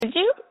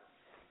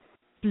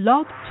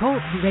Blog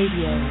Talk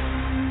Radio.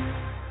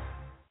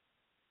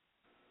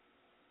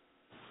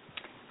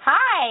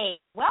 Hi,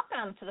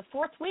 welcome to the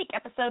fourth week,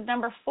 episode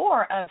number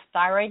 4 of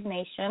Thyroid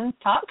Nation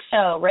Talk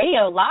Show,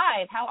 Radio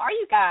Live. How are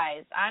you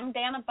guys? I'm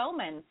Dana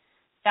Bowman,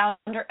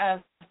 founder of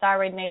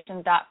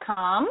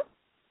thyroidnation.com.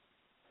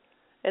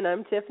 And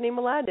I'm Tiffany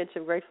Mladich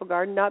of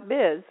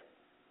GratefulGarden.biz.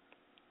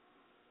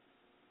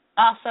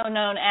 Also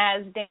known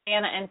as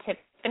Dana and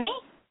Tiffany,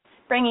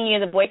 bringing you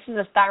the voices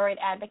of thyroid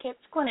advocates,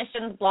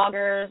 clinicians,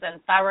 bloggers, and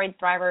thyroid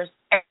thrivers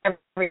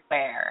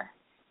everywhere.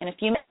 In a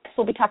few minutes,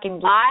 we'll be talking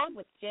live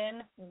with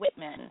Jen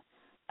Wittman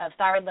of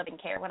Thyroid Living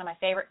Care, one of my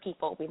favorite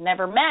people. We've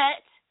never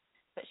met,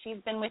 but she's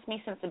been with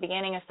me since the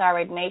beginning of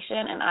Thyroid Nation,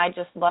 and I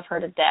just love her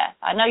to death.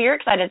 I know you're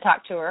excited to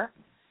talk to her.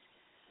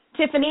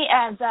 Tiffany,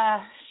 as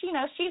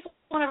she's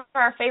one of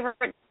our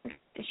favorite.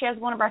 She has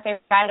one of our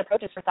favorite guided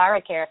approaches for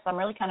thyroid care, so I'm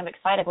really kind of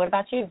excited. What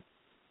about you?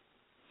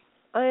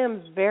 I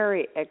am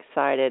very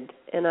excited,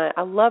 and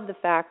I love the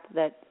fact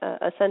that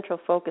a central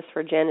focus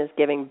for Jen is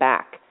giving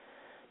back,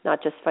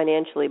 not just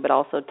financially, but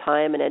also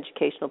time and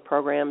educational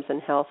programs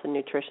and health and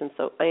nutrition.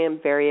 So I am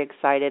very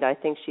excited. I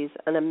think she's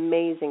an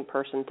amazing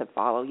person to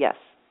follow. Yes,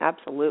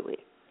 absolutely.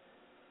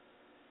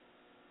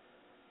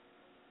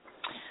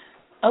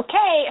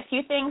 Okay, a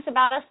few things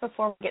about us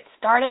before we get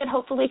started.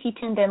 Hopefully, if you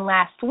tuned in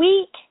last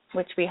week,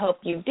 which we hope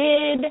you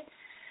did,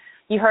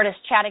 you heard us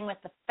chatting with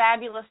the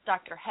fabulous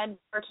Dr.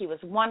 Hedberg. He was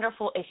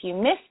wonderful. If you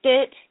missed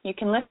it, you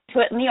can listen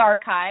to it in the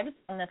archives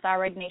on the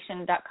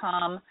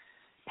thyroidnation.com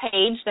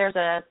page. There's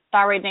a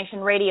Thyroid Nation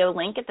radio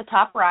link at the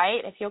top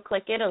right. If you'll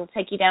click it, it'll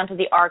take you down to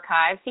the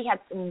archives. He had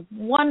some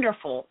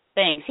wonderful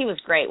things. He was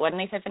great, wasn't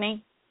he,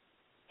 Tiffany?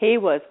 He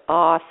was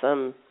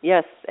awesome,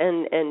 yes,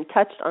 and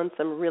touched on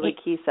some really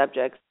key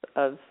subjects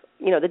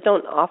that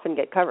don't often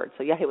get covered.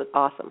 So, yeah, he was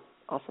awesome.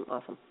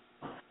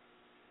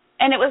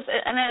 And it was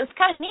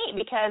kind of neat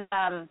because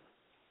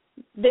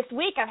this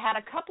week I've had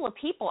a couple of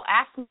people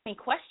ask me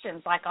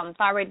questions, like on the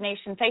Thyroid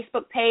Nation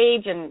Facebook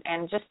page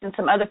and just in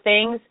some other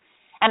things.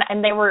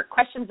 And they were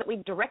questions that we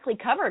directly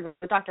covered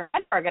with Dr.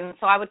 Hedberg. And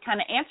so I would kind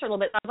of answer a little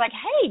bit. I was like,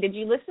 hey, did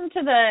you listen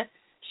to the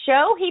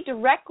show? He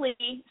directly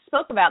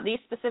spoke about these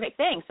specific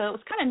things. So it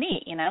was kind of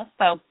neat,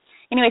 So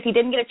anyway, if you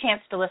didn't get a chance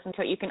to listen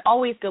to it, you can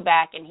always go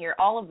back and hear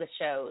all of the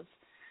shows.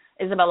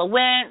 Isabella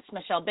Wentz,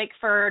 Michelle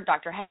Bickford,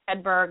 Dr.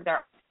 Hedberg,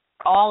 they're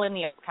all in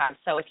the archive.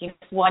 So if you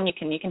miss one, you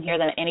can hear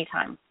them at any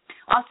time.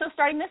 Also,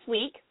 starting this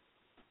week,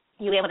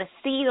 you'll be able to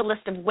see the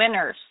list of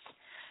winners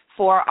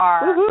for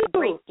our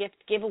great gift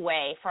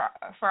giveaway for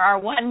our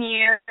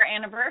 1-year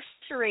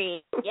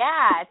anniversary.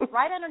 Yeah, it's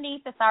right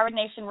underneath the Thyroid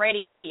Nation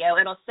radio.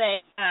 It'll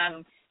say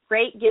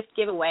great gift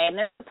giveaway, and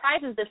the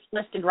prizes is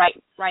listed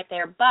right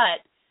there,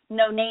 but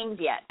no names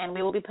yet. And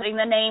we will be putting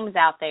the names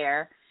out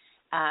there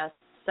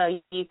so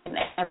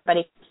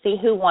everybody can see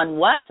who won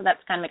what. So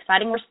that's kind of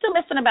exciting. We're still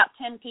missing about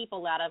 10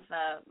 people out of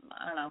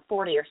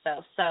 40 or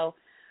so. So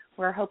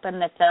we're hoping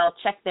that they'll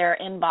check their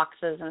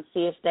inboxes and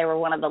see if they were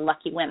one of the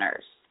lucky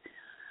winners.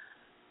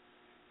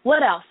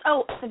 What else?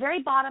 Oh, at the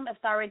very bottom of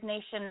Thyroid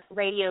Nation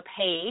radio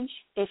page,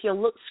 if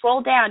you'll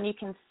scroll down, you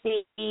can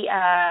see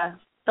the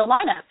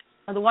lineup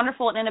of the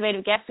wonderful and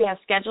innovative guests we have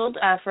scheduled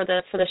for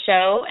the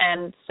show,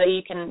 and so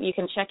you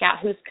can check out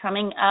who's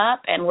coming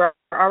up. And we're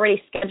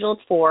already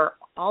scheduled for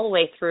all the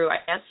way through, I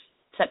guess,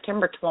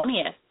 September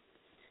 20th.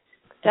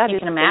 That you is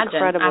can imagine.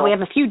 Incredible. We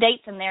have a few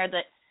dates in there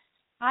that.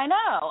 I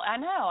know.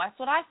 That's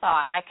what I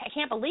thought. I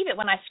can't believe it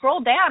when I scroll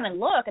down and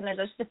look, and there's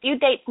just a few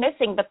dates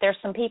missing, but there's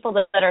some people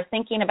that are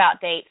thinking about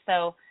dates.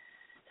 So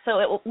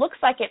it looks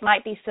like it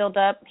might be filled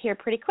up here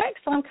pretty quick.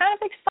 So I'm kind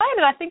of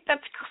excited. I think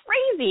that's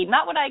crazy.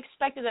 Not what I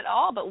expected at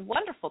all, but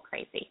wonderful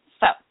crazy.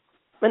 So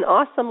an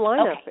awesome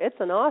lineup. Okay. It's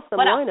an awesome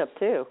lineup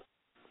too.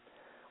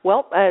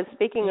 Well,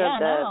 speaking of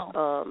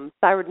the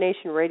Thyroid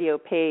Nation radio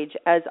page,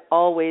 as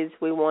always,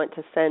 we want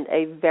to send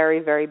a very,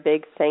 very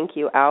big thank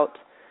you out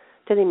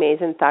to the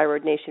amazing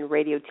Thyroid Nation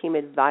radio team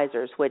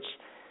advisors, which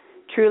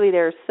truly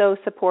they're so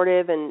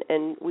supportive, and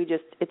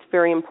it's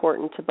very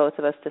important to both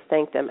of us to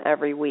thank them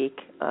every week.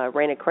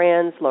 Raina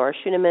Kranz, Laura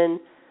Schuneman,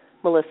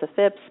 Melissa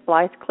Phipps,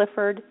 Blythe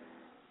Clifford,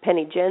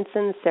 Penny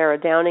Jensen, Sarah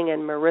Downing,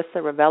 and Marissa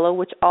Ravello,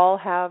 which all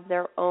have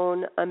their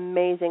own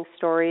amazing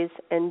stories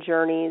and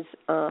journeys,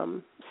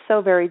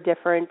 so very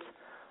different,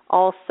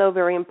 all so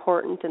very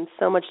important, and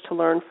so much to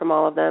learn from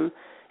all of them.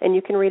 And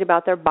you can read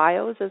about their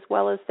bios as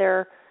well as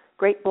their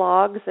great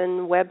blogs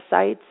and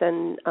websites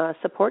and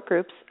support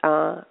groups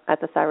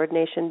at the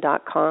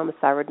thyroidnation.com,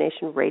 Thyroid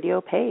Nation radio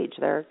page.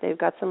 They've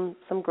got some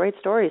great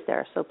stories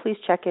there. So please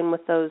check in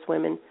with those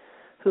women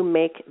who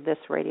make this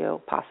radio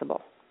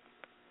possible.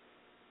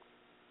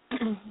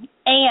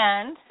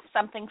 And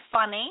something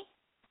funny.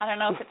 I don't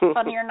know if it's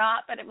funny or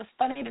not, but it was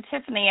funny to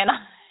Tiffany.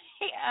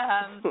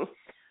 And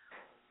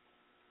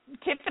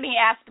Tiffany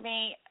asked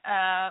me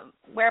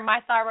where my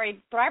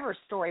thyroid thriver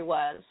story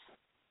was.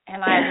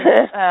 And I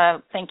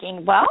was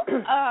thinking, well,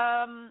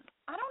 I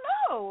don't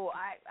know.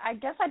 I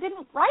guess I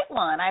didn't write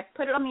one. I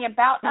put it on the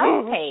About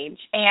Us page,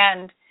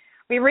 and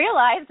we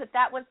realized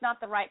that was not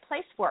the right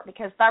place for it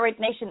because Thyroid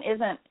Nation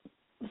isn't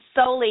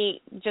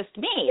solely just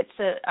me.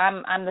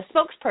 I'm the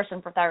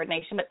spokesperson for Thyroid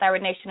Nation, but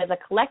Thyroid Nation is a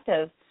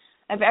collective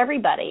of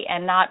everybody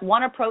and not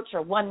one approach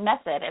or one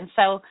method. And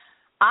so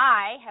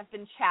I have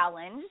been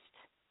challenged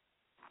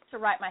to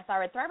write my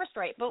Thyroid Thriver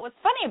story. But what's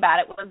funny about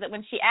it was that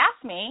when she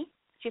asked me,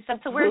 she said,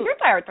 "So where's your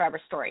Thyroid Thriver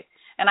story?"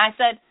 And I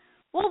said,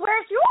 "Well,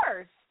 where's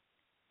yours?"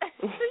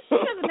 She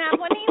doesn't have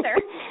one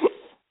either.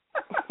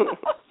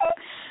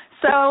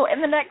 So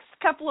in the next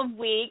couple of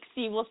weeks,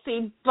 you will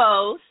see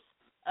both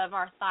of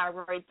our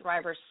Thyroid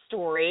Thriver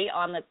story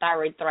on the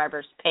Thyroid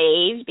Thrivers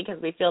page because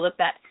we feel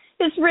that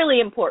is really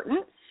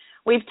important.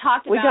 We've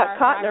talked about got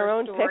caught in our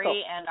own story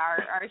pickle. and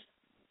our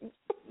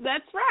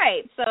that's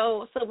right.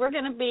 So we're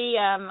going to be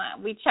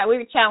we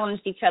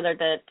challenged each other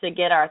to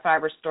get our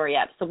Thriver story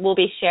up. So we'll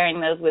be sharing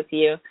those with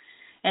you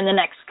in the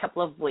next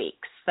couple of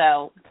weeks.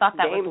 So I thought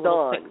that was a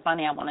little quick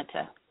funny. I wanted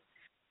to.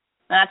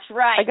 That's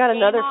right. I got Game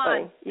another on,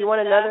 funny. You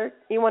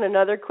want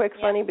another quick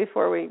funny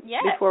before we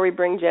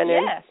bring Jen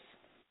in? Yes.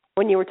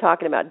 When you were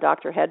talking about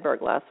Dr.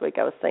 Hedberg last week,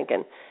 I was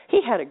thinking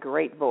he had a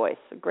great voice,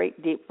 a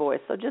great deep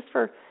voice. So just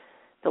for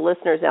the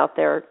listeners out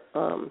there,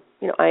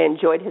 I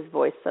enjoyed his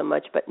voice so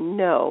much, but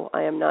no,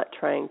 I am not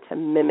trying to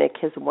mimic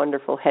his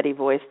wonderful heady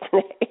voice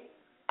today.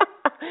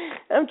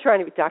 I'm trying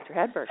to be Dr.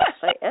 Hedberg.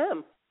 I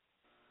am.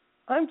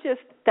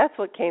 That's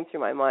what came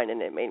through my mind,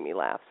 and it made me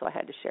laugh, so I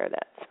had to share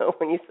that. So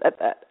when you said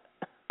that,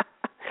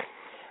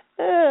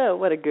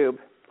 what a goob.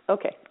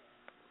 Okay.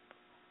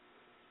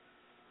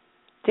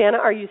 Dana,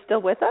 are you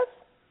still with us?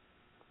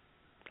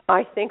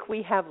 I think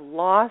we have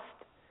lost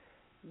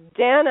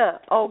Dana.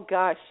 Oh,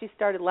 gosh, she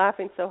started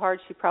laughing so hard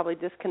she probably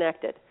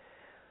disconnected.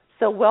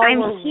 So while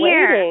we're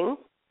waiting,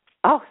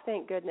 oh,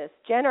 thank goodness.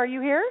 Jen, are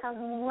you here?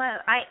 Hello,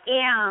 I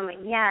am,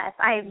 yes.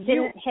 I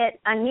didn't hit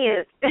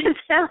unmute.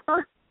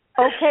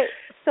 Okay,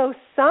 so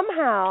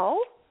somehow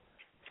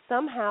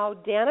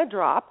Dana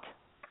dropped.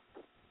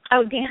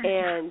 Oh, Dana.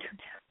 And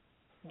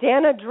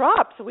Dana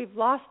dropped, so we've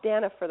lost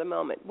Dana for the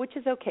moment, which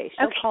is okay.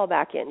 She'll call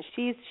back in.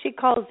 She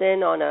calls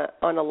in on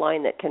a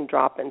line that can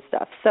drop and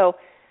stuff. So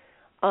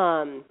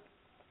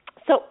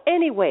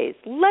anyways,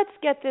 let's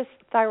get this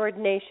Thyroid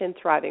Nation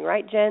thriving,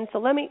 right, Jen? So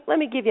let me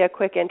give you a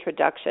quick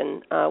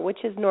introduction,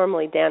 which is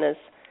normally Dana's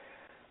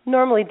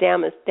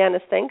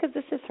thing because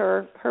this is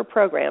her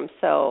program.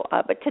 So,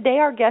 but today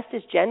our guest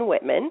is Jen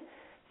Wittman,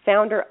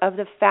 founder of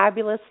the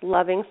fabulous,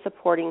 loving,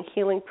 supporting,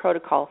 healing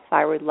protocol,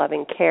 Thyroid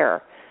Loving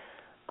Care.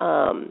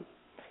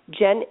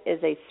 Jen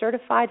is a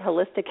certified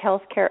holistic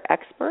healthcare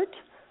expert,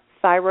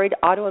 thyroid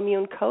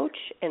autoimmune coach,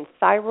 and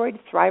thyroid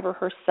thriver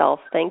herself.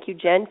 Thank you,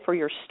 Jen, for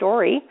your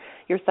story,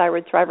 your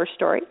Thyroid Thriver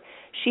story.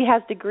 She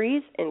has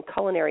degrees in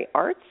culinary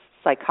arts,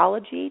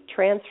 psychology,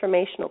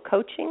 transformational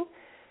coaching,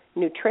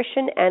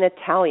 nutrition, and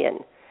Italian,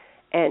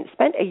 and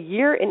spent a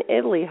year in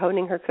Italy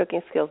honing her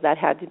cooking skills. That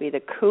had to be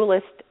the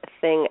coolest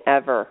thing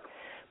ever.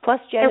 Plus,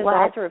 Jen is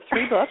author of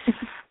 3 books.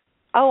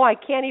 Oh, I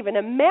can't even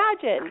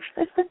imagine.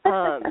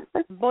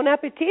 Bon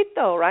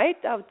appetito, right?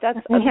 Oh, that's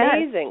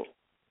amazing.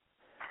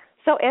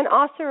 So, and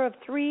author of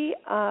 3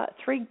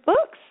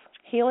 books,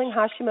 Healing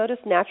Hashimoto's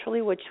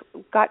Naturally, which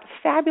got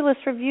fabulous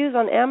reviews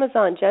on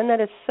Amazon. Jen,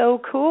 that is so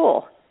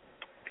cool.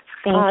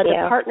 Thank you.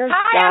 The Partner's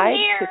Hi, Guide. I'm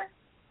here.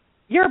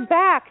 You're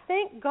back.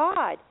 Thank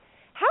God.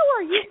 How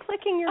are you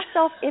clicking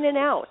yourself in and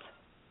out?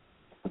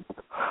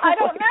 I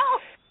don't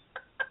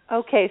know.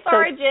 Okay,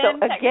 Sorry, Jen.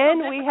 So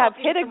again, we have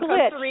hit a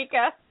glitch. Costa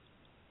Rica.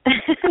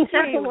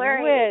 Don't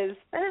worry. Whiz.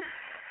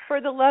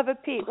 For the love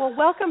of Pete. Well,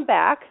 welcome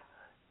back.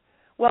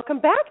 Welcome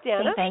back,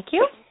 Dana. Thank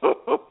you.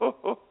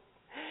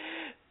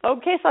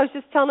 Okay, so I was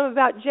just telling them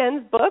about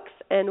Jen's books,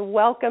 and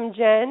welcome,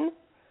 Jen.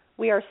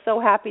 We are so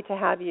happy to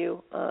have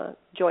you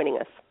joining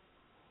us.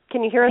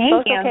 Can you hear us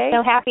both okay?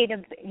 I'm so happy to,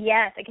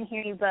 yes, I can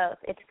hear you both.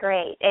 It's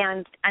great.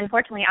 And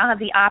unfortunately, I'll have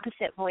the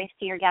opposite voice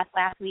to your guest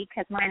last week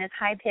because mine is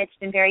high-pitched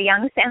and very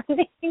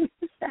young-sounding.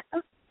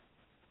 So.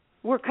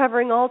 We're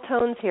covering all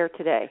tones here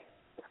today.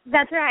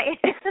 That's right.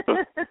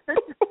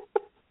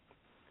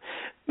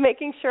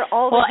 Making sure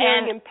all the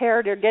hearing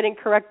impaired are getting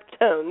correct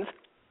tones.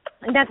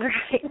 That's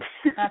right.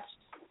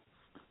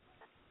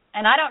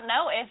 And I don't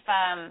know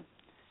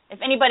if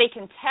anybody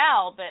can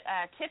tell, but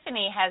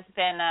Tiffany has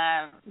been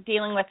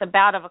dealing with a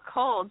bout of a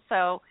cold,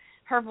 so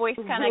her voice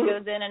kind of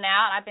goes in and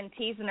out. I've been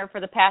teasing her for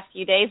the past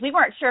few days. We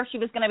weren't sure if she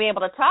was going to be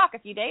able to talk a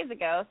few days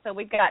ago, so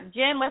we've got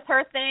Jen with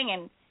her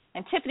thing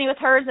and Tiffany with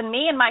hers and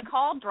me and my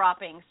call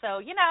dropping.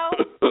 So,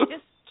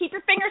 just keep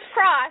your fingers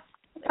crossed.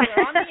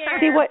 We're on the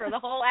air for the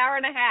whole hour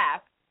and a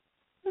half.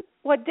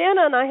 What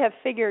Dana and I have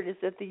figured is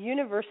that the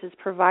universe is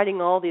providing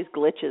all these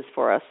glitches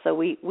for us so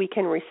we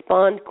can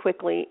respond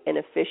quickly and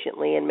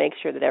efficiently and make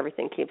sure that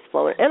everything keeps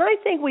flowing. And I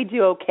think we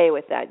do okay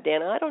with that,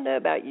 Dana. I don't know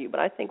about you, but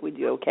I think we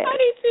do okay. I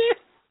do, too.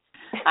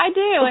 I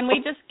do, and we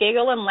just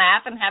giggle and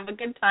laugh and have a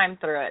good time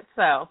through it.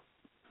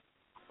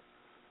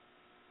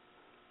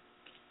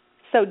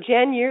 So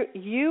Jen,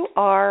 you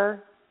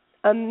are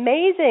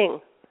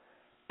amazing.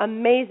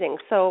 Amazing.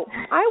 So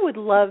I would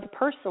love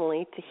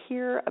personally to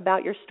hear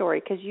about your story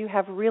because you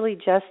have really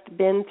just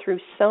been through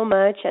so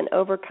much and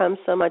overcome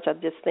so much. I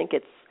just think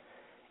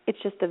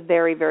it's just a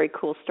very, very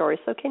cool story.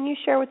 So can you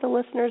share with the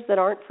listeners that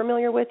aren't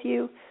familiar with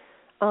you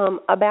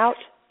about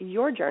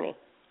your journey?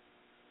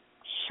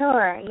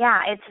 Sure,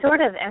 yeah. It's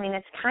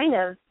it's kind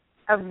of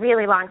a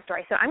really long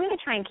story. So I'm going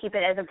to try and keep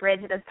it as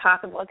abridged as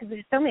possible because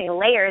there's so many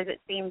layers, it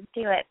seems,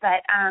 to it.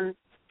 But,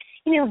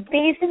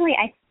 basically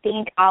I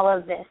think all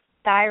of this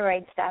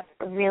thyroid stuff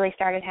really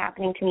started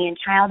happening to me in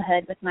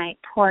childhood with my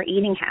poor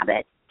eating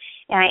habits.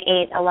 And I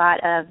ate a lot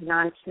of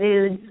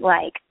non-foods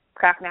like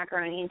Kraft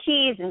macaroni and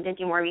cheese and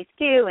Dinty Morby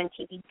stew and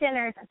TV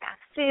dinners and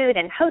fast food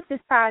and Hostess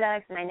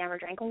products, and I never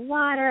drank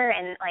water,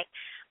 and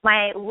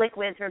my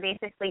liquids were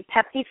basically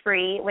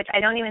Pepsi-free, which I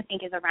don't even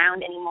think is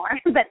around anymore,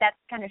 but that's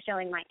kind of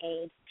showing my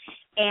age,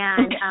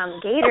 and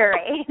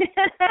Gatorade.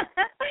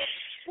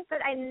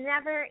 But I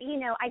never,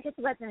 I just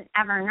wasn't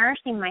ever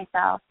nourishing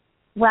myself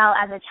well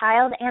as a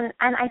child, and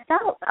I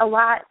felt a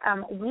lot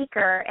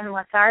weaker and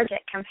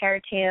lethargic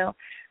compared to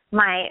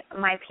my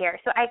peers.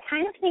 So I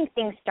kind of think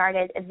things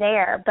started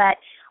there, but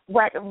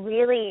what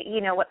really,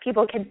 what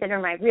people consider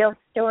my real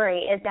story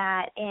is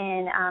that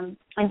in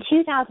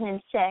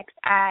 2006,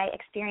 I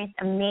experienced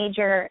a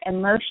major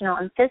emotional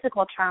and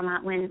physical trauma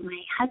when my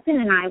husband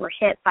and I were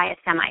hit by a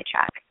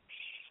semi-truck.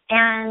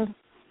 And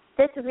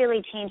this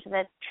really changed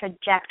the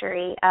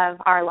trajectory of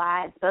our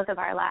lives, both of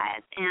our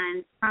lives.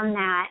 And from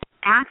that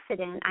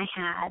accident, I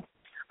had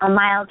a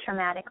mild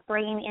traumatic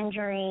brain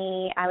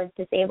injury. I was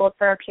disabled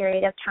for a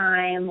period of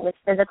time with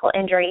physical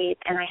injuries,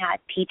 and I had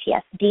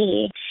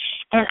PTSD.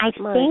 And I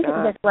think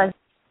this was,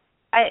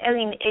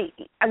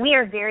 we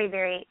are very,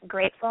 very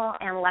grateful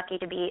and lucky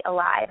to be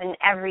alive. And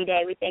every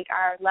day we thank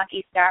our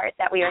lucky stars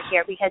that we are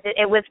here, because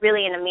it was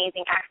really an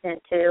amazing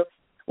accident to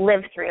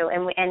live through.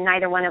 And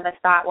neither one of us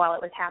thought while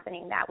it was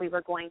happening that we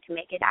were going to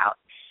make it out.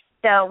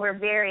 So we're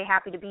very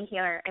happy to be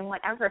here in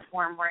whatever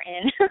form we're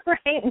in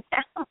right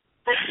now.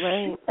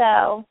 Right.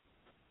 So,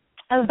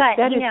 but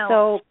that is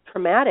so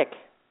traumatic.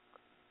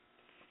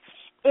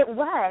 It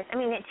was.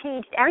 It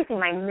changed everything,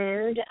 my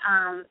mood,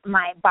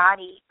 my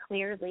body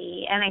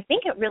clearly, and I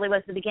think it really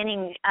was the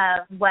beginning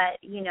of what,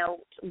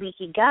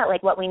 leaky gut,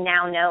 like what we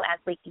now know as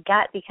leaky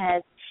gut,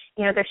 because,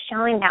 they're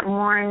showing that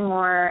more and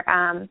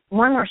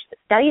more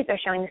studies are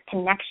showing this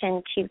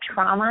connection to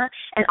trauma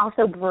and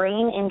also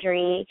brain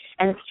injury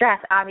and stress,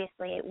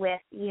 obviously,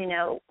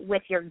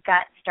 with your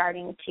gut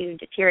starting to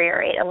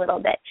deteriorate a little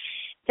bit.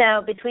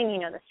 So between,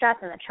 the stress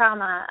and the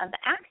trauma of the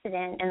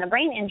accident and the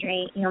brain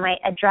injury, my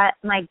gut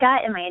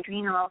and my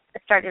adrenals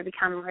started to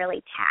become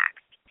really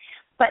taxed.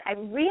 But I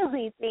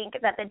really think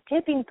that the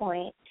tipping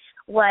point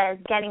was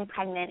getting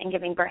pregnant and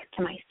giving birth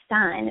to my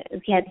son,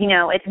 because,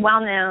 it's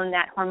well known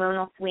that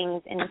hormonal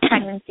swings in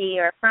pregnancy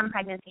or from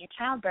pregnancy and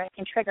childbirth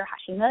can trigger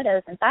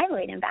Hashimoto's and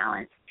thyroid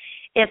imbalance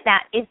if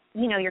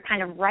you're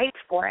kind of ripe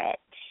for it.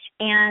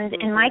 And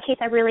in my case,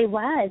 I really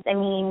was.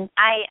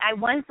 I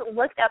once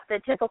looked up the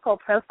typical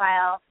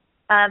profile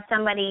of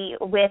somebody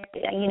with,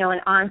 an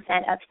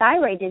onset of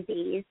thyroid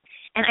disease,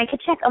 and I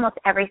could check almost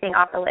everything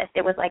off the list.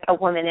 It was like a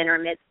woman in her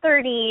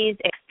mid-30s,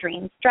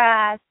 extreme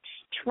stress,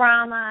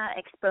 trauma,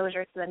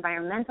 exposure to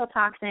environmental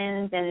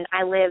toxins, and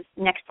I lived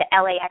next to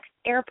LAX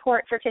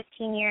airport for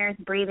 15 years,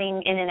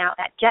 breathing in and out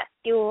that jet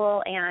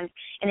fuel, and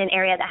in an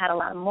area that had a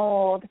lot of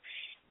mold.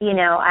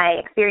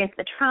 I experienced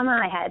the trauma.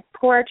 I had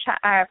poor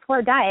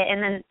diet,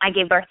 and then I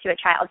gave birth to a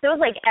child. So it was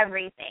like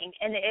everything,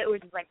 and it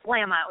was just like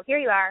blammo. Here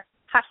you are,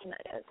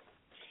 Hashimoto's.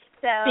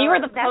 So you were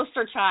the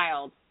poster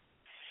child.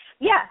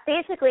 Yeah,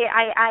 basically,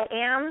 I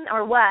am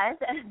or was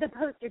the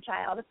poster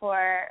child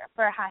for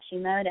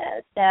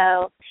Hashimoto's.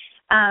 So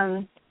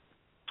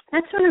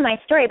that's sort of my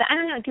story. But I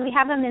don't know. Do we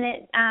have a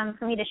minute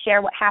for me to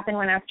share what happened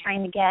when I was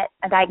trying to get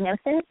a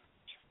diagnosis?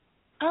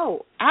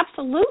 Oh,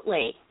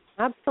 absolutely.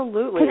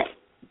 Absolutely.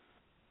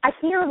 I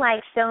feel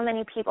like so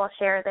many people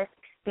share this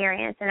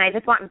experience, and I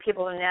just want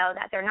people to know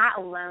that they're not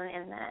alone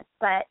in this.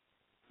 But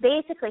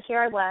basically,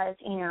 here I was,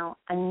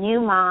 a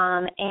new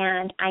mom,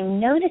 and I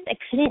noticed I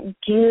couldn't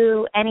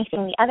do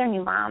anything the other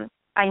new moms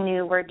I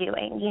knew were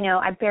doing.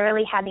 I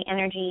barely had the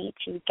energy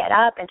to get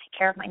up and take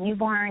care of my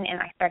newborn, and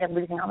I started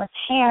losing all this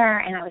hair,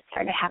 and I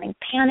started having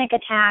panic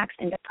attacks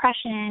and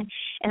depression,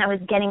 and I was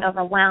getting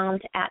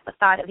overwhelmed at the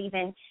thought of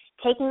even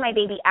taking my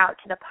baby out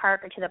to the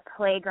park or to the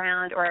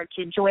playground or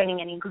to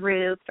joining any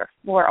groups or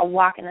for a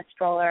walk in the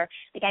stroller.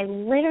 Like, I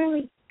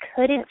literally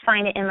couldn't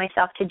find it in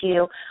myself to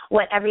do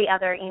what every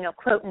other,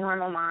 quote,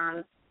 normal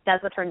mom does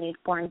with her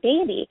newborn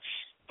baby.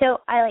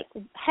 So I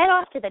head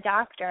off to the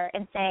doctor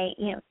and say,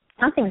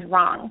 something's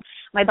wrong.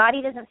 My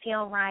body doesn't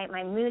feel right.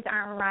 My moods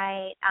aren't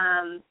right.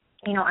 I'm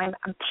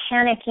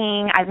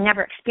panicking. I've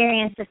never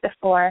experienced this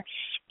before.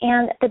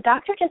 And the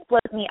doctor just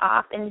blows me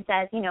off and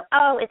says,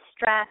 oh, it's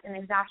stress and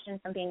exhaustion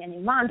from being a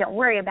new mom. Don't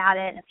worry about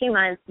it. In a few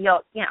months,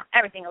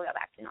 everything will go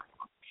back to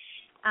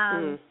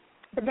normal.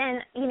 But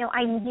then,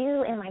 I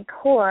knew in my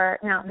core,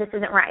 no, this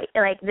isn't right.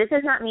 This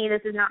is not me.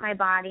 This is not my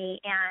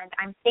body. And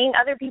I'm seeing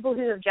other people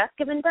who have just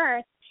given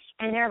birth,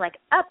 and they're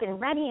up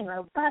and ready and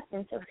robust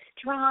and so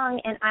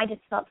strong, and I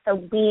just felt so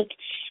weak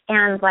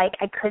and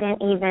I couldn't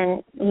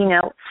even,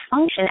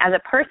 function as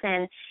a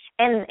person.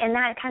 And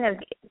that kind of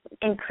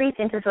increased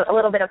into a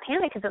little bit of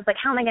panic because it was like,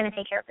 how am I going to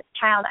take care of this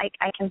child?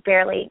 I can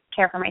barely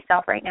care for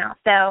myself right now.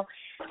 So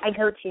I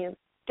go to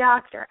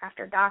doctor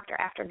after doctor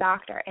after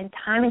doctor, and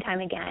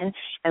time again,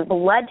 and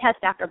blood test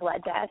after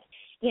blood test.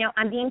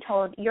 I'm being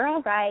told, you're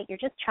all right, you're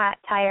just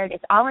tired,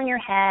 it's all in your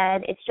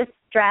head, it's just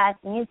stress,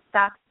 you need to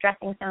stop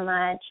stressing so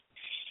much.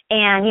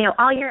 And,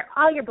 all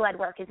your blood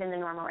work is in the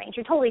normal range.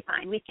 You're totally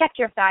fine. We've checked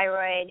your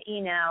thyroid,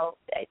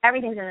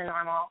 everything's in the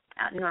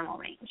normal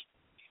range.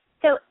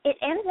 So it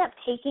ended up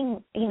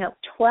taking,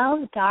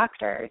 12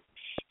 doctors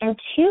and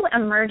 2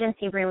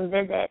 emergency room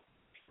visits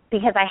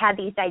because I had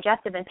these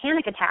digestive and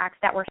panic attacks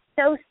that were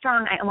so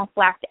strong I almost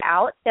blacked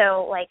out.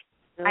 So,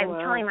 I'm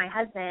telling my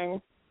husband,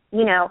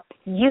 you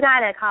got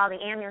to call the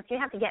ambulance. You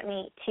have to get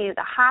me to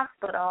the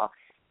hospital.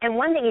 And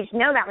one thing you should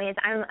know about me is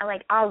I'm,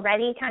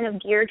 already kind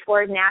of geared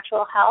toward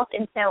natural health.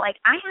 And so, I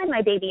had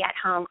my baby at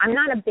home. I'm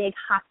not a big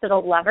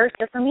hospital lover.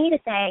 So for me to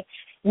say,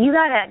 you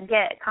got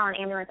to call an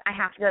ambulance, I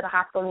have to go to the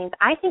hospital means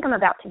I think I'm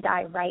about to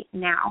die right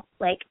now.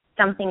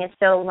 Something is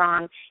so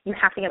wrong. You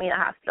have to get me to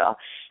the hospital.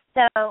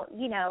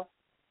 So,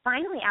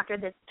 finally, after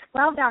this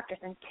 12 doctors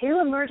and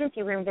 2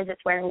 emergency room visits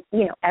where,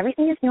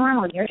 everything is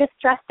normal, you're just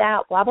stressed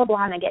out, blah, blah,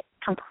 blah, and I get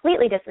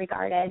completely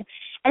disregarded.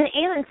 And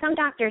some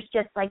doctors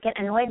just, get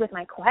annoyed with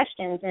my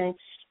questions and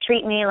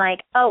treat me like,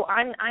 oh,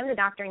 I'm the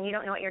doctor and you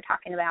don't know what you're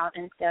talking about,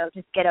 and so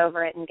just get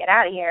over it and get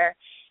out of here.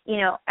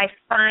 I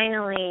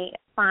finally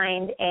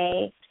find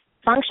a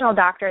functional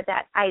doctor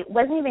that I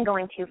wasn't even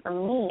going to for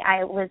me.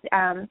 I was,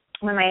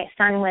 when my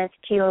son was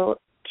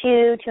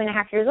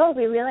 2.5 years old,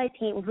 we realized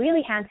he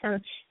really had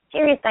some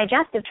serious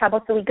digestive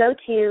trouble, so we go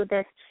to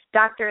this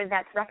doctor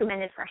that's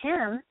recommended for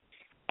him,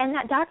 and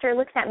that doctor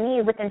looks at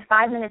me within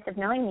 5 minutes of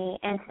knowing me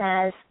and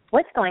says,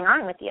 what's going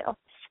on with you?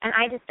 And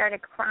I just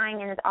started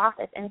crying in his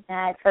office and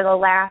said, for the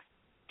last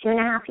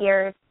 2.5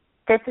 years,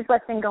 this is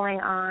what's been going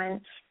on.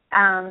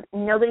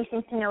 Nobody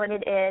seems to know what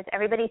it is.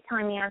 Everybody's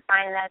telling me I'm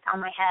fine and that it's on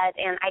my head,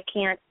 and I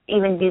can't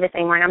even do this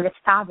anymore, and I'm just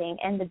sobbing.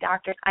 And the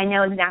doctor, I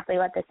know exactly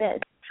what this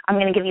is. I'm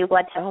going to give you a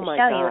blood test to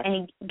show you.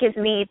 And he gives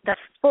me the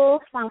full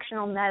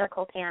functional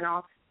medical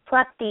panel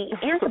plus the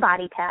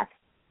antibody test,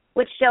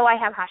 which show I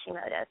have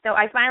Hashimoto's. So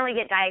I finally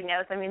get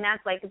diagnosed. I mean,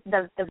 that's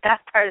the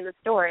best part of the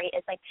story.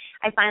 It's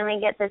I finally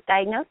get this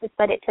diagnosis,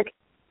 but it took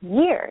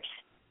years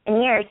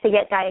and years to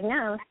get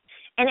diagnosed.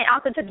 And it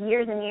also took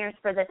years and years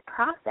for this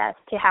process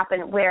to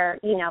happen where,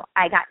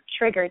 I got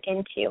triggered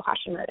into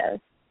Hashimoto's.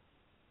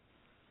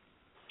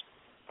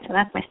 So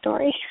that's my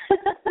story.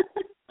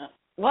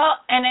 Well,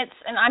 and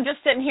I'm just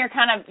sitting here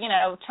kind of,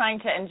 trying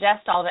to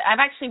ingest all of it. I've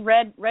actually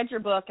read your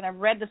book, and I've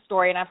read the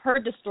story, and I've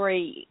heard the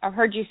story. I've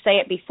heard you say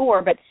it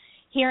before, but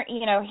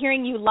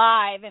hearing you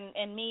live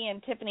and me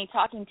and Tiffany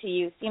talking to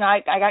you,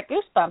 I got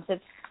goosebumps.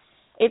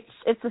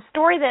 It's a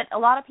story that a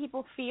lot of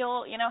people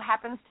feel,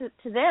 happens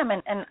to them,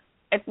 and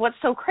what's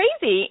so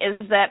crazy is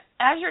that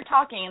as you're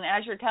talking and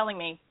as you're telling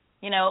me,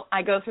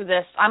 I go through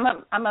this. I'm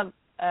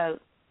a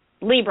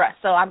Libra,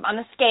 so I'm on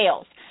the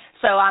scales.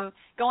 So I'm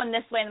going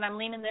this way, and I'm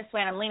leaning this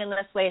way, and I'm leaning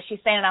this way, as she's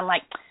saying, and I'm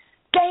like,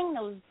 dang,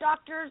 those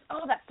doctors,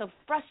 oh, that's so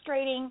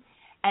frustrating.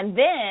 And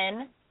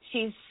then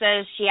she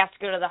says she has to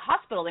go to the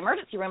hospital, the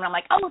emergency room, and I'm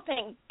like, oh,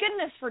 thank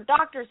goodness for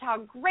doctors, how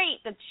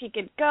great that she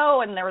could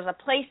go, and there was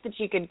a place that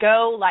you could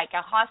go, like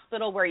a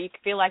hospital where you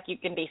feel like you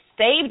can be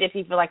saved if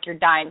you feel like you're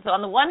dying. So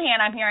on the one hand,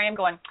 I am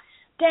going,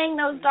 dang,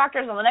 those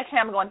doctors. On the next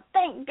hand, I'm going,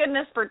 thank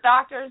goodness for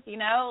doctors,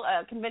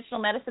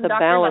 conventional medicine doctors.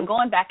 Balance. I'm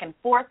going back and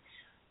forth.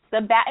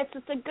 It's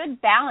just a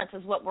good balance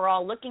is what we're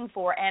all looking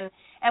for,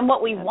 and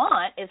what we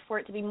want is for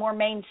it to be more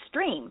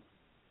mainstream,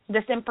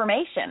 this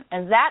information,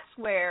 and that's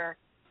where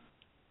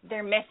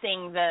they're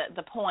missing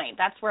the point.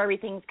 That's where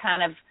everything's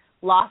kind of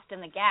lost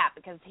in the gap,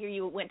 because here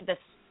you went to this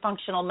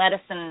functional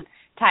medicine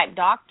type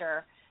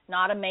doctor,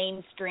 not a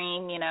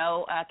mainstream,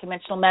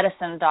 conventional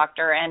medicine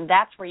doctor, and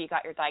that's where you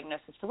got your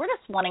diagnosis. So we're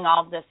just wanting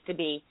all of this to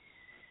be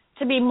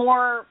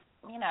more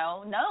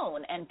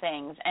known and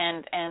things.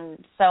 And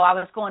so I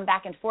was going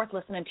back and forth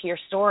listening to your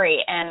story,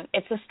 and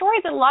it's a story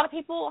that a lot of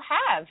people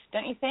have,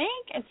 don't you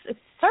think? It's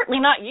certainly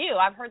not you.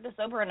 I've heard this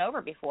over and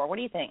over before. What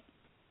do you think?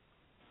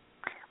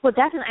 Well,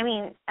 definitely.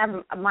 I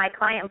mean, my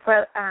client,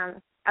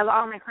 of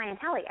all my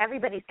clientele,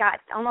 everybody's got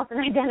almost an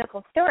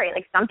identical story.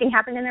 Something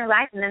happened in their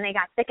life, and then they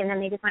got sick, and then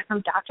they just went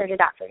from doctor to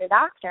doctor to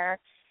doctor.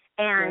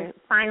 And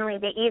finally,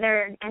 they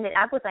either ended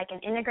up with an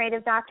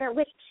integrative doctor,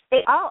 which they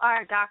all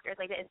are doctors.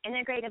 An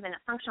integrative and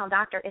a functional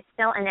doctor is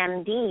still an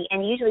MD,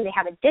 and usually they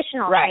have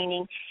additional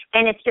training,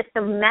 and it's just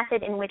the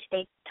method in which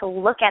to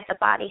look at the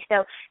body.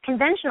 So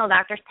conventional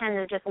doctors tend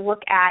to just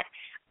look at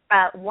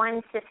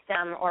one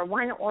system or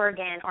one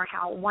organ or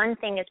how one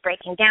thing is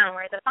breaking down,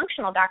 whereas a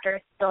functional doctor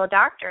is still a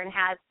doctor and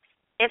has,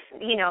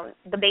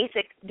 the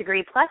basic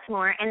degree plus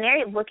more, and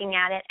they're looking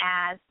at it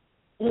as,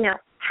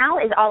 how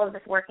is all of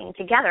this working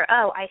together?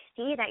 Oh, I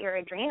see that your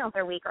adrenals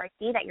are weak, or I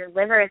see that your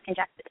liver is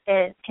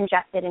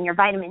congested and your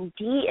vitamin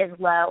D is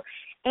low,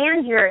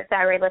 and your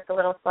thyroid looks a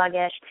little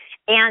sluggish,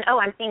 and,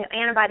 I'm seeing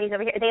antibodies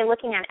over here. They're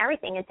looking at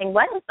everything and saying,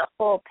 what is the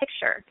whole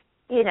picture,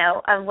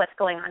 of what's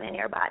going on in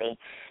your body?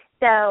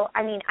 So,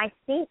 I mean, I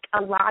think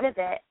a lot of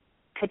it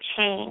could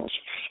change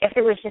if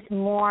there was just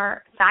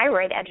more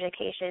thyroid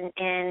education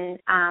in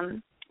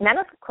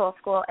medical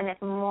school, and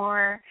if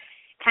more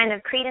kind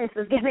of credence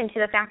was given to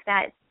the fact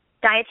that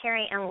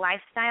dietary and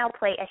lifestyle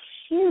play a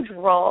huge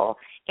role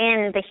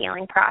in the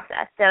healing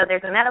process. So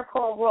there's a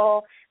medical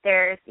role,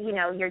 there's,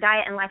 your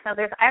diet and lifestyle,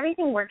 there's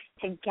everything works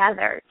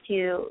together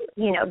to,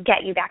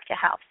 get you back to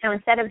health. So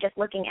instead of just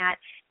looking at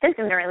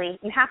symptom relief,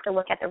 you have to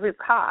look at the root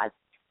cause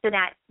so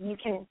that you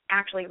can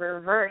actually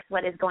reverse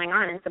what is going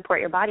on and support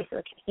your body so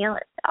it can heal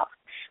itself.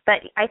 But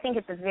I think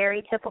it's a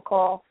very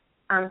typical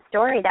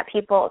story that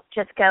people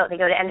just they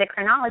go to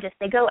endocrinologists,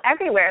 they go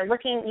everywhere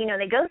looking,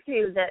 they go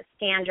through the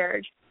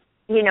standard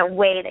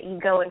way that you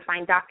go and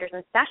find doctors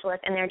and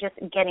specialists, and they're just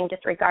getting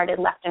disregarded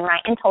left and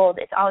right and told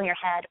it's all in your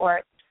head.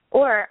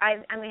 Or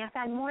I've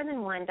had more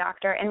than one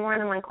doctor and more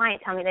than one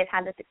client tell me they've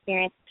had this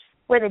experience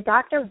where the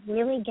doctor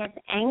really gets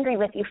angry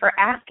with you for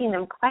asking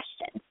them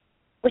questions,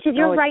 which is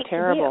your right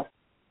terrible.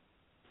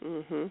 to do.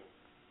 Mm-hmm.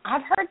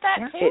 I've heard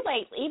that too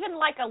lately, even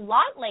like a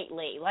lot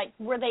lately, like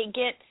where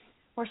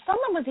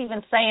someone was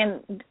even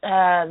saying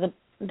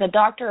the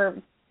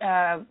doctor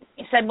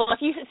said, well, if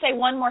you say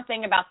one more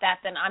thing about that,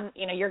 then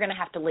you're going to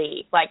have to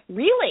leave. Like,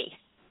 really?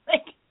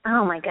 Like,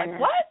 oh my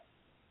goodness. Like, what?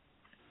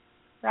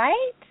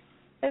 Right?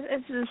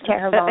 It's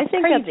terrible. I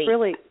think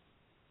crazy.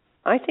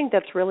 I think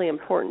that's really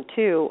important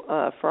too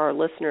for our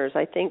listeners.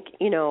 I think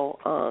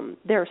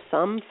there are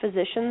some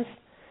physicians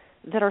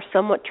that are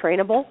somewhat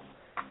trainable.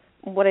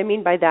 What I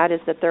mean by that is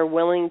that they're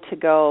willing to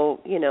go.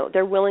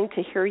 They're willing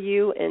to hear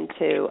you and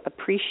to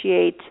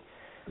appreciate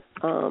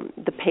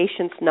the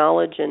patient's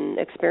knowledge and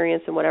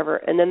experience and whatever,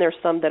 and then there's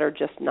some that are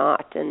just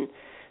not. And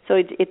so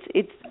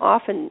it's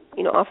often,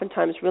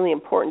 oftentimes really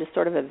important to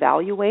sort of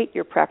evaluate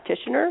your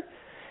practitioner.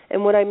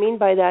 And what I mean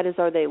by that is,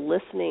 are they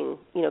listening?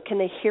 Can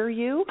they hear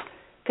you?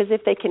 Because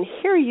if they can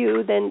hear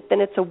you, then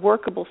it's a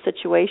workable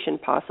situation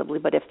possibly.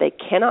 But if they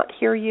cannot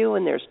hear you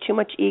and there's too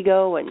much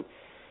ego and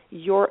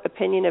your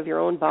opinion of your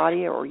own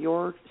body or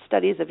your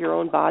studies of your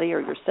own body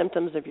or your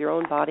symptoms of your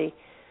own body,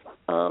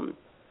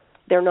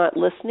 they're not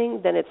listening,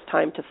 then it's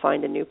time to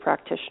find a new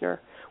practitioner.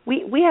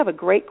 We have a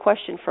great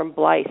question from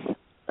Blythe,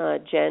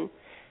 Jen.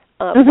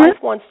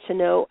 Blythe wants to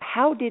know,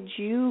 how did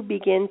you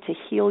begin to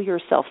heal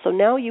yourself? So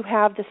now you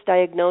have this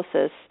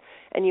diagnosis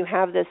and you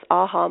have this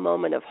aha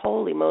moment of,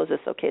 holy Moses,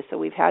 okay, so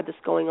we've had this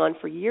going on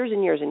for years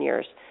and years and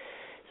years.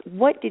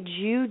 What did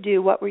you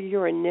do? What were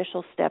your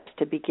initial steps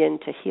to begin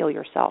to heal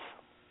yourself?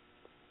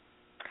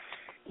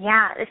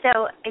 Yeah,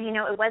 so,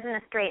 it wasn't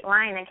a straight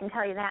line, I can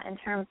tell you that, in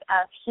terms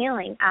of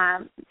healing.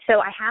 So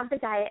I have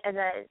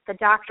the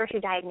doctor who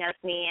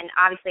diagnosed me, and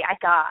obviously I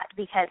thought,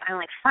 because I'm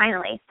like,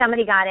 finally,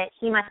 somebody got it,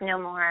 he must know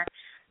more,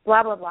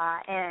 blah, blah, blah.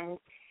 And,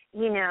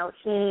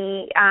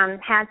 he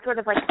had sort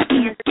of like a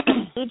standard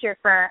procedure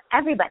for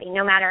everybody,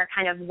 no matter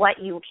kind of what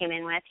you came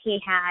in with. He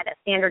had a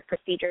standard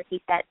procedure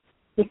he sent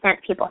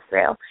people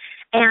through.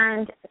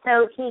 And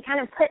so he kind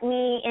of put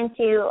me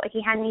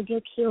he had me do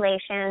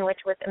chelation, which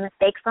was a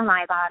mistake for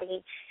my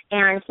body,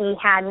 and he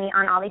had me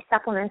on all these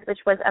supplements, which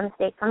was a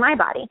mistake for my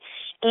body.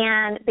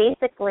 And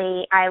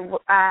basically, I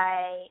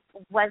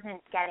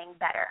wasn't getting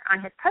better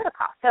on his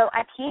protocol. So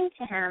I came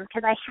to him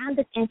because I had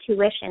this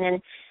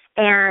intuition,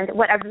 and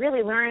what I've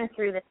really learned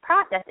through this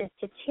process is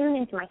to tune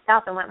into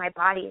myself and what my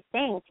body is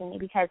saying to me,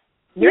 because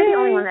you're the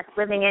only one that's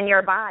living in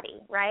your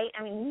body, right?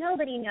 I mean,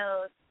 nobody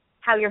knows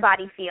how your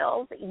body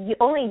feels.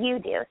 Only you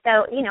do.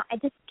 So, I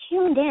just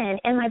tuned in,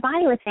 and my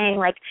body was saying,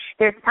 like,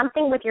 there's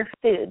something with your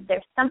food.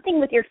 There's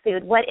something with your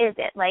food. What is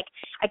it? Like,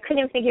 I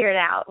couldn't figure it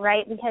out,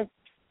 right? Because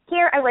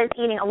here I was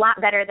eating a lot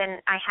better than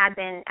I had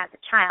been as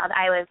a child.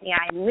 I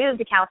moved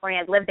to California.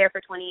 I'd lived there for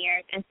 20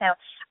 years, and so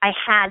I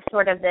had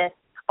sort of this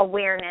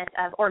awareness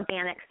of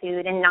organic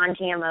food and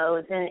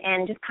non-GMOs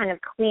and just kind of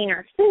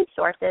cleaner food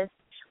sources.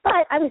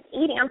 But I'm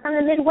from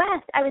the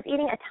Midwest. I was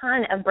eating a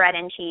ton of bread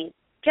and cheese.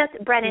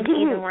 Just bread and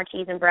cheese and more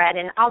cheese and bread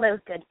and all those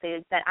good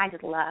foods that I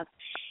just love.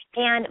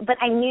 But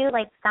I knew,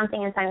 like,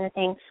 something inside of the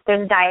thing,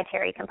 there's a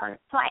dietary component.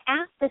 So I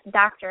asked this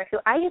doctor, who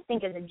I just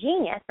think is a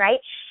genius, right?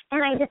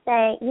 And I just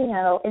say,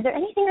 is there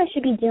anything I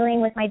should be doing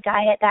with my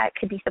diet that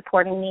could be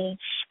supporting me?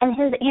 And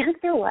his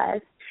answer was,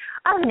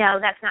 oh, no,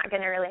 that's not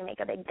going to really make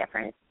a big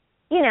difference.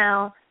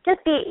 Just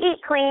eat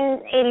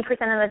clean 80%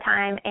 of the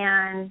time,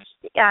 and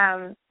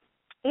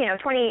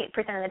 20%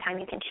 of the time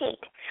you can cheat.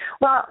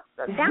 Well,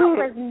 that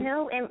was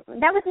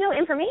no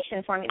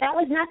information for me. That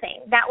was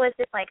nothing. That was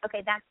just like,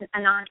 okay, that's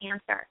a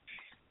non-answer.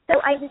 So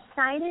I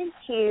decided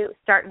to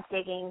start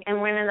digging, and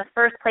one of the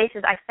first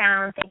places I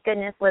found, thank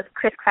goodness, was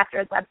Chris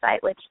Kresser's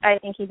website, which I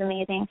think he's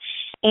amazing,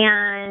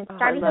 and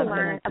started to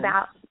learn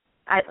about.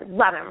 I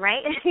love him,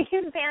 right? He's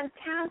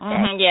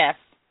fantastic. Yes.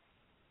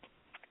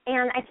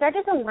 And I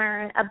started to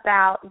learn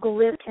about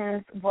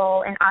gluten's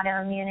role in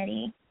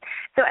autoimmunity.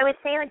 So I would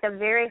say, like, the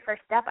very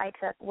first step I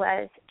took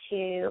was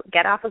to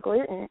get off of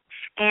gluten,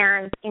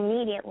 and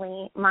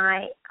immediately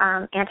my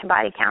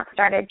antibody count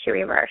started to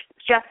reverse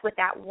just with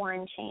that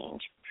one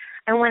change.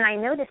 And when I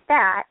noticed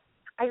that,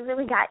 I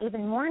really got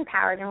even more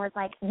empowered and was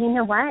like, you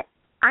know what?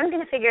 I'm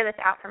going to figure this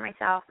out for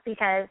myself,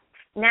 because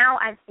now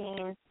I've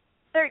seen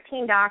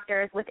 13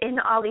 doctors. Within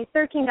all these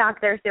 13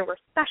 doctors, there were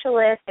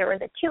specialists. There were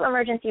the 2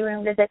 emergency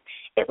room visits.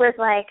 It was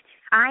like,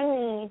 I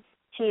need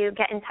to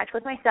get in touch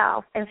with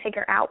myself and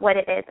figure out what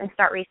it is and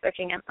start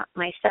researching it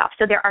myself.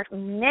 So there are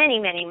many,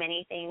 many,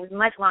 many things,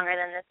 much longer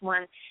than this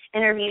one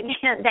interview,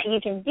 that you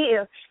can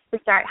do to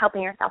start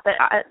helping yourself. But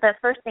the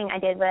first thing I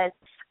did was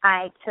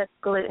I took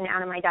gluten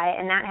out of my diet,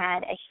 and that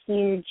had a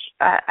huge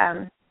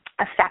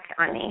effect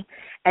on me.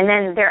 And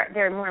then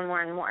there are more and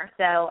more and more.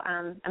 So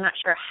I'm not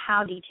sure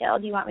how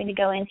detailed you want me to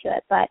go into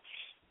it, but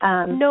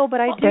no,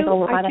 but I do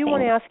want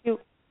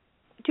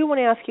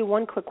to ask you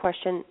one quick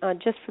question,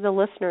 just for the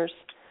listeners.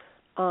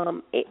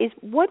 Is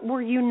what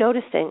were you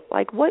noticing?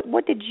 Like,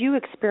 what did you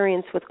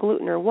experience with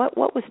gluten, or what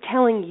was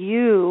telling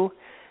you,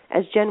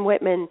 as Jen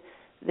Wittman,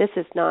 this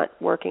is not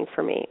working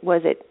for me?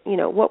 Was it,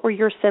 what were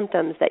your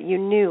symptoms that you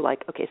knew,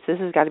 like, okay, so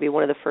this has got to be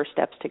one of the first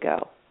steps to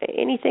go?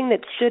 Anything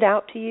that stood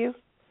out to you?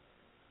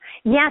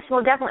 Yes,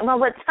 well, definitely. Well,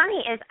 what's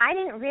funny is I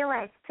didn't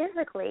realize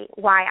physically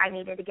why I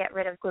needed to get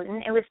rid of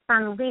gluten. It was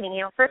from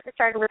reading. First I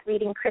started with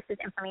reading Chris's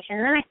information,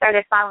 and then I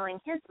started following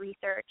his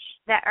research,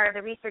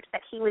 the research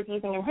that he was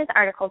using in his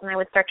articles, and I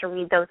would start to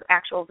read those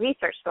actual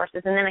research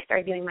sources, and then I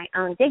started doing my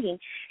own digging.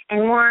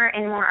 And more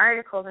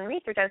articles and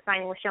research I was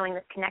finding was showing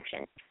this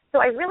connection. So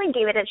I really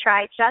gave it a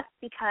try just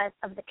because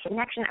of the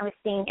connection I was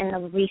seeing in the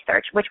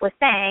research, which was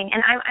saying,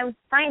 and I'm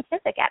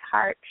scientific at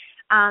heart,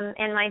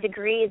 and my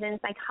degree is in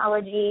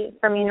psychology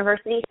from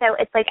university. So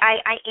it's like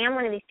I am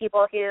one of these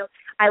people who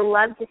I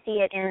love to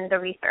see it in the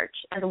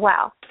research as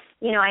well.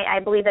 I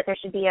believe that there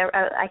should be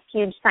a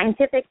huge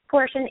scientific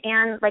portion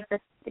and like the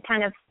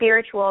kind of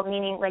spiritual,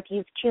 meaning like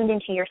you've tuned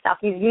into yourself,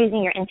 you're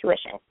using your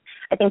intuition.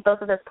 I think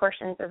both of those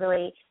portions are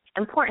really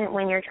important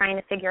when you're trying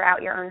to figure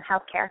out your own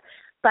health care.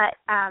 But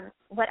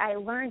what I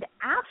learned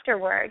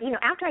afterward,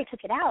 after I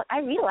took it out,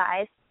 I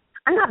realized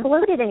I'm not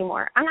bloated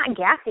anymore. I'm not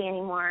gassy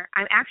anymore.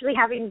 I'm actually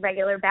having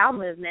regular bowel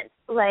movements.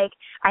 Like,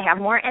 I have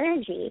more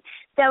energy.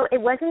 So it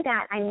wasn't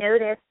that I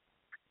noticed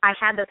I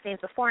had those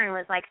things before and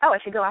was like, oh, I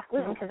should go off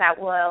gluten because that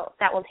will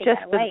take just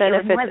that away.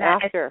 Just the benefits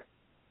after.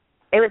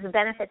 It was the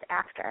benefits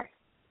after.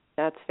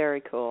 That's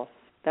very cool.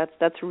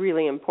 That's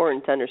really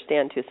important to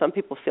understand, too. Some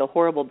people feel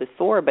horrible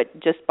before, but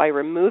just by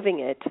removing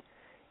it,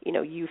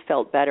 you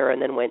felt better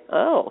and then went,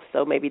 oh,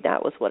 so maybe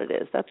that was what it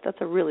is. That's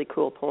a really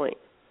cool point.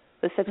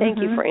 So thank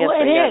you for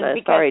answering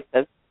that. Sorry.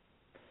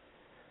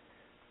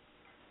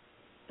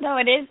 No,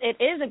 it is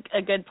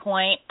a good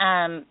point,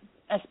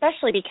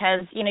 especially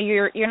because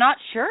you're not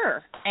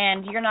sure,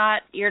 and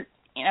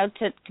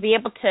to be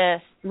able to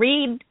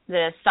read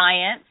the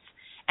science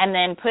and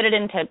then put it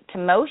into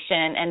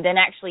motion and then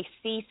actually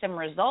see some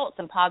results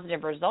and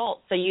positive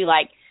results. So you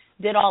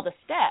did all the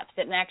steps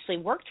and it actually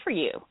worked for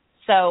you.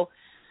 So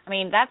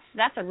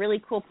that's a really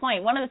cool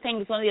point. One of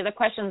the other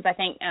questions I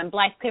think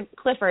Blythe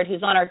Clifford,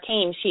 who's on our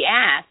team, she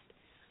asked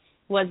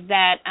was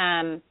that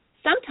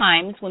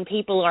sometimes when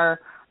people are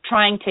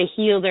trying to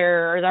heal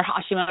their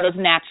Hashimoto's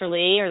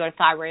naturally or their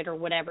thyroid or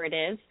whatever it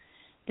is,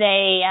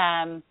 they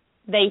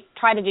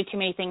try to do too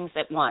many things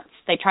at once.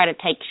 They try to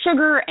take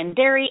sugar and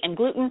dairy and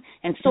gluten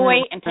and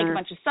soy and take a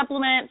bunch of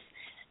supplements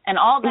and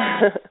all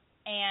that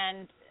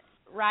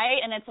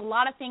and it's a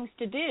lot of things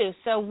to do.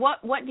 So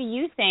what do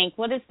you think?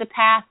 What is the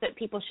path that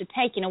people should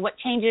take? What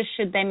changes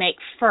should they make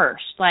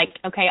first?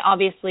 Okay,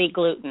 obviously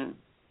gluten.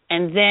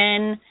 And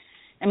then,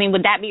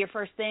 would that be your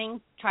first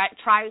thing? Start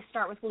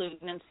with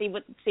gluten and see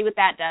what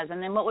that does.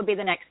 And then what would be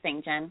the next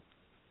thing, Jen?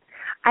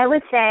 I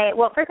would say,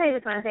 well, first I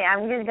just want to say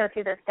I'm going to go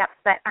through those steps,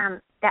 but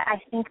that I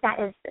think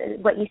that is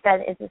what you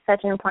said is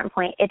such an important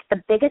point. It's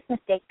the biggest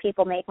mistake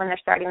people make when they're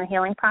starting the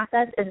healing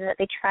process is that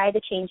they try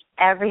to change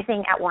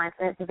everything at once,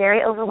 and it's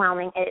very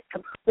overwhelming. It's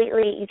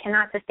completely, you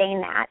cannot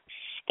sustain that,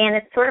 and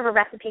it's sort of a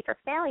recipe for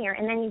failure,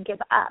 and then you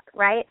give up,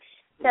 right?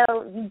 So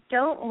you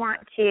don't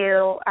want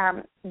to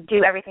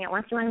do everything at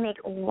once. You want to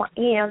make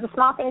the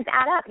small things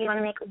add up. You want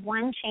to make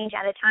one change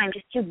at a time.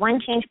 Just do one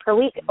change per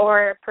week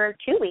or per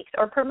 2 weeks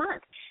or per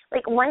month.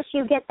 Once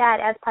you get that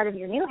as part of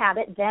your new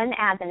habit, then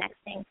add the next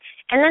thing.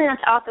 And then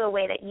that's also a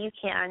way that you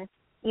can,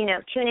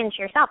 tune into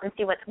yourself and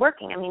see what's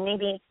working.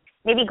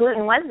 Maybe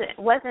gluten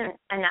wasn't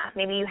enough.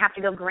 Maybe you have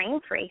to go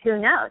grain-free. Who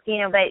knows?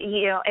 But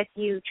if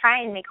you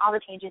try and make all the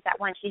changes at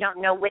once, you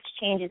don't know which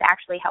change is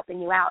actually helping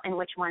you out and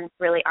which ones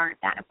really aren't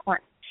that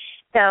important.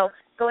 So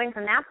going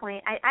from that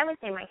point, I would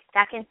say my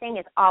second thing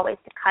is always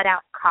to cut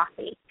out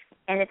coffee.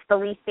 And it's the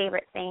least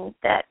favorite thing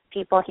that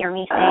people hear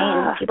me say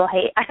and people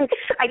hate.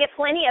 I get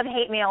plenty of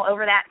hate mail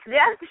over that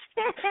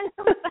suggestion.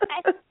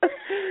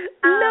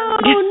 No.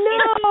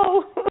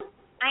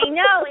 I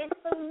know, it's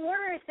the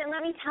worst. And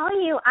let me tell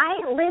you,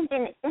 I lived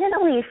in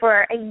Italy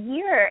for a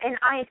year, and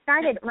I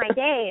started my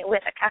day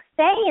with a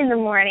cafe in the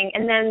morning,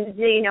 and then,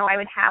 I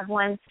would have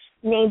one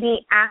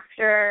maybe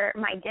after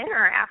my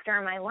dinner,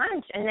 after my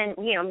lunch, and then,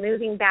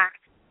 moving back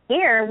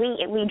here,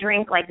 we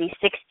drink these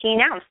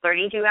 16-ounce,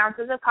 32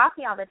 ounces of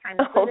coffee all the time.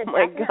 Oh,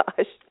 my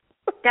gosh.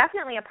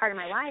 Definitely a part of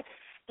my life.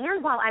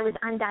 And while I was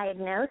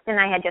undiagnosed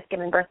and I had just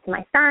given birth to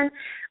my son,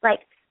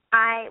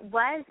 I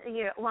was,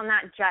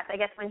 not just, I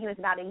guess when he was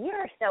about a year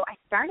or so, I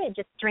started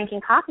just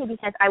drinking coffee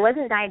because I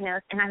wasn't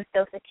diagnosed and I was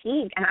so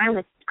fatigued and I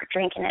was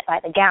drinking it by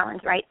the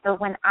gallons, right? So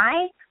when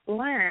I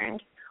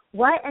learned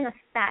what an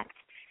effect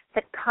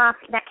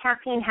that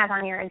caffeine has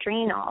on your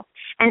adrenals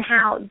and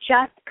how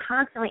just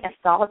constantly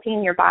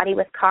assaulting your body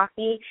with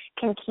coffee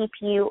can keep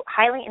you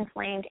highly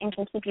inflamed and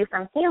can keep you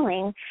from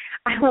healing,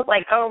 I was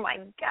like, oh my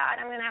God,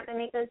 I'm going to have to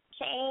make this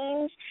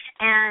change.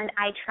 And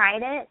I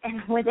tried it,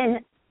 and within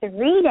 3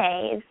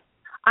 days,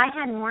 I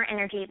had more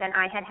energy than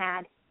I had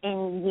had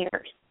in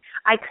years.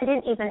 I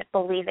couldn't even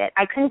believe it.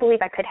 I couldn't believe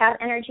I could have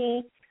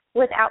energy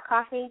without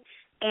coffee.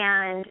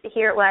 And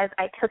here it was.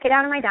 I took it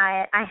out of my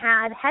diet. I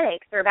had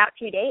headaches for about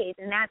 2 days,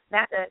 and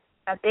that's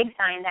a big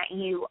sign that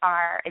you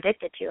are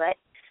addicted to it.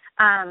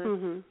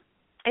 And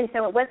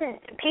so it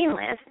wasn't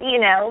painless,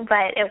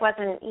 but it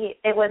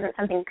wasn't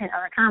something you can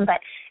overcome.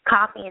 But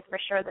coffee is for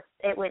sure.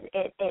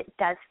 It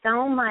does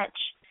so much.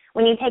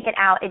 When you take it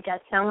out, it does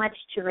so much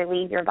to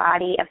relieve your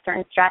body of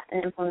certain stress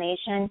and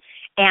inflammation,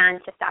 and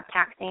to stop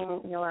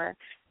taxing your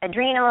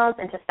adrenals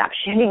and to stop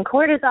shooting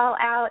cortisol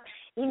out.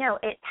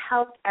 It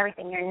helps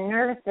everything, your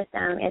nervous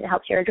system, it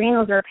helps your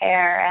adrenals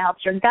repair, it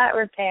helps your gut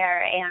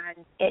repair,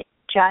 and it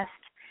just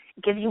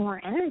gives you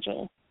more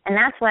energy. And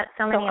that's what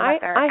so many of us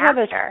are after.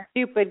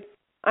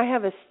 I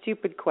have a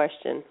stupid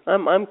question.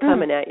 I'm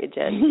coming at you,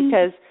 Jen,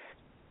 because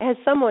as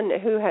someone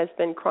who has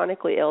been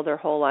chronically ill their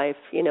whole life,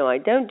 I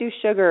don't do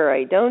sugar,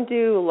 I don't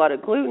do a lot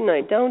of gluten,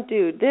 I don't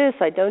do this,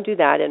 I don't do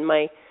that, and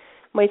my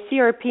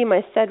CRP,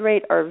 my sed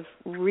rate are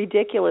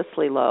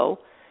ridiculously low.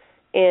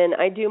 And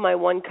I do my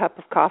 1 cup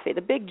of coffee.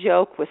 The big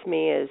joke with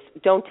me is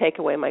don't take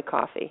away my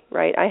coffee,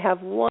 right? I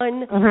have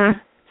one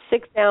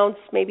 6-ounce,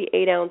 maybe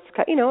 8-ounce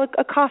cup,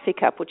 a coffee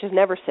cup, which is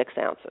never 6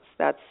 ounces.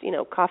 That's,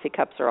 coffee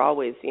cups are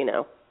always, a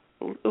little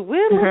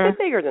bit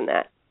bigger than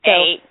that. So,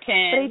 8, 10.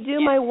 But I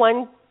do my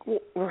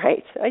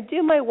I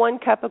do my 1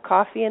 cup of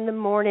coffee in the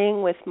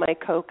morning with my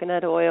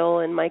coconut oil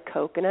and my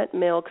coconut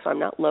milk, so I'm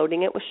not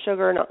loading it with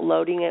sugar, not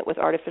loading it with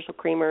artificial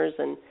creamers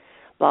and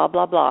blah,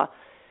 blah, blah.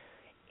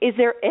 Is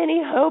there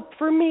any hope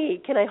for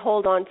me? Can I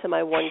hold on to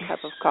my 1 cup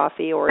of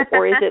coffee, or is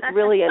it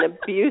really an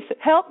abuse?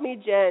 Help me,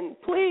 Jen,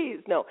 please.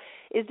 No.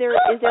 Is there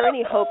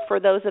any hope for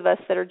those of us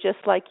that are just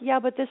like, yeah,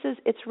 but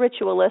it's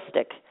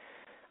ritualistic,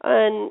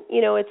 and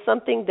it's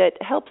something that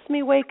helps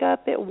me wake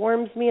up, it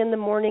warms me in the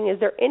morning. Is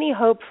there any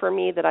hope for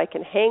me that I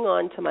can hang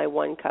on to my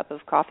 1 cup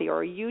of coffee, or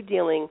are you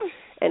dealing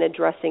and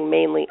addressing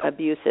mainly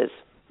abuses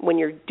when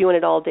you're doing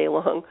it all day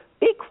long?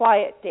 Be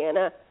quiet,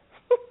 Dana.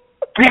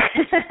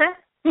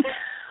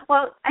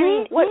 Well, I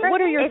mean,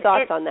 what are your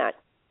thoughts on that?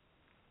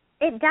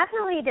 It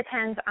definitely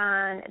depends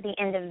on the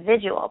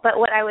individual. But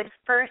what I would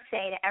first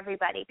say to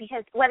everybody,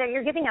 because whether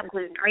you're giving up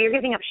gluten or you're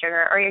giving up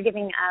sugar or you're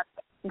giving up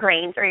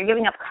grains or you're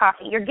giving up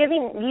coffee,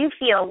 you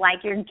feel like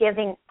you're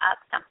giving up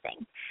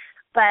something.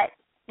 But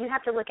you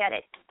have to look at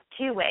it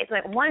 2 ways.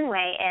 Like, one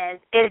way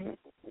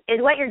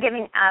is what you're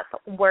giving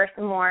up worth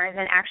more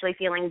than actually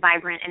feeling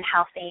vibrant and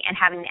healthy and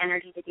having the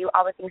energy to do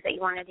all the things that you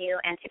want to do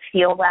and to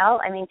feel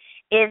well? I mean,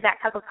 is that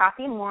cup of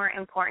coffee more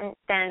important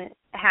than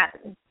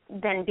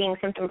being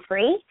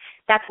symptom-free?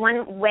 That's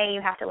one way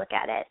you have to look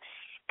at it.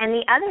 And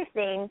the other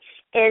thing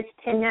is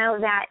to know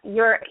that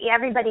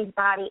everybody's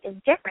body is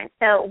different.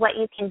 So what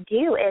you can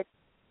do is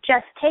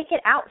just take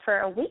it out for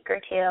a week or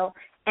 2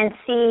 and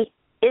see,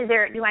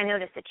 do I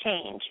notice a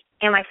change?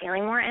 Am I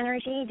feeling more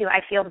energy? Do I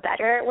feel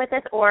better with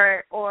this?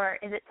 Or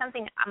is it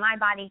something my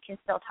body can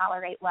still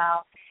tolerate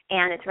well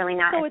and it's really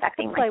not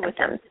affecting my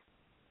symptoms?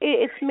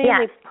 It's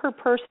mainly per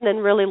person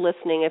and really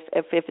listening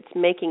if it's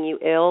making you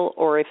ill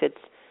or if it's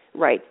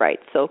right.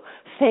 So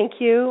thank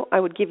you. I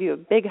would give you a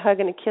big hug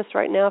and a kiss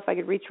right now if I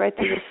could reach right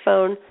through this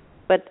phone.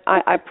 But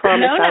I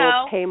promise I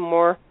will pay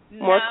more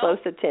close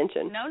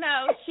attention. No,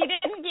 she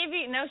didn't give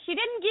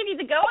you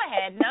the go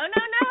ahead. No.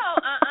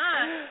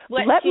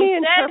 What Let she me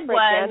said interpret,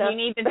 was Anna. you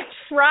need to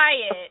try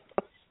it.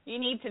 You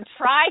need to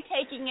try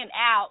taking it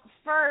out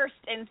first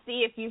and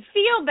see if you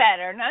feel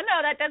better. No,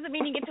 that doesn't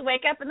mean you get to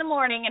wake up in the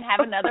morning and have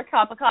another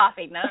cup of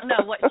coffee. No.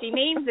 What she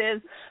means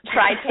is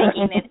try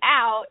taking it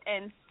out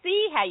and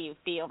see how you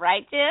feel.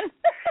 Right, Jen?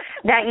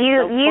 That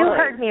you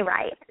heard me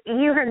right.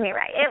 You heard me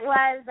right. It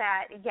was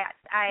that, yes,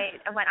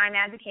 what I'm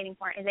advocating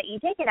for is that you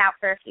take it out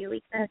for a few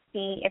weeks and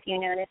see if you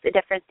notice a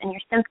difference in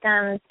your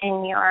symptoms,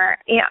 in your,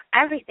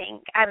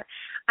 everything.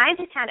 I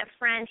just had a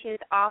friend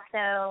who's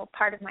also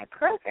part of my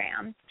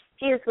program.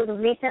 She was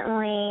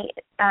recently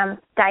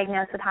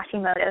diagnosed with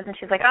Hashimoto's, and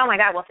she's like, oh, my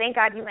God, well, thank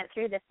God you went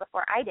through this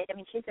before I did. I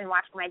mean, she's been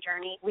watching my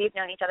journey. We've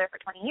known each other for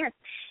 20 years.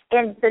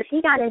 And so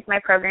she got into my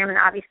program, and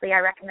obviously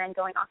I recommend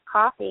going off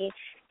coffee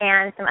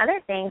and some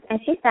other things. And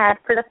she said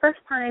for the first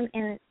time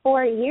in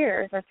 4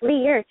 years or 3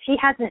 years, she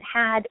hasn't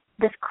had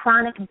this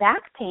chronic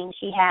back pain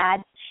she had.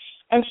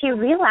 And she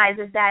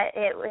realizes that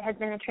it has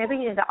been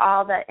attributed to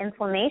all the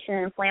inflammation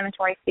and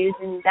inflammatory foods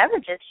and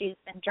beverages she's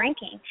been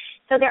drinking.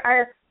 So there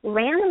are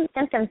random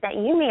symptoms that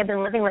you may have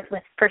been living with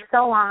for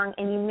so long,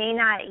 and you may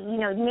not, you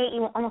may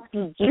almost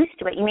be used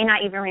to it. You may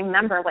not even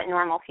remember what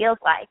normal feels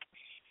like.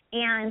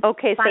 And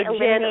okay, by so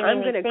Jen,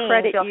 I'm going to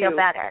credit you'll you. Feel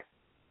better.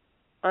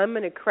 I'm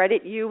going to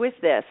credit you with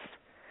this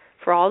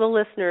for all the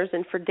listeners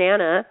and for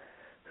Dana,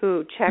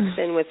 who checks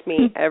in with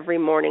me every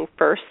morning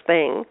first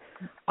thing.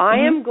 I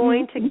am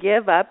going to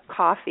give up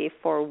coffee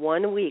for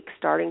 1 week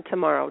starting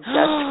tomorrow,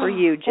 just for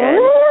you, Jen.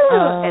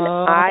 And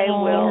I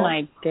will. Oh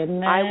my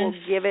goodness! I will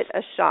give it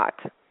a shot.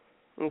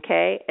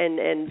 Okay, and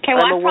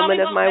well, I'm a woman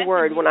of my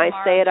word. When I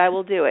say it, I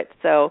will do it.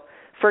 So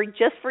for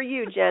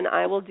you, Jen,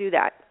 I will do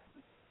that.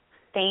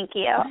 Thank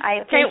you. I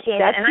appreciate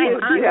that's it.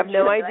 And you have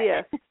no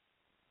idea.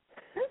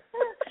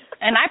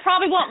 And I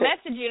probably won't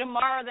message you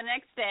tomorrow or the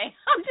next day.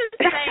 I'm just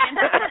saying.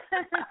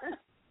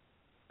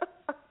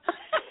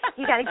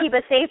 You got to keep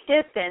a safe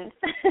distance.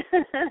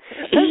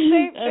 That's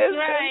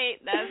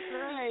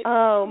right.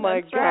 Oh,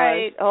 my gosh.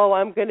 Right. Oh,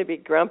 I'm going to be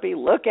grumpy.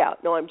 Look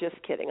out. No, I'm just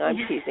kidding. I'm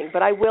teasing.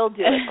 But I will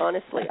do it,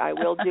 honestly. I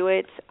will do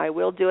it. I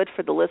will do it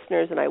for the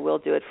listeners, and I will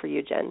do it for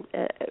you, Jen.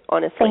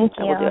 Honestly, Thank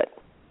you. I will do it.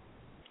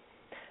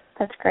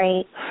 That's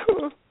great.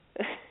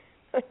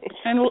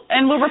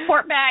 And we'll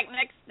report back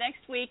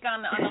next week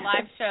on the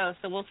live show,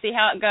 so we'll see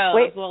how it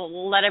goes.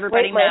 We'll let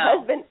everybody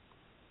know.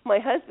 My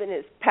husband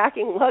is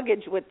packing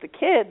luggage with the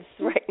kids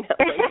right now.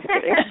 I'm just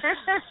kidding.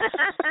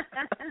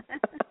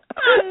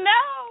 Oh,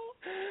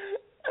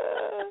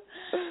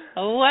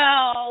 no.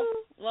 Well,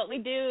 what we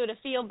do to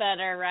feel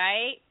better,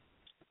 right?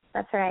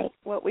 That's right.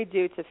 What we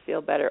do to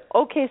feel better.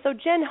 Okay, so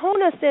Jen,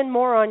 hone us in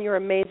more on your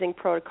amazing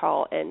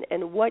protocol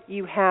and what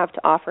you have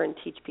to offer and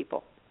teach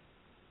people.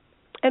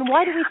 And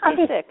why do we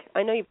stay sick?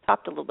 I know you've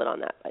talked a little bit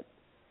on that, but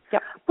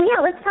yep. Well,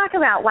 yeah, let's talk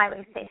about why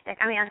we stay sick.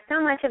 I mean, so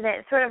much of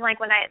it, sort of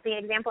like the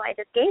example I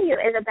just gave you,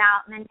 is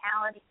about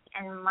mentality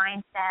and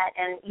mindset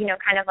and,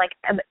 kind of like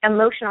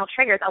emotional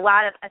triggers. A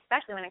lot of,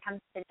 especially when it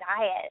comes to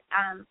diet,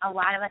 a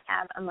lot of us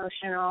have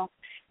emotional,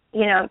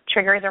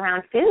 triggers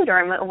around food,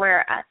 or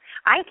where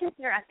I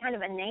consider us kind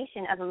of a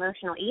nation of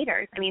emotional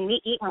eaters. I mean, we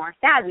eat when we're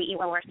sad, we eat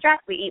when we're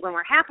stressed, we eat when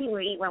we're happy,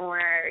 we eat when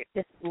we're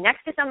just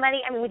next to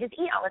somebody. I mean, we just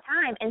eat all the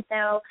time. And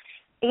so,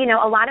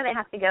 a lot of it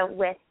has to go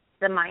with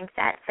the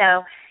mindset.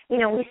 So,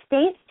 we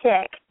stay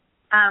sick,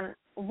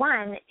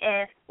 one,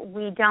 if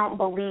we don't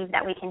believe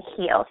that we can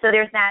heal. So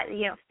there's that,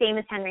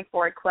 famous Henry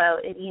Ford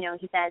quote,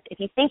 he says, if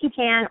you think you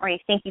can or you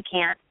think you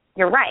can't,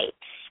 you're right.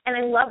 And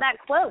I love that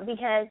quote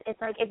because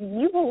it's like if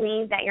you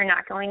believe that you're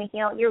not going to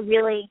heal, you're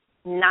really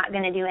not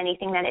going to do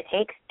anything that it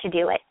takes to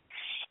do it.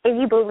 If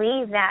you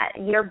believe that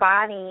your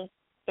body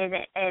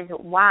is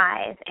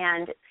wise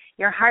and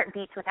your heart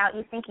beats without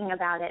you thinking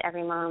about it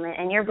every moment,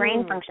 and your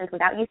brain functions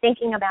without you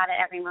thinking about it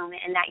every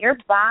moment, and that your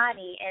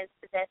body is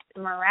this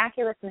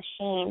miraculous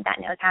machine that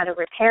knows how to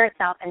repair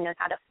itself and knows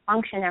how to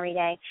function every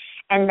day,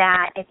 and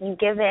that if you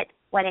give it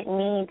what it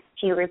needs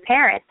to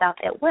repair itself,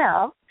 it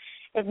will.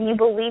 If you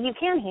believe you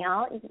can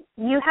heal,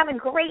 you have a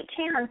great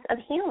chance of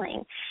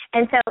healing.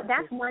 And so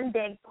that's one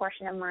big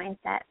portion of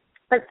mindset.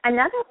 But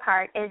another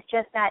part is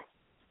just that,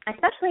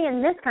 especially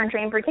in this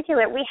country in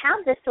particular, we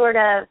have this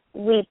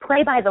we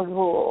play by the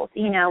rules.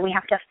 We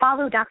have to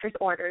follow doctor's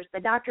orders.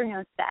 The doctor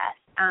knows best.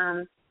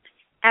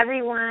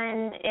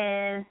 Everyone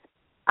is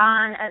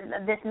on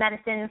this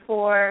medicine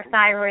for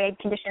thyroid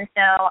condition,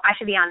 so I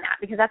should be on that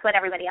because that's what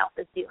everybody else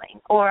is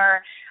doing.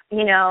 Or,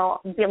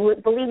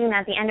 believing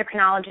that the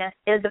endocrinologist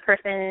is the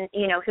person,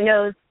 who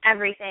knows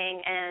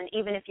everything, and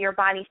even if your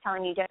body's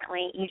telling you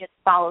differently, you just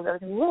follow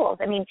those rules.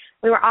 I mean,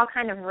 we were all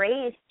kind of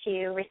raised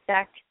to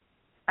respect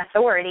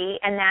authority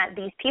and that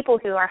these people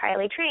who are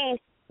highly trained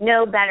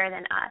know better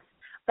than us.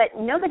 But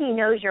nobody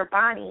knows your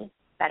body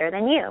better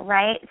than you,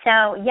 right?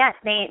 So, yes,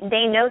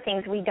 they know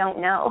things we don't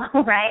know,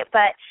 right?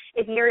 But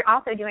if you're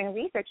also doing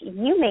research,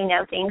 you may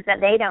know things that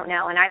they don't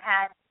know. And I've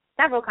had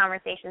several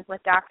conversations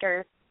with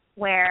doctors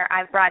where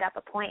I've brought up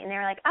a point and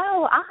they're like,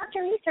 oh, I'll have to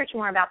research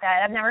more about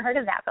that. I've never heard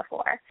of that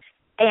before.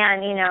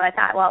 And, I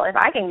thought, well, if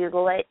I can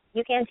Google it,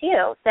 you can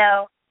too.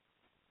 So,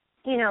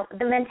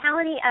 the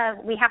mentality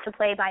of we have to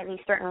play by these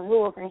certain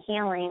rules in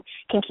healing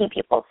can keep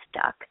people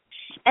stuck.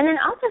 And then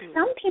also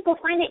some people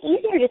find it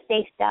easier to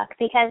stay stuck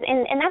because,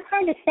 and that's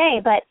hard to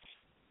say, but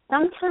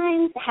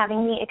sometimes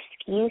having the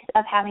excuse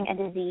of having a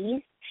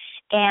disease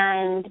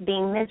and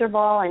being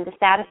miserable and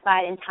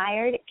dissatisfied and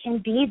tired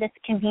can be this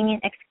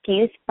convenient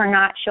excuse for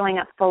not showing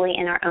up fully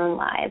in our own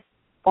lives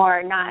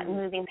or not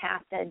moving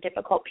past a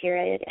difficult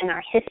period in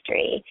our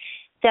history.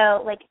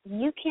 So,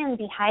 you can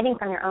be hiding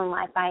from your own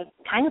life by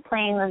kind of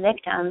playing the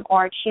victim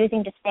or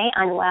choosing to stay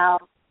unwell,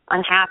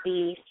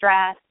 unhappy,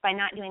 stressed by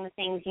not doing the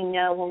things you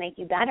know will make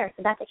you better.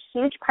 So that's a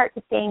huge part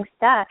to staying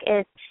stuck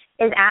is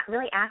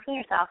really asking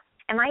yourself,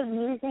 am I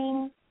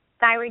using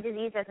thyroid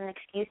disease as an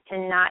excuse to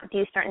not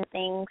do certain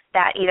things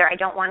that either I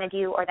don't want to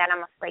do or that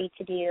I'm afraid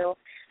to do?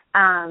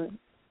 Am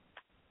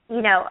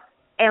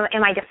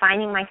I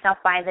defining myself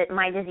by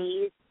my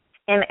disease?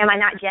 Am I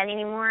not Jen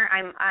anymore?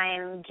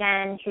 I'm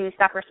Jen who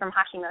suffers from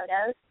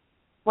Hashimoto's.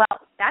 Well,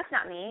 that's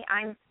not me.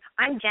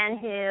 I'm Jen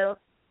who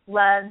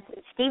loves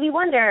Stevie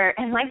Wonder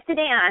and likes to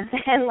dance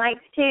and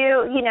likes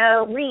to,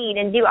 read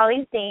and do all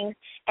these things,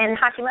 and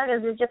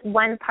Hashimoto's is just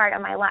one part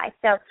of my life.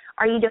 So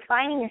are you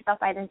defining yourself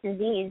by this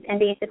disease and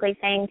basically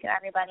saying to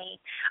everybody,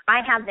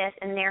 I have this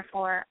and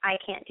therefore I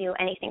can't do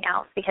anything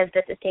else because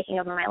this is taking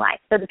over my life?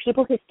 So the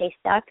people who stay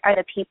stuck are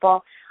the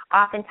people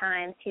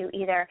oftentimes who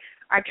either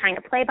are trying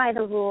to play by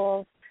the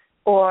rules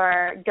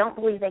or don't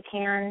believe they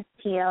can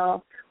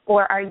heal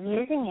or are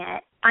using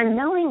it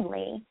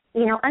unknowingly,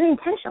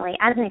 unintentionally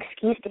as an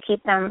excuse to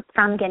keep them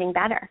from getting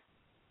better.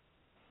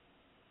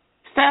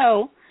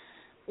 So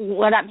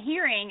what I'm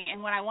hearing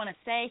and what I want to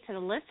say to the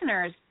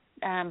listeners,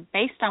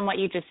 based on what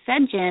you just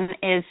said, Jen,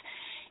 is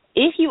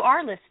if you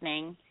are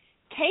listening,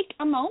 take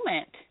a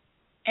moment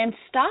and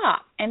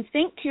stop and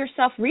think to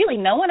yourself, really,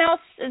 no one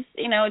else is,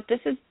 this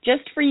is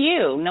just for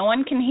you. No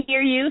one can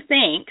hear you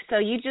think. So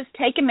you just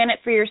take a minute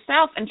for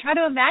yourself and try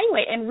to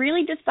evaluate and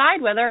really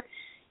decide whether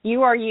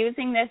you are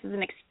using this as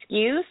an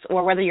excuse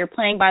or whether you're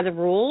playing by the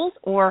rules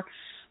or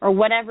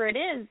whatever it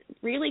is.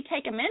 Really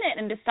take a minute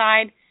and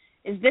decide,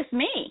 is this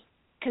me?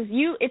 Because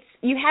you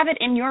have it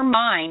in your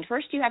mind.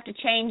 First you have to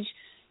change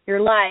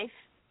your life.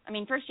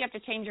 First you have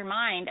to change your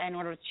mind in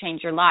order to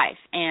change your life.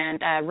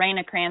 And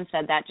Raina Cran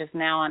said that just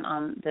now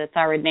on the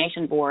Thyroid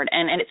Nation board.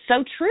 And it's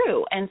so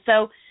true. And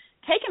so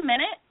take a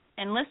minute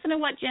and listen to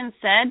what Jen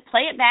said.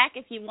 Play it back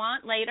if you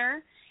want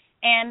later.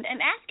 And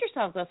ask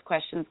yourself those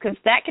questions, because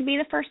that could be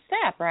the first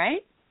step,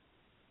 right?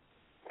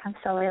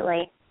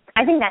 Absolutely.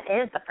 I think that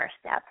is the first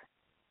step.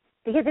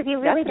 Because if you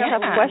really don't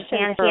have a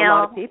question for a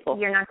lot of people,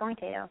 you're not going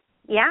to.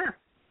 Yeah.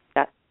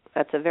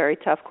 That's a very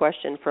tough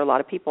question for a lot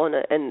of people.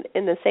 And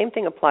the same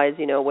thing applies,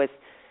 with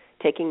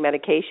taking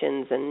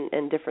medications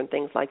and different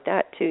things like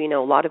that, too. A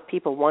lot of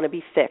people want to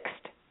be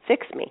fixed.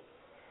 Fix me.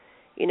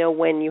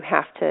 When you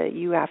have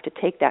to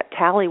take that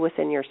tally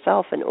within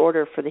yourself in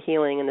order for the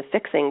healing and the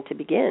fixing to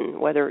begin,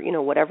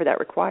 whatever that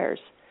requires.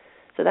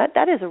 So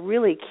that is a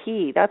really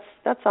key.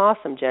 That's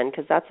awesome, Jen,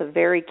 because that's a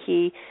very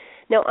key.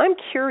 Now, I'm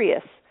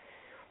curious,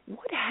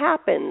 what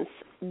happens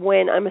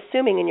when, I'm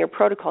assuming in your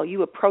protocol,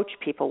 you approach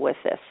people with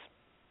this,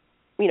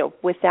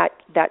 with that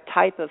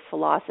type of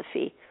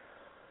philosophy?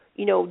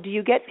 Do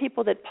you get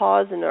people that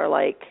pause and are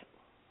like,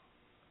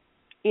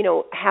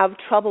 have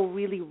trouble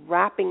really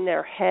wrapping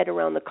their head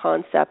around the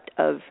concept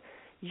of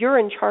you're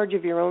in charge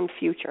of your own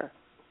future?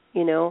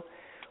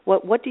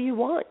 What do you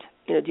want?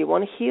 Do you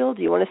want to heal?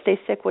 Do you want to stay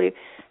sick?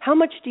 How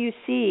much do you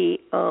see,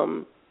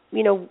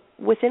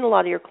 within a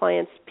lot of your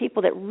clients,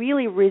 people that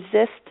really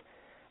resist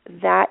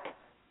that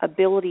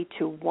ability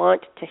to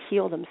want to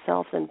heal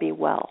themselves and be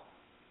well?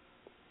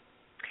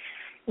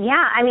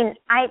 Yeah,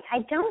 I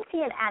don't see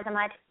it as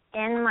much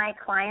in my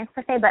clients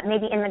per se, but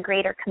maybe in the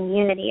greater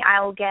community.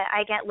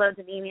 I get loads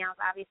of emails,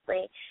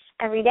 obviously,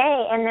 every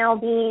day, and there'll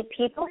be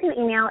people who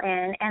email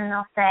in and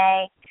they'll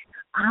say,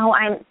 oh,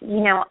 I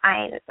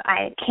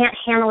can't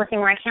handle this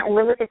anymore. I can't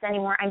live with this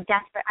anymore. I'm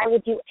desperate. I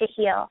would do it to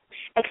heal,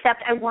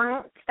 except I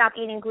won't stop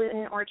eating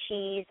gluten or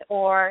cheese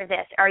or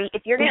this.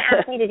 If you're going to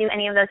ask me to do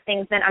any of those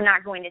things, then I'm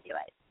not going to do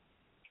it.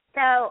 So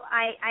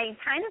I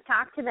kind of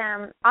talk to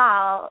them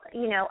all,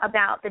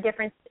 about the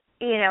difference,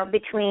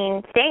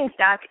 between staying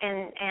stuck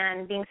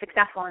and being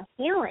successful in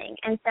healing.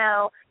 And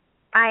so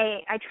I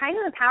try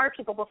to empower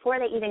people before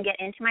they even get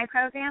into my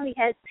program,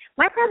 because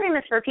my program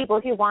is for people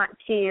who want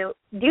to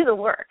do the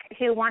work,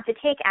 who want to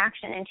take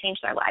action and change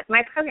their lives.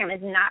 My program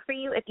is not for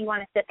you if you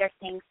want to sit there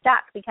staying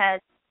stuck, because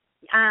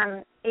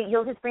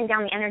you'll just bring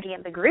down the energy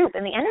of the group.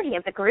 And the energy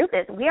of the group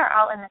is we are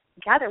all in this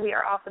together. We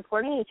are all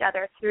supporting each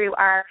other through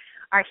our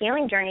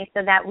healing journey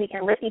so that we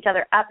can lift each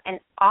other up and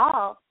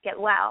all get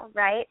well,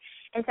 right?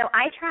 And so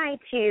I try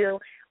to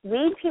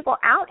weed people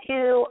out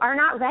who are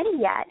not ready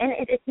yet. And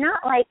it's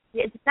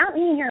not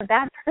meaning you're a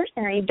bad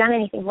person or you've done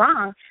anything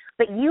wrong,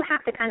 but you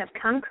have to kind of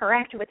come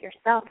correct with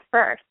yourself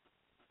first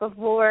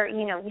before,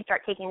 you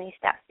start taking these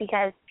steps,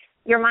 because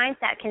your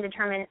mindset can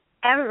determine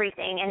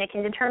everything, and it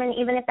can determine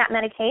even if that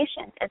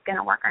medication is going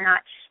to work or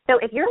not. So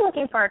if you're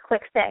looking for a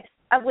quick fix,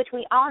 of which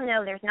we all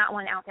know there's not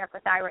one out there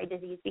for thyroid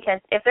disease, because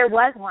if there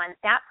was one,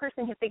 that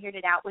person who figured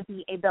it out would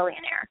be a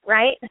billionaire,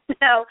 right?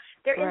 So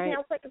there is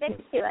no quick fix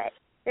to it.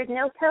 There's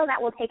no pill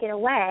that will take it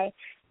away.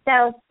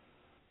 So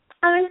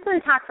I just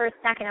want to talk for a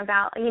second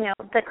about,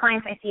 the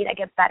clients I see that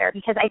get better,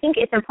 because I think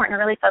it's important to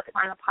really focus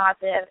on the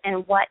positive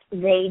and what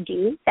they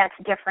do that's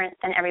different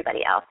than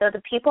everybody else. So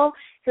the people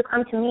who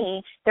come to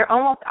me, they're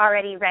almost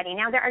already ready.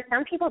 Now, there are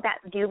some people that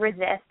do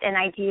resist, and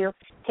I do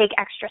take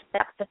extra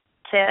steps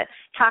to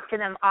talk to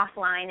them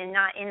offline and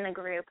not in the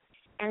group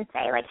and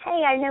say, like,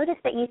 hey, I noticed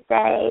that you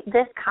say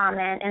this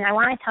comment, and I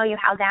want to tell you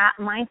how that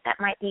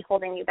mindset might be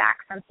holding you back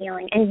from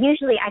healing. And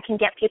usually I can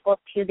get people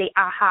to the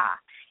aha.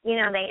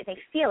 They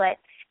feel it.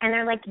 And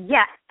they're like,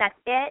 yes, that's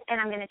it, and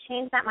I'm going to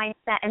change that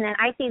mindset. And then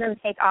I see them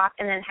take off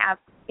and then have,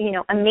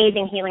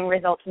 amazing healing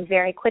results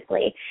very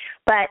quickly.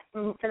 But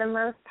for the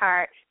most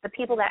part, the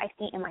people that I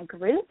see in my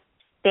group,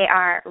 they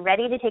are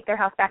ready to take their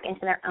health back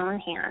into their own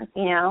hands.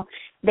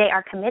 They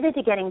are committed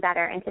to getting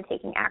better and to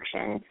taking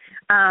action.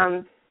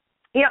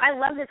 I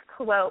love this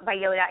quote by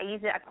Yoda.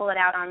 I pull it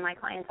out on my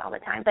clients all the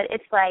time, but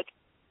it's like,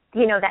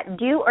 that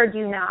do or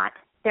do not,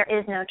 there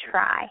is no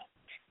try.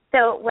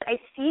 So what I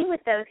see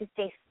with those who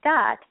stay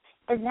stuck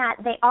is that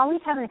they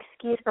always have an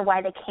excuse for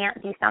why they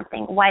can't do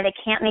something, why they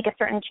can't make a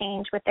certain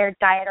change with their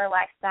diet or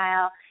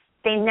lifestyle.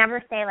 They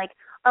never say like,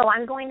 oh,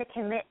 I'm going to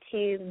commit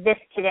to this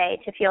today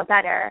to feel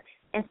better.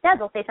 Instead,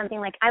 they'll say something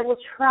like, I will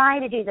try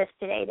to do this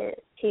today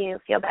to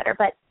feel better.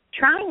 But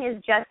trying is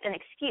just an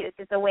excuse.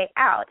 It's a way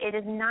out. It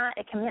is not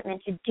a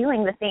commitment to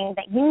doing the thing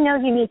that you know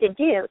you need to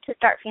do to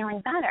start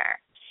feeling better.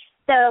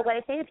 So what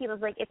I say to people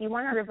is, like, if you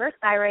want to reverse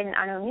thyroid and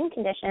autoimmune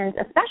conditions,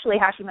 especially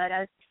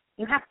Hashimoto's,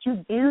 you have to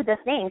do the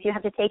things. You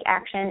have to take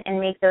action and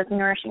make those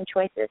nourishing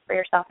choices for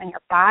yourself and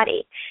your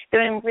body. So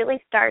it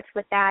really starts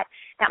with that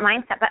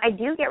mindset. But I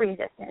do get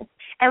resistance.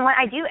 And what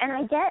I do, and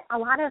I get a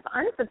lot of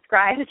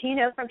unsubscribes,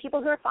 from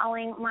people who are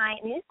following my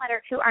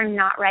newsletter who are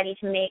not ready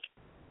to make,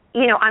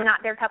 I'm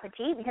not their cup of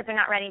tea because they're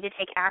not ready to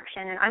take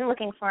action. And I'm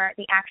looking for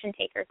the action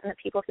takers and the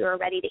people who are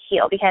ready to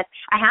heal, because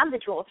I have the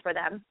tools for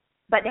them,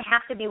 but they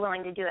have to be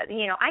willing to do it.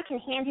 I can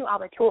hand you all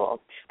the tools,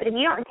 but if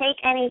you don't take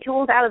any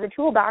tools out of the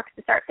toolbox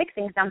to start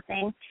fixing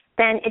something,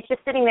 then it's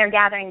just sitting there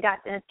gathering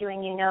dust and it's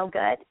doing you no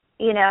good,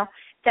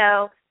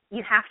 So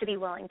you have to be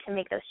willing to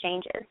make those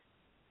changes.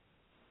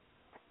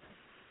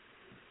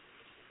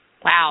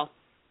 Wow.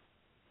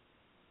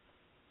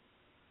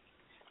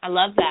 I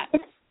love that.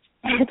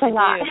 It's a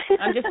lot.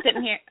 I'm just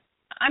sitting here.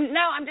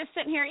 I'm just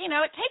sitting here,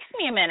 it takes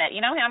me a minute,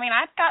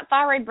 I've got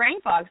thyroid brain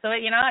fog, so,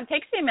 it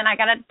takes me a minute. I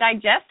got to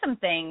digest some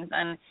things,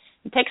 and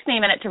it takes me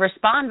a minute to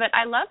respond, but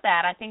I love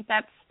that. I think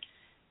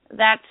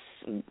that's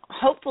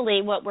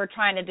hopefully what we're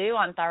trying to do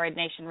on Thyroid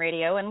Nation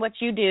Radio, and what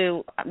you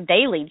do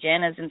daily,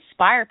 Jen, is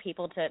inspire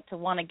people to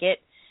want to get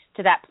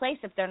to that place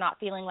if they're not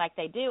feeling like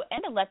they do,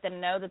 and to let them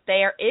know that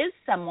there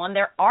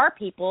are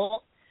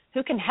people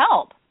who can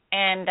help,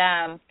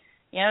 and,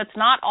 it's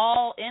not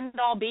all end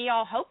all be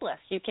all hopeless.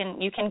 You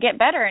can get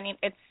better, and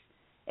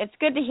it's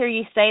good to hear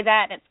you say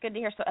that. And it's good to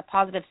hear a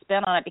positive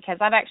spin on it, because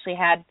I've actually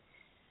had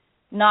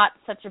not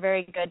such a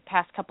very good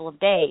past couple of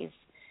days.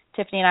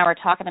 Tiffany and I were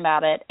talking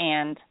about it,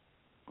 and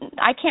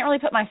I can't really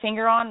put my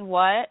finger on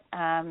what.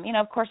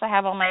 Of course, I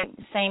have all my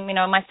same,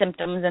 my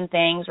symptoms and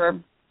things,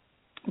 or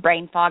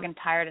brain fog and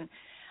tired, and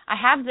I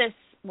have this.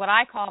 What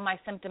I call my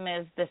symptom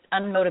is this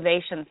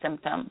unmotivation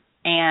symptom,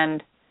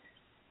 and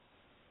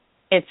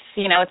it's,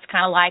 it's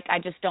kind of like I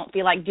just don't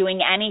feel like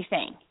doing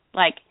anything,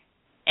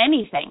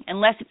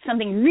 unless it's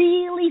something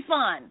really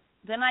fun.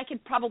 Then I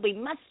could probably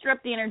muster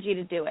up the energy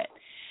to do it.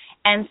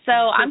 And so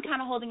I'm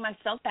kind of holding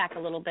myself back a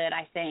little bit,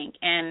 I think.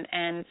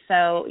 And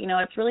so,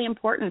 it's really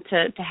important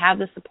to have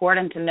the support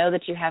and to know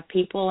that you have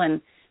people,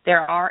 and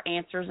there are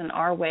answers and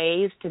are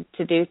ways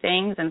to do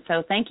things. And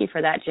so thank you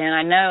for that, Jen.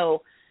 I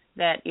know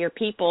that your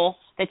people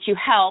that you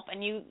help,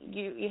 and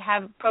you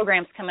have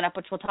programs coming up,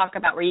 which we'll talk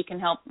about, where you can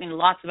help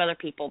lots of other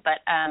people. But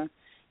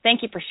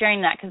thank you for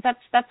sharing that, because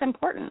that's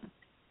important.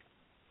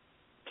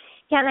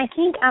 Yeah, and I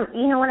think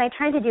what I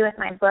tried to do with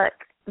my book,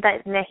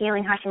 the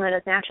Healing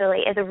Hashimoto's Naturally,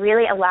 is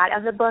a lot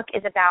of the book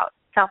is about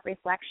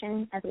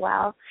self-reflection as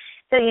well.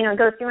 So it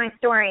goes through my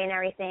story and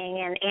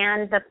everything,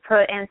 and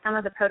some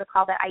of the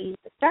protocol that I use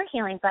to start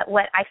healing. But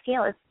what I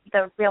feel is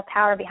the real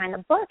power behind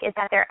the book is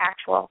that they're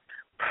actual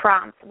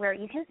prompts where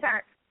you can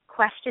start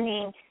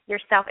questioning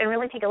yourself and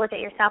really take a look at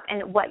yourself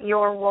and what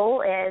your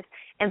role is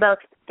in both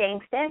staying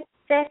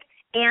sick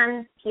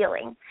and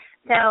healing.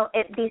 So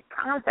these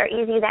prompts are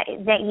easy that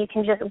you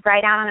can just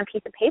write out on a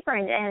piece of paper,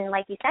 and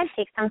like you said,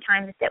 take some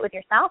time to sit with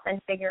yourself and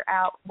figure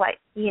out what,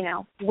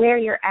 where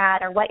you're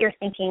at, or what you're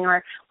thinking,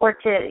 or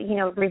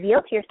to,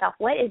 reveal to yourself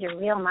what is your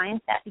real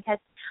mindset. Because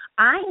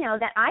I know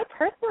that I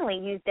personally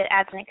used it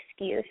as an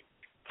excuse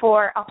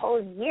for a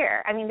whole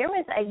year. I mean, there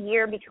was a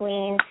year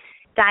between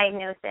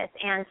diagnosis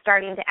and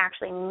starting to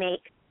actually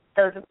make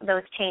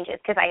those changes,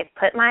 because I had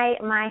put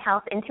my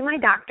health into my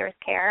doctor's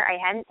care. I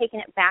hadn't taken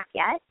it back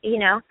yet,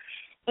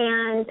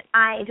 and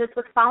I just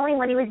was following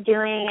what he was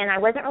doing, and I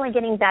wasn't really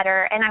getting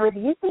better, and I was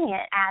using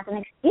it as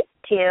an excuse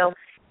to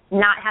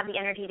not have the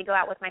energy to go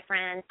out with my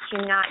friends,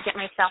 to not get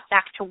myself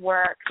back to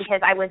work,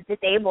 because I was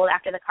disabled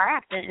after the car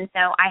accident, and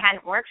so I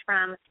hadn't worked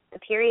from the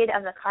period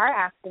of the car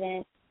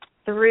accident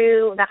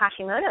through the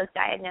Hashimoto's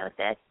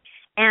diagnosis.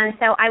 And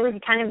so I was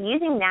kind of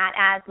using that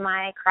as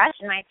my crutch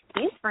and my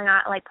excuse for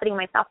not, putting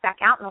myself back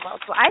out in the world.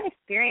 So I've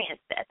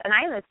experienced this, and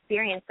I've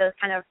experienced those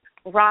kind of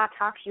raw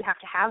talks you have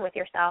to have with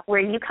yourself,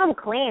 where you come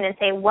clean and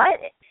say,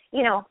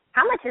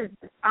 how much is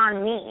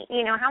on me?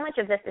 How much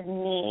of this is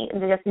me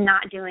just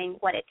not doing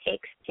what it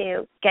takes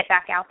to get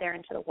back out there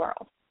into the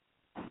world?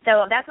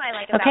 So that's what I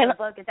like about the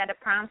book, is that it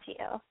prompts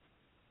you.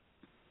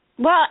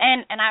 Well,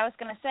 and I was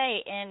going to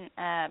say,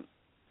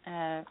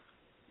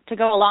 to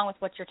go along with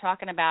what you're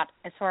talking about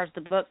as far as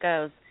the book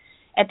goes,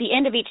 at the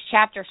end of each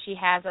chapter she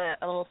has a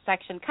little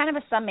section, kind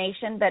of a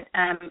summation, but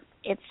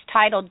it's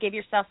titled Give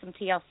Yourself Some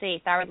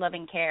TLC, Thyroid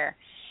Loving Care.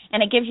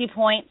 And it gives you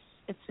points.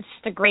 It's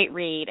just a great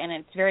read, and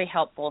it's very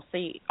helpful. So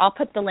I'll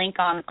put the link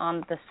on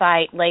the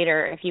site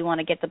later if you want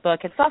to get the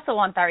book. It's also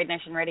on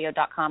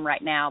thyroidnationradio.com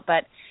right now.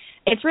 But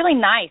it's really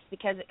nice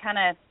because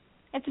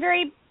it's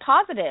very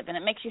positive and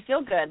it makes you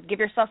feel good. Give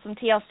yourself some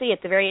TLC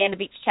at the very end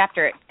of each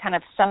chapter. It kind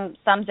of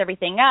sums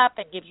everything up.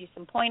 It gives you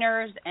some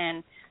pointers,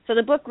 and so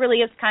the book really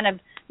is kind of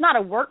not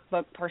a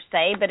workbook per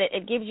se, but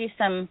it gives you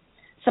some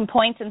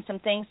points and some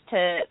things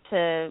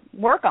to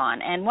work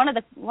on. And one of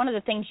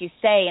the things you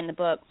say in the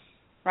book,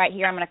 right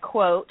here, I'm going to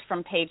quote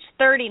from page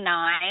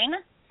 39.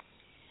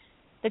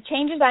 The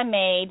changes I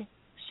made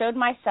showed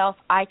myself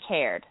I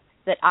cared,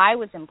 that I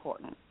was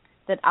important,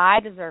 that I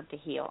deserved to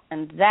heal,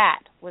 and that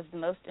was the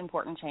most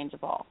important change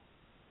of all.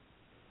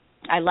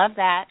 I love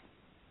that.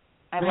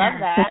 I love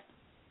that.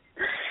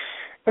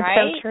 It's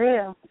right? so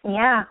true.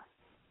 Yeah.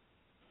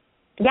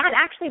 Yeah, it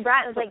actually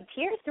brought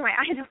tears to my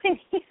eyes when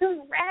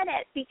you read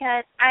it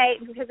because I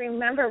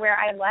remember where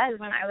I was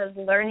when I was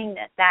learning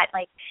this, that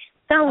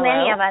so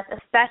many of us,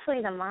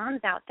 especially the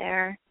moms out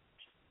there.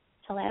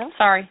 Hello?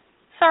 Sorry.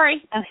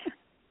 Okay.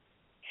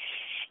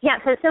 Yeah,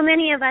 so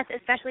many of us,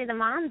 especially the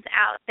moms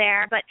out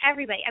there, but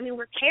everybody,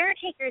 we're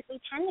caretakers. We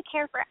tend to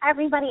care for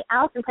everybody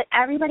else and put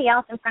everybody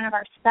else in front of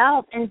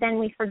ourselves, and then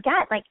we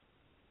forget,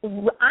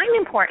 I'm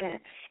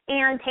important,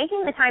 and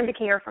taking the time to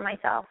care for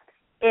myself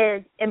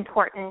is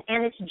important,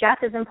 and it's just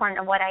as important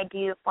of what I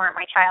do for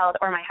my child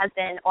or my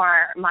husband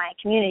or my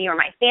community or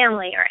my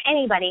family or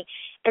anybody,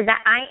 is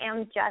that I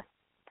am just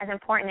as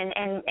important,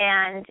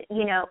 and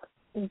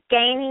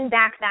gaining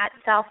back that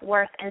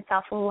self-worth and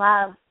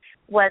self-love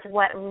was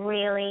what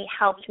really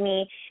helped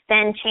me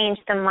then change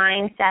the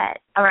mindset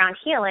around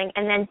healing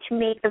and then to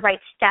make the right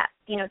steps,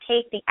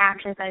 take the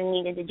actions that I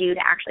needed to do to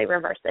actually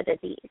reverse the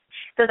disease.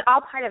 So it's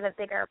all part of a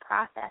bigger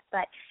process.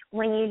 But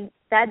when you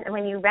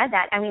read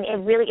that,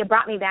 it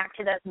brought me back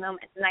to those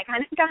moments, and I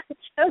kind of got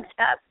choked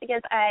up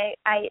because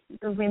I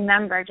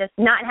remember just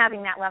not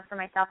having that love for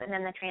myself, and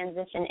then the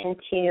transition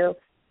into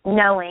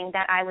knowing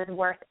that I was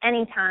worth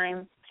any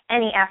time,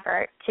 any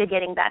effort to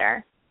getting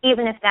better,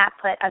 even if that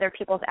put other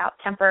people out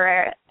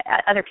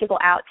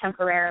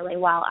temporarily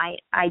while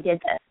I did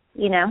this,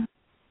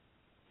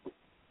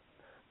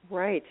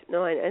 Right.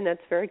 No, and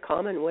that's very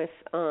common with,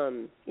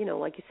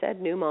 like you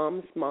said, new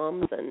moms,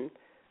 and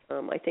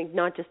I think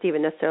not just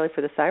even necessarily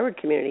for the thyroid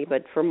community,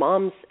 but for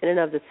moms in and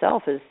of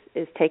itself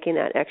is taking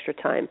that extra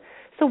time.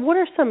 So what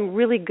are some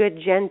really good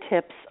Jen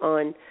tips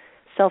on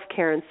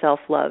self-care and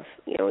self-love?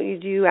 Do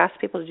you ask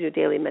people to do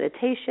daily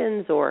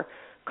meditations or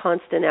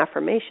constant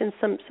affirmations?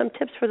 Some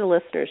tips for the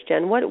listeners,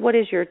 Jen. What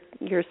is your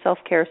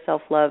self-care,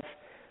 self-love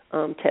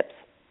tips?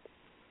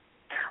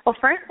 Well,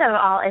 first of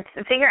all,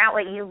 it's figure out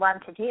what you love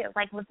to do,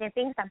 the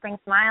things that bring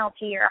smile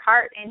to your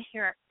heart and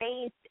your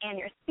face and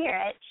your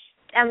spirit.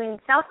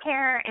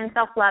 Self-care and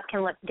self-love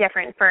can look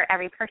different for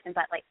every person,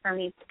 but for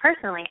me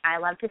personally, I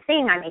love to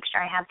sing. I make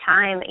sure I have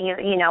time,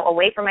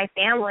 away from my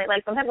family.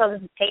 Sometimes I'll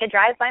just take a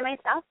drive by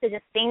myself to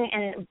just sing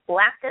and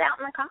blast it out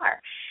in the car.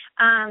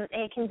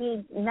 It can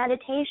be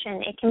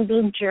meditation. It can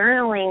be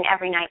journaling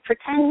every night for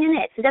 10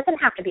 minutes. It doesn't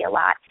have to be a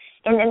lot.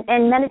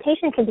 And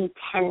meditation can be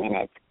 10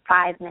 minutes,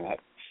 5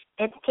 minutes.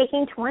 It's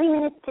taking 20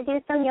 minutes to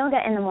do some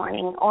yoga in the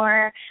morning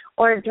or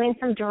doing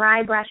some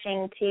dry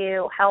brushing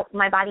to help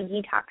my body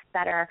detox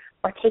better,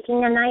 or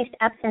taking a nice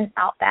Epsom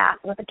salt bath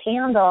with a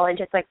candle and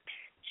just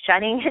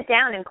shutting it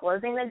down and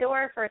closing the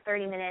door for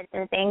 30 minutes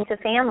and saying to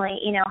family,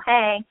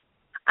 hey,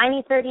 I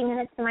need 30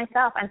 minutes to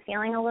myself. I'm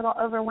feeling a little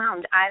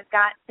overwhelmed. I've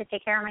got to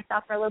take care of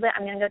myself for a little bit.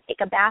 I'm going to go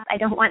take a bath. I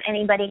don't want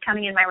anybody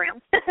coming in my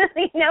room,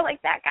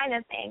 that kind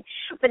of thing.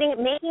 But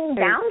making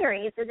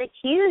boundaries is a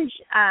huge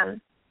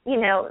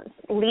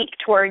leap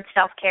towards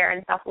self-care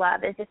and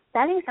self-love, is just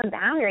setting some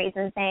boundaries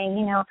and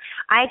saying,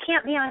 I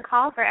can't be on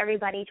call for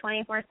everybody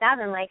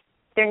 24/7.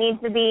 There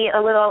needs to be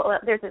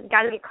there's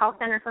got to be a call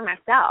center for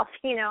myself.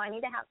 I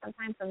need to have some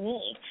time for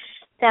me.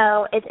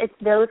 So it's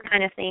those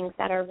kind of things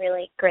that are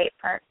really great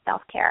for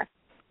self-care.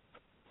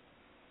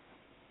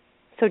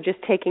 So just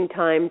taking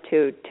time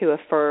to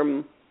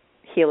affirm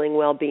healing,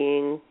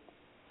 well-being,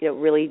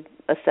 really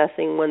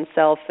assessing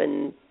oneself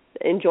and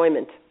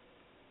enjoyment.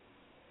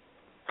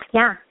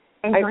 Yeah,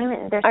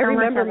 enjoyment. There's so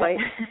much of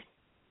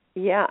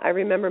it. I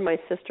remember my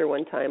sister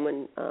one time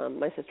when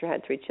my sister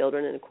had 3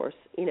 children, and of course,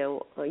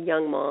 a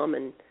young mom,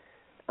 and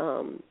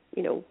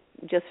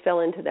just fell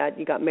into that.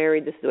 You got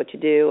married, this is what you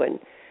do, and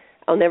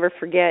I'll never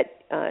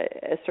forget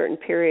a certain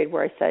period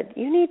where I said,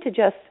 you need to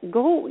just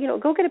go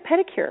get a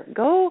pedicure,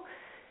 go,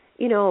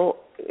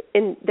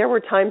 and there were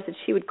times that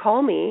she would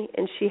call me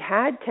and she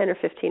had 10 or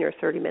 15 or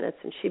 30 minutes,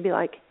 and I'd be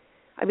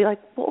like,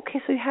 well,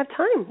 okay, so you have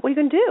time. What are you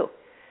going to do?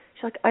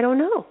 She's like, I don't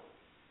know.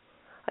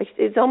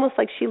 It's almost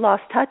like she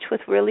lost touch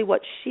with really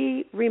what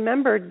she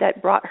remembered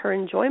that brought her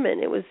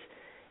enjoyment. It was,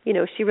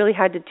 she really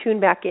had to tune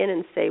back in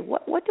and say,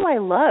 what do I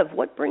love?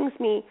 What brings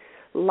me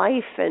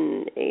life?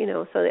 And,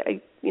 so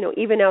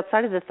even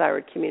outside of the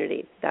thyroid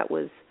community, that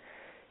was,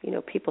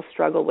 people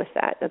struggle with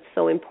that. That's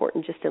so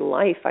important just in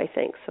life, I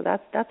think. So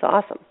that's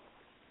awesome.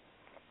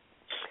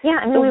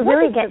 Yeah, we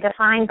really get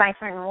defined by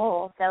certain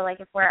rules. So,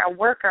 if we're a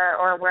worker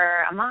or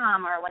we're a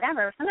mom or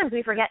whatever, sometimes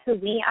we forget who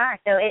we are.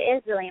 So it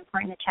is really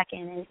important to check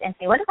in and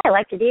say, what do I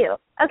like to do?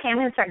 Okay, I'm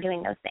going to start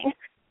doing those things.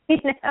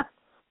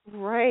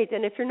 Right.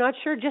 And if you're not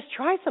sure, just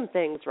try some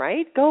things,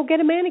 right? Go get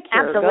a manicure.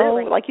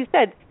 Absolutely. Go, like you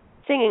said,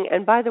 singing.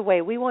 And by the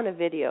way, we want a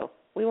video.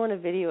 We want a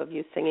video of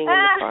you singing in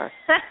the car.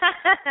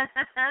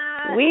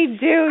 We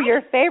do.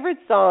 Your favorite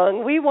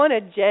song. We want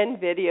a Jen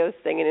video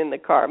singing in the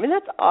car. I mean,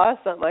 that's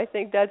awesome. I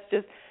think that's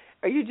just,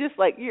 are you just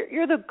like,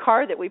 you're the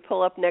car that we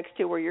pull up next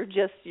to where you're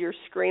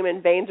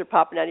screaming, veins are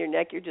popping out of your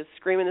neck, you're just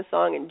screaming the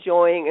song,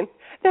 enjoying, and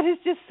that is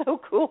just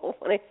so cool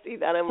when I see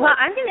that. I'm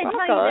I'm going to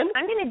tell you this.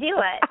 I'm going to do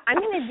it. I'm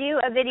going to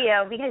do a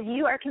video because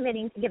you are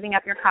committing to giving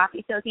up your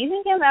coffee. So if you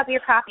can give up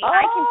your coffee,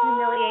 I can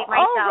humiliate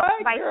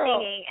myself by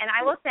singing, and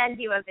I will send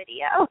you a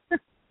video.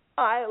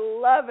 I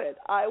love it.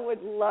 I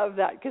would love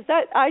that because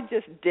I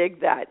just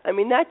dig that. I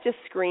mean, that just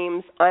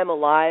screams, I'm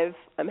alive,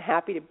 I'm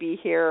happy to be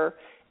here,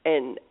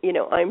 and,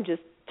 I'm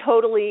just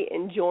totally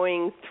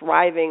enjoying,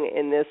 thriving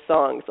in this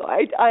song. So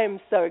I am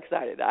so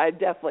excited. I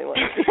definitely want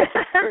to see it.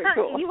 It's very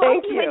cool. You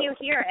won't be when you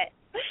hear it.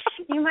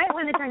 You might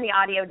want to turn the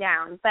audio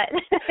down, but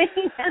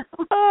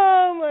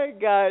Oh my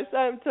gosh,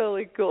 I'm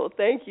totally cool.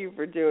 Thank you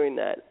for doing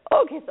that.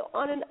 Okay, so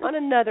on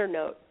another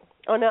note,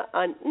 on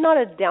not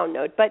a down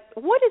note, but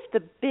what is the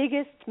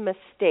biggest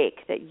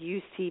mistake that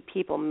you see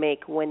people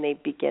make when they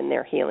begin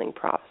their healing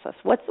process?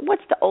 What's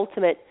the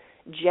ultimate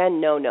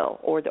Jen no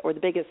or the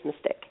biggest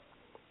mistake?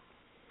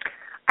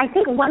 I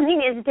think one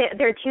thing is that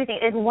there are two things.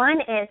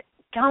 One is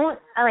don't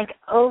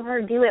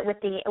overdo it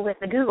with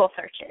the Google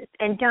searches,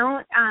 and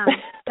don't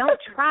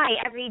try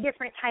every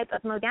different type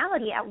of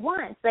modality at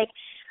once. Like,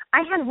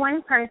 I had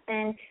one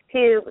person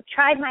who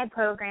tried my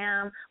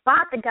program,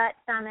 bought the Gut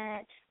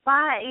Summit,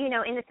 bought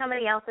into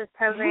somebody else's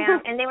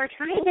program, and they were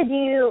trying to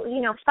do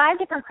 5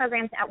 different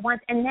programs at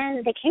once, and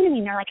then they came to me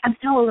and they're like, I'm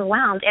so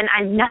overwhelmed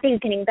and nothing's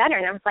getting better.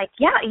 And I was like,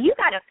 yeah, you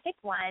got to pick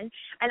one,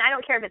 and I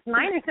don't care if it's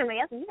mine or somebody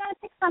else's. You got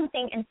to pick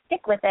something and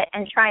stick with it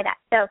and try that.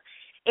 So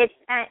it's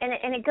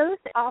and it goes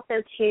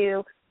also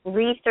to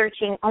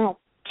researching almost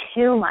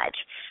too much.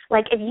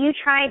 Like, if you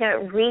try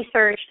to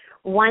research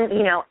one,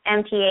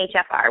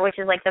 MTHFR, which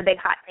is like the big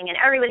hot thing, and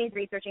everybody's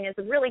researching it.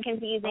 It's really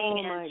confusing.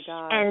 Oh my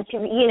God. And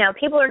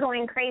people are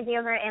going crazy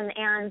over it,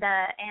 and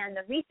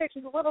the research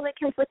is a little bit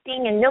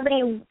conflicting, and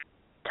nobody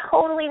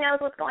totally knows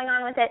what's going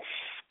on with it.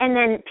 And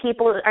then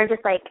people are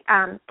just like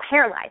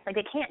paralyzed, like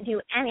they can't do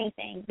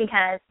anything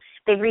because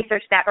they've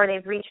researched that, or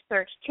they've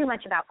researched too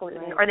much about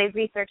gluten, or they've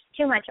researched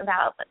too much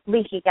about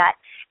leaky gut,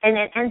 and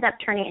it ends up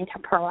turning into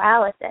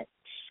paralysis.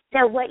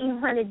 So what you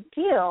want to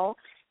do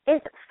is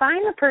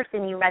find the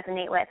person you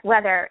resonate with,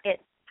 whether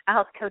it's a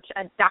health coach,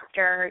 a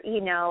doctor,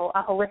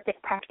 a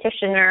holistic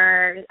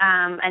practitioner,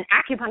 an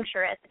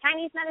acupuncturist, a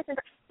Chinese medicine,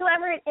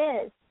 whoever it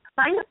is.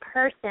 Find a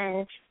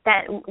person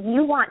that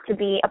you want to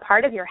be a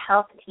part of your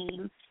health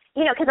team.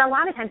 Because a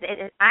lot of times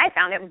I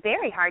found it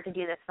very hard to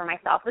do this for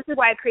myself. This is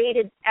why I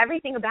created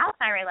everything about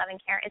Thyroid Love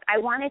and Care. Is I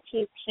wanted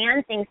to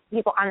hand things to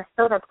people on a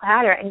silver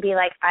platter and be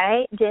like,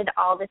 I did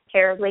all this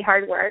terribly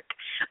hard work.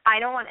 I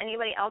don't want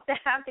anybody else to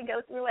have to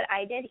go through what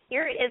I did.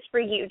 Here it is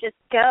for you. Just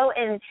go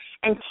and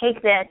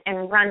take this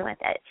and run with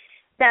it.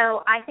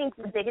 So I think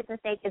the biggest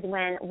mistake is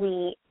when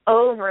we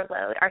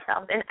overload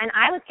ourselves. And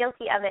I was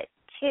guilty of it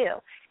too.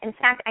 In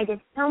fact, I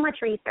did so much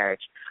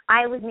research,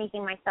 I was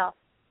making myself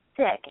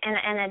sick.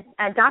 And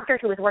a doctor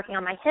who was working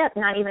on my hip,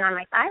 not even on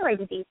my thyroid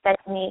disease, said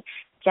to me,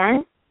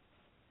 Jen,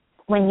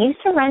 when you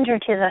surrender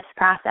to this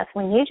process,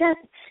 when you just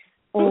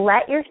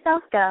let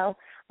yourself go,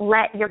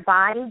 let your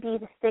body be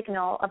the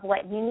signal of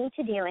what you need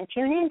to do and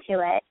tune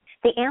into it,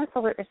 the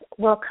answers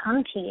will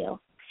come to you.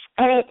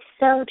 And it's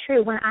so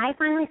true. When I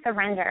finally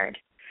surrendered,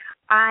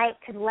 I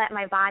could let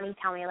my body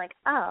tell me, like,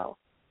 oh,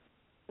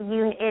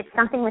 it's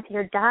something with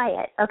your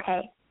diet.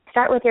 Okay,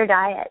 start with your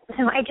diet.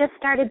 So I just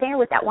started there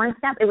with that one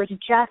step. It was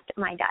just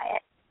my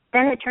diet.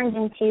 Then it turns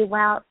into,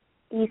 well,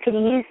 you could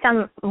use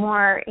some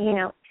more,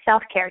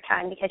 self-care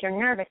time because your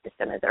nervous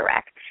system is a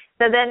wreck.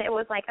 So then it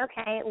was like,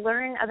 okay,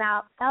 learn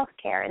about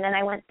self-care. And then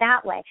I went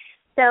that way.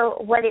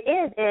 So what it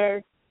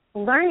is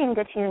learning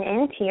to tune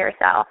into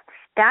yourself.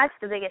 That's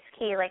the biggest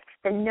key. Like,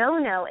 the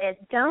no-no is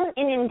don't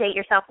inundate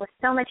yourself with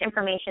so much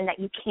information that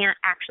you can't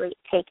actually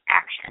take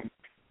action.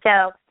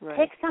 So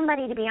pick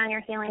somebody to be on your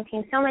healing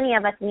team. So many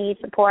of us need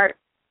support.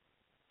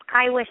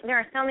 I wish there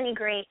are so many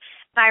great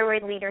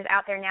thyroid leaders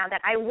out there now that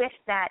I wish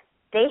that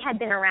they had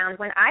been around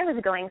when I was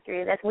going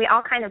through this. We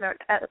all kind of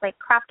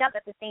cropped up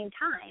at the same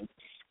time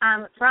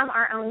from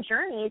our own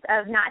journeys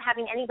of not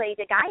having anybody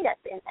to guide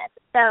us in this.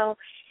 So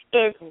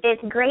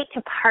it's great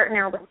to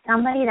partner with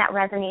somebody that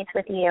resonates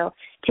with you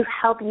to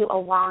help you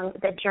along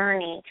the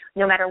journey,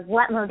 no matter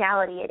what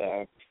modality it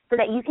is, so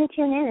that you can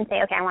tune in and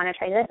say, okay, I want to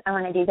try this, I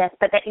want to do this,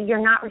 but that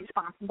you're not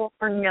responsible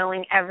for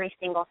knowing every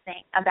single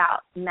thing about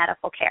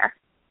medical care.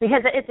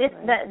 Because it's just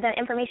the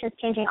information is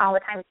changing all the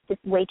time. It's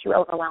just way too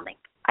overwhelming.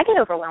 I get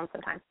overwhelmed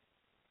sometimes.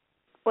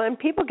 Well, and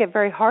people get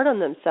very hard on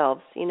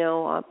themselves.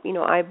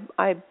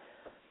 I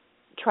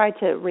try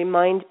to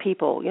remind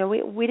people,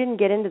 we didn't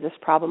get into this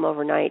problem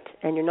overnight,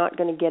 and you're not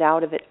going to get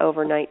out of it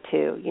overnight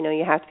too.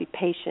 You have to be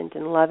patient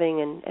and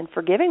loving and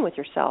forgiving with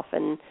yourself.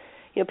 And,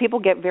 people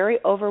get very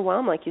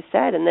overwhelmed, like you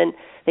said, and then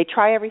they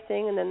try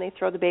everything, and then they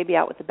throw the baby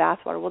out with the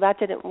bathwater. Well, that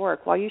didn't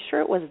work. Well, are you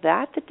sure it was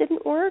that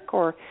didn't work,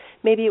 or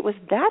maybe it was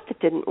that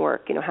didn't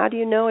work? How do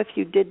you know if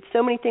you did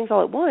so many things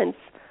all at once?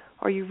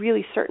 Are you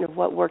really certain of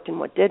what worked and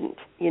what didn't?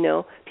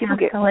 People Absolutely.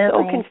 get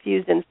so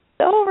confused and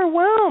so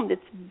overwhelmed.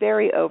 It's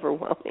very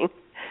overwhelming.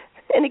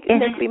 And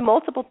there can be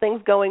multiple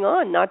things going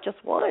on, not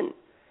just one.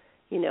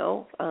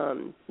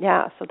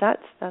 So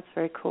that's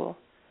very cool.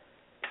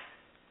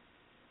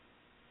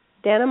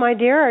 Dana, my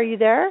dear, are you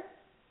there?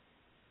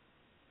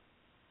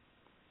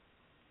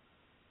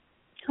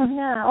 Oh,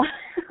 no.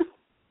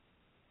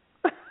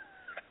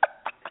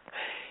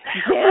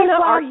 Dana,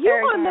 are you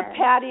on the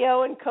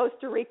patio in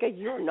Costa Rica?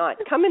 You're not.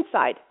 Come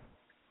inside.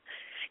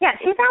 Yeah,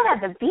 she's out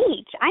at the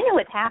beach. I know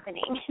what's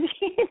happening.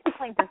 She's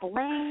like just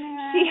laying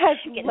there. She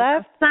has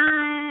left.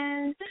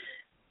 Sun.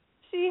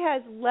 She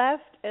has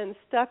left and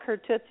stuck her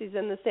tootsies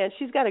in the sand.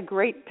 She's got a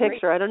great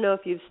picture. I don't know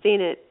if you've seen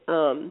it.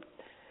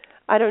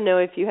 I don't know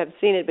if you have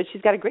seen it, but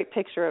she's got a great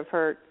picture of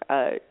her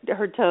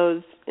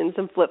toes in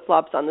some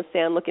flip-flops on the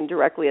sand looking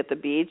directly at the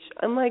beach.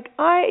 I'm like,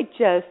 I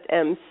just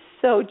am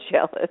so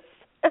jealous.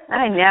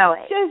 I know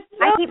it.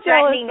 Just I keep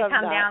threatening to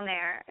come that. down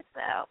there,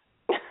 so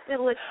it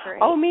looks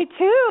great. Oh, me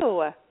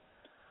too.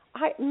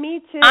 Me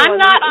too. I'm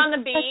not on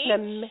the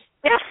beach.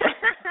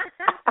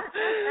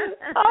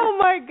 Oh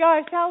my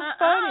gosh, how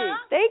funny.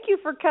 Thank you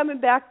for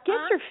coming back.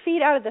 Get your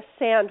feet out of the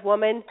sand,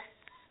 woman.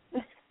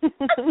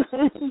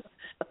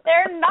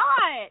 They're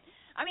not.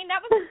 I mean,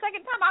 that was the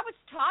second time I was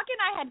talking.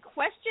 I had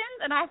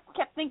questions, and I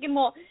kept thinking,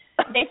 well,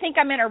 they think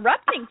I'm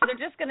interrupting, so they're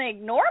just going to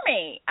ignore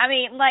me. I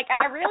mean,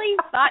 I really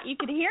thought you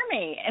could hear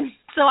me, and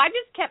so I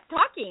just kept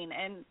talking.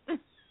 And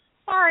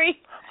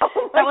sorry,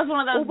 that was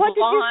one of those. Well, what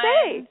did you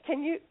say?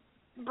 Can you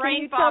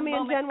tell me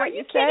in Jen what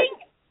you said?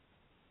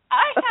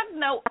 I have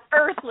no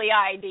earthly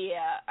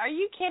idea. Are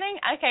you kidding?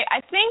 Okay,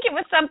 I think it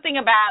was something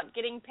about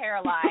getting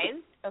paralyzed.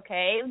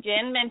 Okay,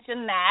 Jen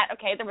mentioned that.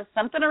 Okay, there was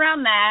something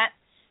around that.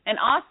 And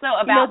also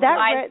about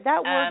that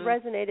word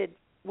resonated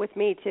with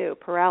me too.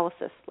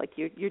 Paralysis, like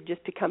you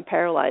just become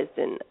paralyzed,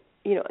 and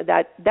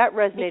that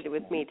resonated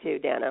with me too,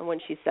 Dana, when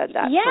she said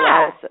that. Yeah.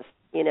 Paralysis.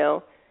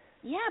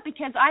 Yeah,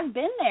 because I've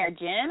been there,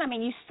 Jen. I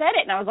mean, you said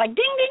it, and I was like,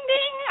 ding, ding,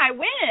 ding, I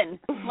win.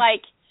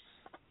 Like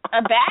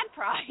a bad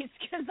prize,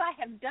 because I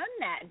have done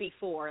that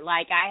before.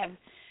 Like I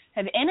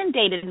have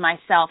inundated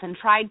myself and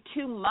tried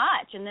too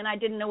much, and then I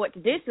didn't know what to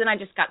do, so then I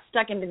just got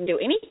stuck and didn't do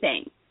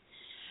anything.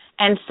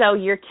 And so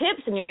your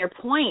tips and your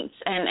points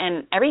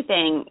and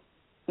everything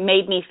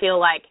made me feel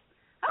like,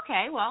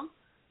 okay, well,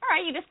 all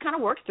right, you just kind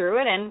of work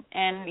through it,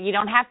 and you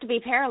don't have to be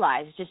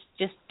paralyzed.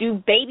 Just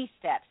do baby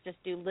steps.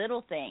 Just do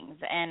little things.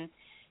 And,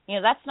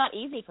 that's not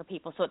easy for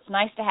people. So it's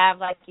nice to have,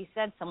 like you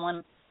said,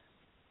 someone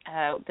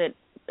that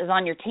is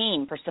on your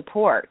team for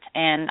support.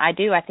 And I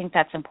think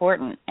that's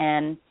important.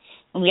 And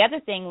the other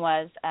thing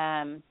was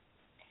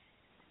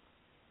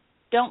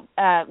don't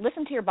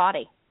listen to your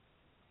body.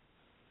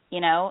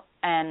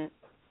 And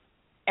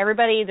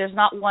everybody, there's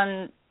not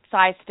one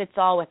size fits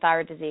all with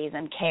thyroid disease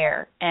and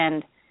care.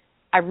 And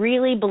I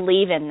really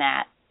believe in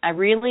that. I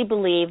really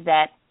believe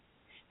that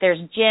there's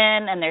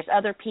Jen and there's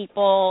other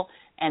people,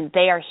 and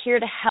they are here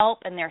to help,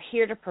 and they're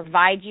here to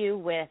provide you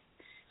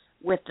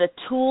with the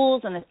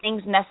tools and the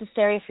things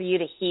necessary for you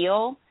to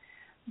heal.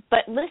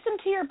 But listen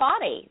to your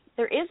body.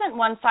 There isn't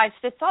one size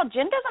fits all.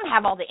 Jen doesn't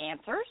have all the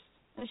answers,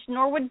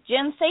 nor would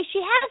Jen say she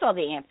has all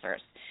the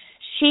answers.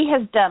 She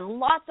has done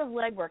lots of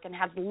legwork and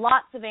has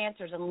lots of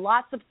answers and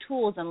lots of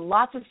tools and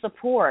lots of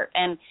support,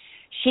 and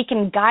she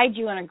can guide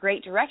you in a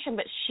great direction,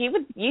 but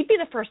you'd be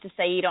the first to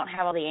say you don't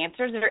have all the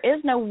answers. There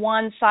is no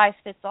one size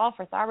fits all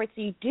for thyroid,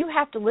 so you do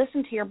have to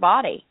listen to your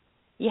body.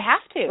 You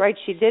have to. Right,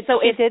 she did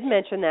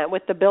mention that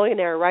with the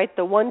billionaire, right?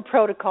 The one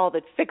protocol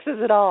that fixes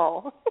it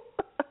all.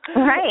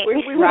 Right.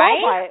 we would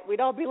all buy it. We'd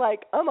all be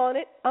like, I'm on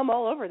it. I'm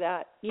all over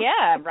that.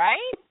 Yeah, right?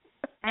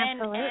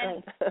 Absolutely.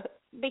 And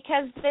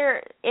because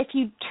if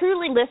you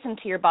truly listen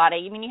to your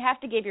body, I mean, you have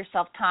to give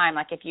yourself time.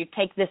 Like if you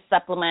take this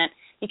supplement,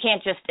 you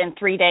can't just in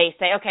 3 days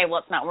say, okay, well,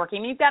 it's not working.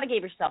 I mean, you've got to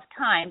give yourself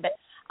time. But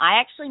I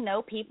actually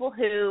know people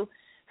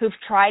who've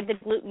tried the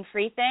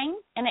gluten-free thing,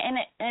 and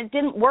it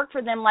didn't work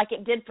for them like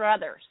it did for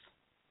others.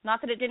 Not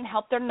that it didn't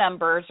help their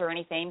numbers or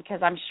anything,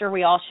 because I'm sure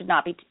we all should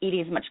not be eating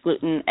as much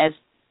gluten as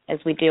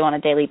we do on a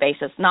daily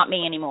basis. Not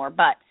me anymore,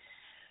 but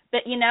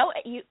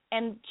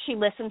and she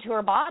listened to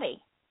her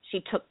body. She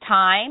took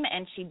time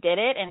and she did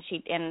it,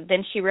 and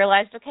then she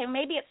realized, okay,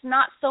 maybe it's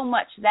not so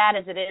much that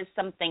as it is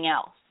something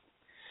else.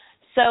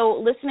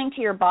 So listening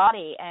to your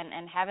body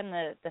and having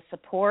the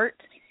support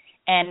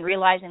and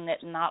realizing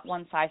that not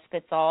one size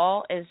fits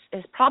all is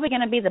probably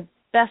going to be the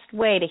best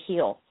way to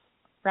heal,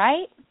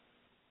 right?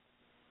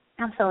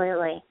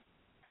 Absolutely.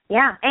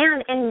 Yeah,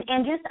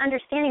 and just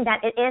understanding that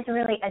it is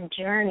really a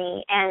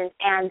journey, and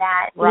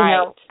that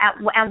right.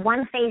 At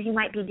one phase you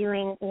might be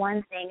doing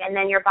one thing, and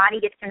then your body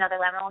gets to another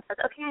level and says,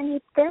 okay, I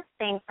need this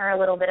thing for a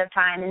little bit of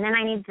time, and then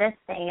I need this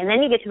thing, and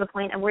then you get to the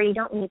point of where you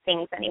don't need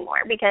things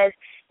anymore because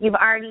you've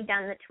already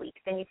done the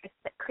tweaks and you've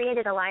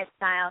created a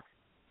lifestyle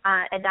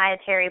a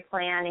dietary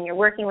plan and you're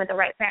working with the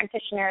right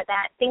practitioner,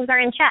 that things are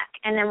in check.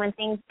 And then when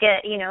things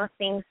get,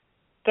 things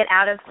get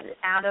out of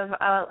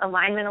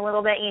alignment a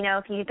little bit,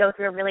 if you go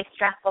through a really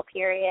stressful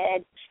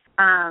period,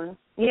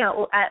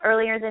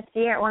 earlier this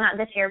year, well, not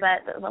this year,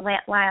 but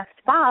last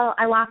fall,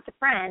 I lost a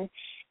friend,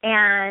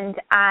 and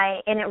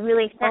it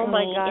really sent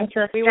me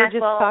into a stressful We were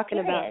just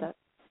talking period. about that.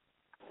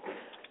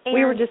 And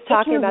we were just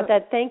talking about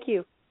that. Thank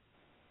you.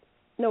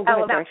 No, go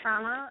ahead, about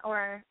trauma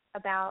or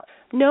about?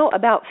 No,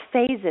 about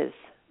phases.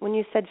 When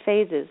you said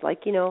phases,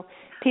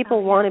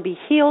 people want to be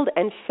healed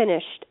and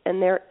finished,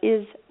 and there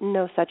is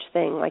no such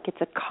thing. Like,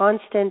 it's a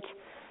constant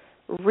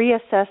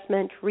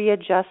reassessment,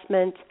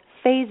 readjustment,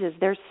 phases.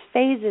 There's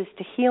phases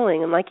to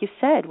healing. And like you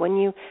said,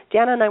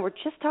 Jana and I were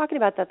just talking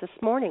about that this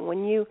morning,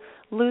 when you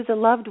lose a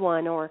loved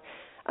one or,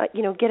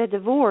 get a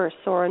divorce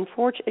or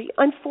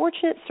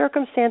unfortunate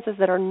circumstances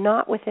that are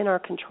not within our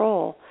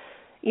control,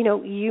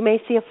 you may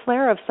see a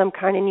flare of some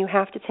kind and you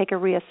have to take a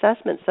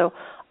reassessment. So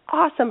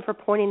awesome for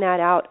pointing that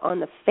out on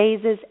the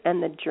phases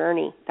and the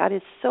journey. That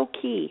is so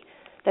key.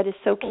 That is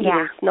so key.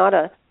 Yeah.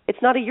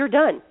 It's not a you're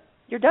done.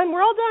 You're done.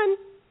 We're all done.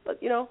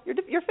 But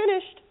you're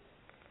finished.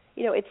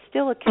 It's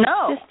still a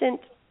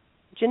consistent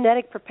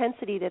genetic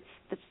propensity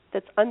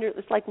that's under.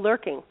 It's like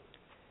lurking.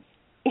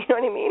 You know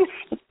what I mean?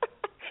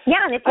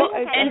 Yeah, and if you look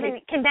at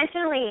even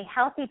conventionally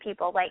healthy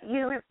people, like do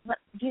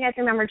you guys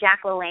remember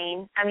Jack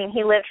LaLanne? I mean,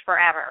 he lived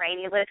forever, right?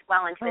 He lived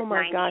well into his 90s. Oh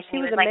my gosh, he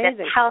was like amazing.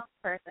 This health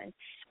person.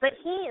 But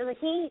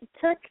he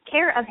took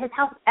care of his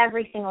health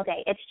every single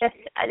day. It's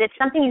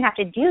something you have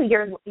to do.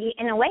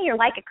 In a way, you're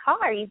like a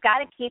car. You've got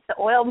to keep the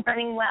oil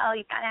burning well.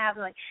 You've got to have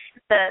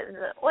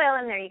the oil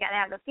in there. You've got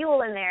to have the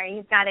fuel in there.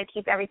 You've got to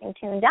keep everything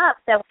tuned up.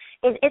 So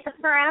it's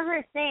a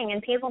forever thing,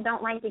 and people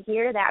don't like to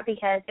hear that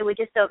because it would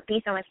just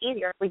be so much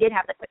easier if we did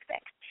have the quick fix.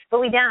 But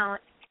we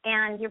don't.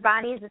 And your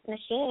body is this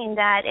machine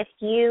that if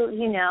you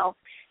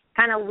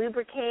kind of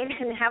lubricate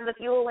and have the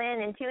fuel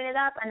in and tune it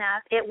up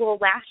enough, it will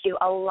last you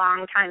a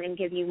long time and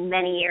give you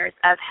many years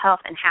of health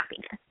and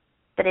happiness.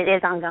 But it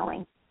is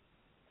ongoing.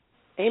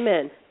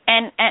 Amen.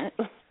 And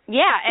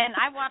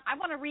I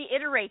want to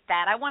reiterate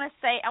that. I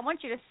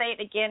want you to say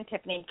it again,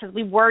 Tiffany, because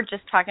we were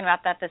just talking about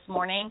that this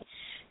morning,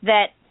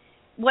 that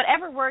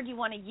whatever word you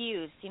want to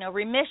use,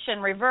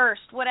 remission, reversed,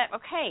 whatever,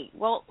 okay,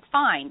 well,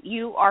 fine.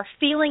 You are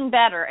feeling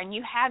better and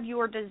you have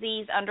your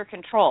disease under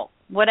control.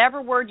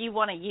 Whatever word you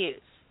want to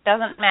use.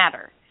 Doesn't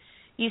matter.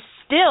 You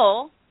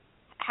still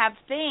have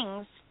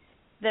things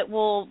that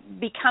will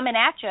be coming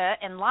at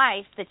you in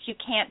life that you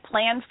can't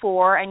plan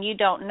for and you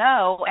don't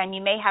know, and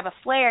you may have a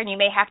flare and you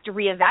may have to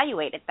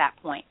reevaluate at that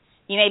point.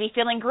 You may be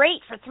feeling great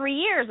for 3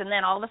 years and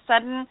then all of a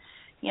sudden,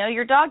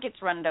 your dog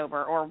gets run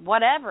over or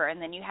whatever, and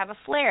then you have a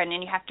flare and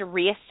then you have to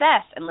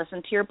reassess and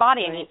listen to your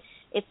body. Right. I mean,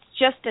 it's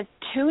just a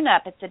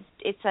tune-up.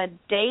 It's a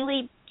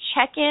daily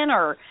check-in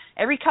or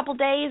every couple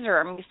days,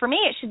 or for me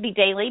it should be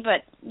daily,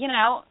 but,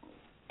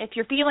 if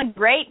you're feeling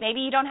great, maybe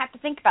you don't have to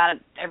think about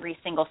it every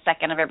single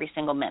second of every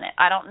single minute.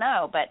 I don't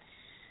know,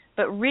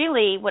 but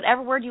really,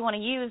 whatever word you want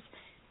to use,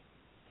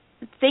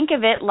 think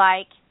of it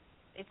like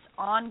it's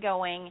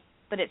ongoing,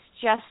 but it's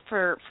just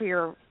for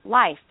your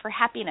life, for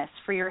happiness,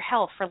 for your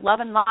health, for love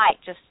and light,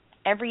 just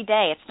every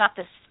day. It's not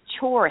this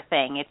chore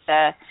thing.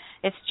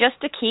 It's just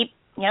to keep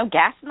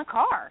gas in the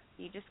car.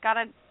 You just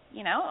gotta.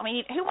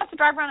 Who wants to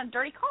drive around in a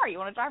dirty car? You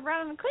want to drive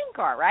around in a clean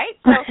car, right?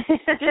 So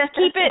just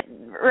keep it,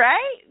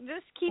 right?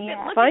 Just keep it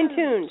looking,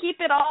 fine-tuned. Keep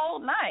it all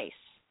nice.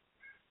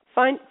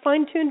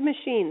 Fine-tuned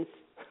machines.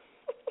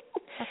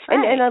 That's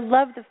right. And I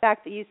love the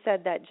fact that you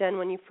said that, Jen,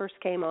 when you first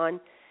came on.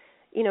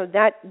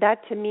 That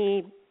to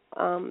me,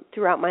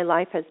 throughout my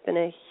life has been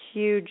a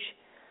huge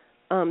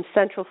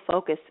central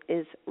focus,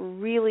 is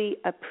really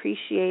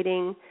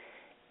appreciating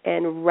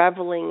and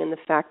reveling in the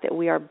fact that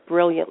we are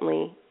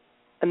brilliantly,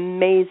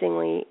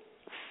 amazingly,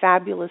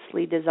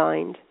 fabulously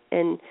designed.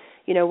 And,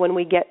 when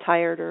we get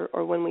tired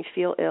or when we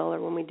feel ill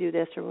or when we do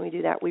this or when we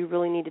do that, we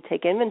really need to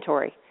take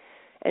inventory.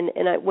 And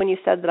when you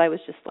said that, I was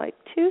just like,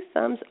 2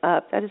 thumbs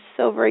up. That is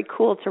so very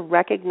cool to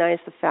recognize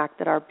the fact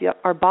that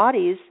our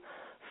bodies,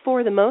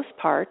 for the most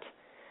part,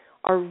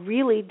 are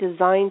really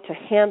designed to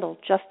handle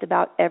just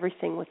about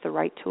everything with the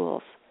right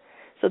tools.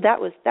 So that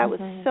was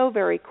so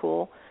very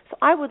cool. So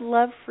I would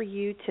love for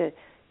you to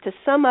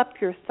sum up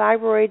your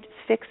thyroid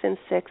fix in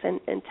 6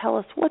 and tell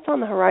us what's on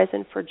the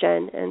horizon for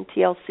Jen and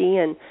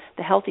TLC and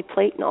the Healthy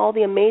Plate and all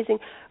the amazing.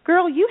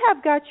 Girl, you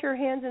have got your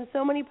hands in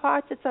so many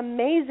pots. It's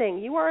amazing.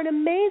 You are an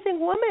amazing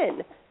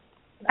woman.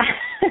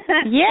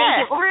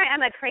 Yes. Or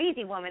I'm a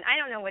crazy woman. I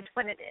don't know which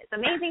one it is.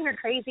 Amazing or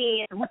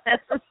crazy.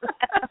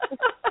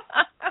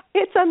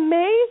 It's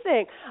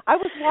amazing. I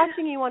was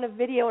watching you on a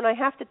video, and I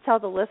have to tell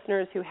the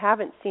listeners who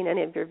haven't seen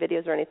any of your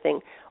videos or anything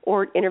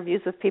or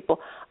interviews with people,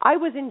 I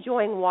was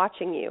enjoying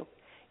watching you.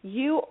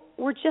 You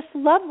were just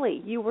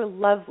lovely. You were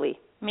lovely.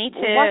 Me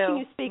too. Watching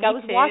you speak, I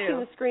was watching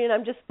the screen, and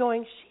I'm just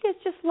going, she is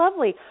just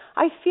lovely.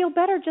 I feel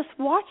better just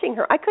watching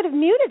her. I could have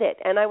muted it,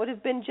 and I would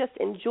have been just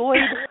enjoyed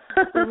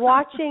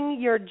watching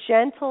your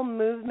gentle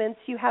movements.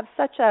 You have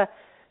such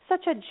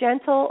such a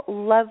gentle,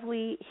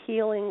 lovely,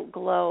 healing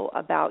glow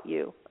about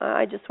you.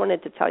 I just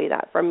wanted to tell you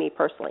that from me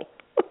personally.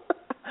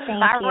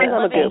 Thyroid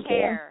Love and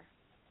Care.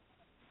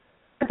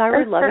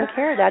 Thyroid Love and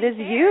Care. That is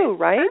you,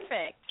 right?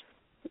 Perfect.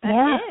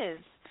 That is.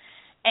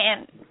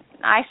 And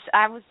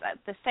I was at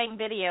the same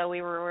video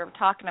we were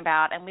talking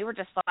about, and we were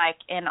just like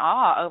in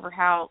awe over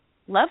how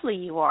lovely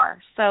you are.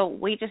 So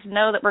we just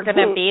know that we're going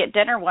to be at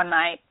dinner one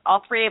night,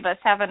 all three of us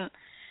having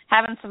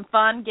some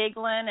fun,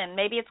 giggling, and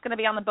maybe it's going to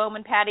be on the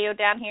Bowman patio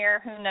down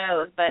here. Who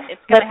knows? But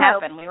it's going to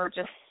happen. We were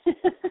just,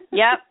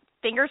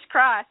 fingers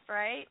crossed,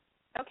 right?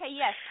 Okay,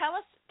 yes.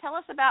 Tell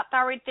us about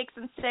Thyroid Fix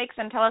and 6,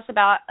 and tell us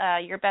about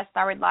your best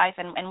thyroid life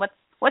and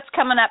what's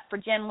coming up for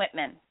Jen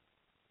Wittman.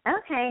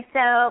 Okay,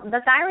 so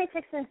the Thyroid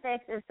Fix and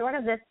 6 is sort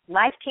of this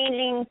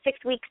life-changing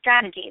 6-week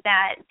strategy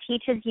that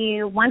teaches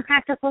you one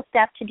practical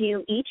step to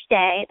do each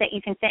day that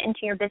you can fit into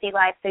your busy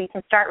life so you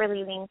can start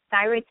relieving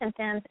thyroid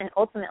symptoms and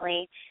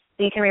ultimately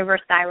so you can reverse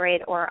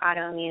thyroid or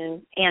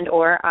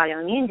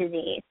autoimmune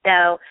disease.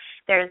 So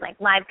there's like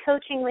live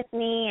coaching with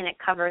me, and it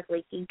covers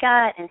leaky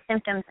gut and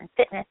symptoms and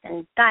fitness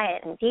and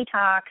diet and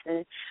detox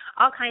and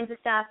all kinds of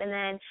stuff. And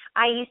then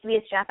I used to be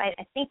a chef. I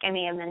think I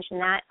may have mentioned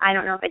that. I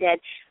don't know if I did.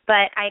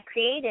 But I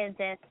created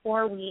this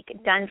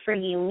 4-week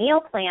done-for-you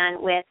meal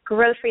plan with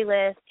grocery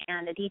lists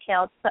and a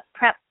detailed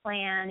prep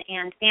plan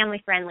and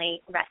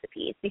family-friendly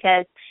recipes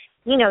because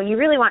you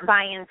really want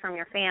buy-in from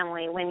your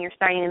family when you're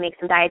starting to make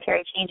some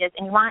dietary changes,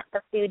 and you want the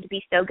food to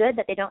be so good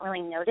that they don't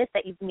really notice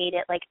that you've made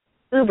it, like,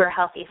 uber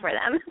healthy for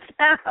them.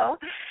 So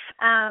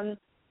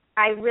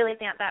I really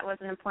think that was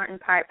an important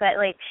part. But,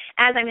 like,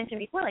 as I mentioned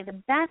before, like,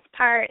 the best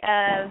part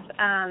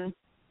of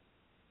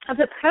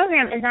the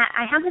program is that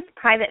I have this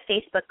private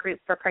Facebook group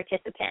for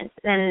participants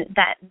and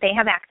that they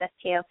have access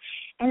to.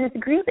 And this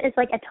group is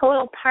like a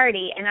total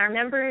party, and our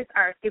members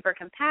are super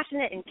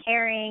compassionate and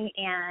caring,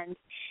 and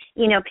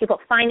people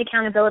find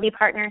accountability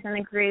partners in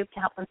the group to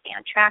help them stay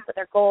on track with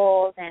their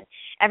goals, and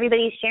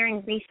everybody's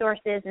sharing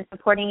resources and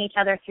supporting each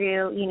other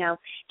through,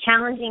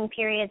 challenging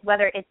periods,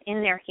 whether it's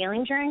in their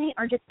healing journey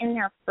or just in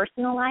their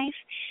personal life.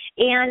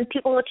 And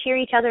people will cheer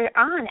each other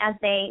on as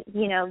they,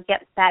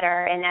 get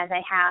better and as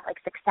they have, like,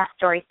 success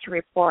stories to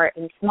report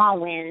and small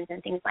wins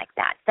and things like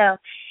that. So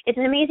it's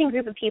an amazing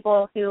group of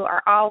people who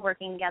are all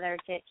working together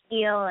to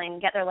heal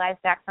and get their lives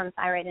back from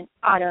thyroid and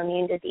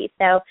autoimmune disease.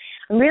 So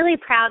I'm really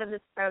proud of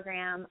this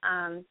program.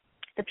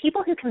 The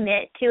people who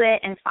commit to it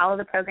and follow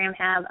the program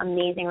have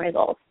amazing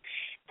results.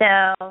 So,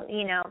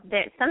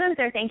 sometimes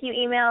their thank you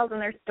emails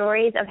and their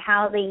stories of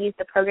how they use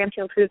the program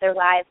to improve their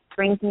lives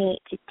brings me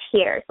to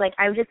tears. Like,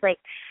 I'm just like,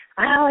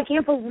 oh, I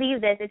can't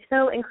believe this. It's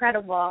so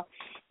incredible.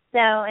 So,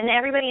 and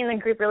everybody in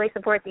the group really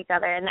supports each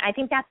other. And I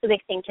think that's the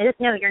big thing, to just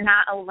know you're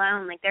not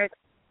alone. Like, there's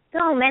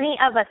so many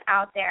of us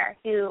out there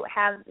who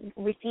have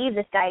received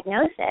this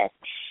diagnosis.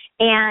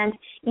 And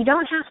you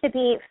don't have to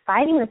be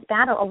fighting this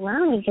battle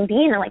alone. You can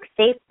be in a,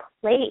 safe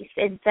place.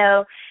 And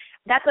so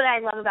that's what I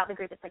love about the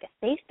group. It's like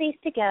a safe space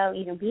to go.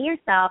 You can be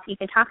yourself. You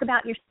can talk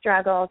about your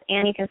struggles,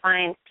 and you can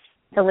find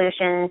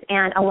solutions.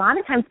 And a lot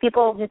of times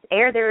people just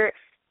air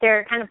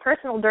their kind of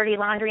personal dirty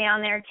laundry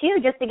on there,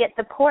 too, just to get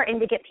support and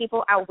to get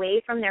people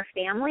away from their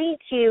family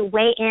to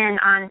weigh in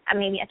on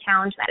maybe a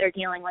challenge that they're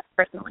dealing with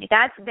personally.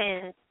 That's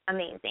been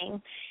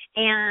amazing.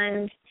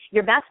 And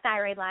your best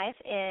thyroid life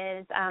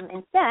is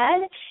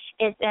instead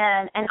it's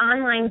an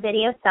online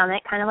video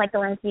summit, kind of like the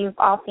ones you've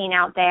all seen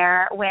out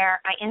there, where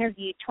I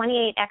interviewed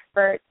 28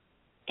 experts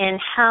in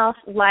health,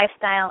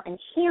 lifestyle, and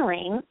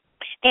healing.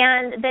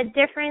 And the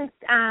difference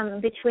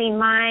between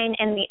mine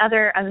and the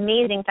other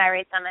amazing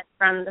thyroid summits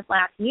from this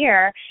last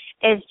year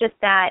is just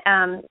that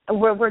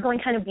we're going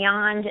kind of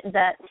beyond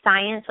the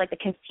science, like the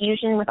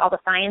confusion with all the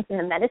science and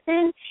the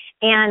medicine,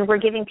 and we're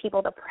giving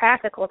people the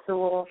practical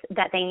tools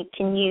that they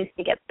can use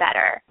to get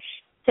better.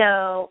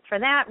 So for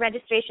that,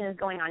 registration is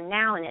going on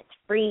now, and it's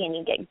free, and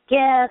you get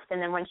gifts.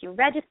 And then once you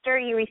register,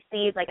 you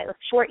receive like a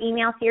short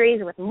email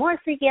series with more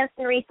free gifts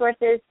and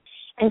resources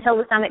until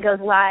the summit goes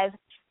live,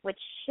 which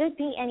should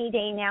be any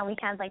day now. We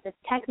had like this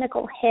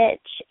technical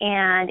hitch,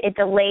 and it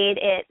delayed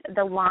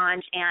the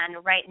launch,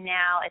 and right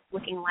now it's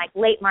looking like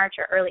late March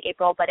or early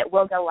April, but it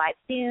will go live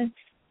soon.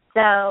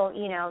 So,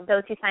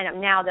 those who sign up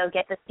now, they'll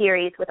get the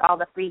series with all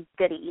the free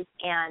goodies,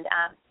 and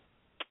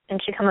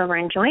should come over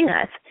and join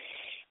us.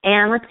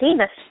 And let's see,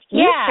 the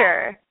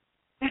future.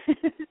 Yeah.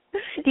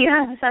 Do you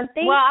have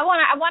something? Well, I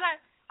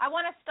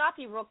want to stop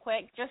you real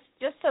quick, just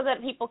so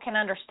that people can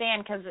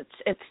understand, because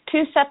it's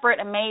two separate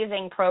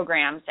amazing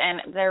programs,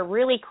 and they're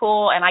really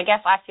cool. And I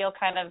guess I feel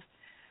kind of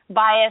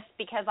biased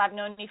because I've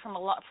known you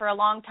for a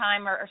long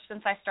time, or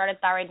since I started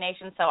Thyroid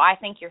Nation. So I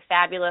think you're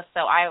fabulous.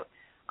 So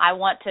I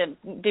want to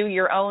do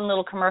your own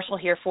little commercial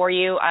here for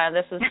you.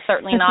 This is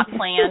certainly not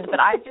planned, but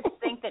I just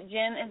think that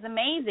Jen is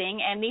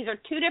amazing, and these are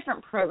two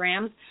different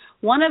programs.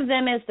 One of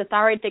them is the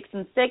Thyroid Fix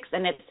and 6,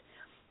 and it's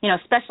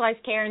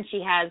specialized care, and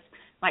she has,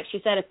 like she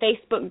said, a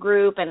Facebook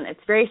group, and it's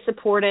very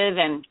supportive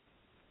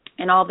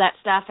and all that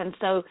stuff. And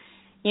so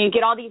you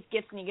get all these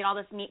gifts and you get all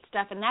this neat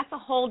stuff, and that's a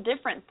whole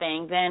different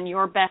thing than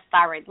Your Best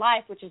Thyroid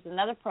Life, which is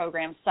another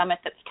program summit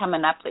that's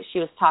coming up that she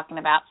was talking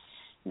about.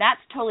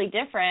 That's totally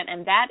different,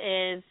 and that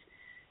is,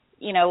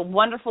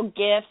 wonderful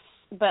gifts,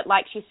 but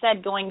like she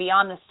said, going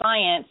beyond the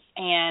science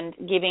and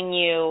giving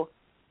you,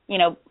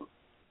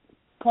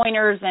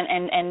 pointers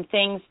and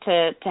things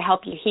to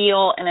help you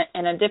heal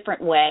in a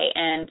different way.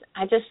 And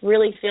I just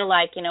really feel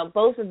like,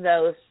 both of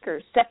those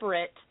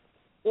separate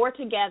or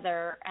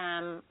together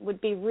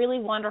would be really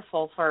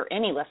wonderful for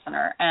any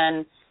listener,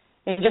 and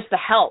just the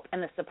help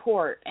and the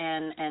support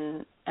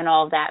and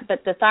all of that.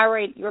 But the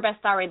Your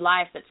Best Thyroid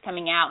Life that's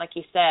coming out, like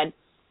you said,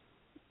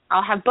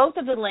 I'll have both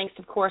of the links,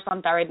 of course,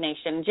 on Thyroid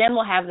Nation. Jen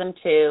will have them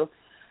too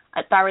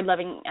at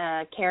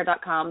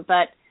thyroidlovingcare.com.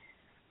 But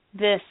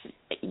this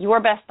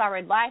Your Best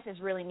Thyroid Life is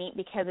really neat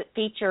because it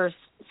features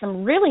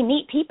some really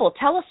neat people.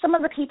 Tell us some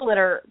of the people that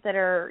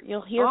are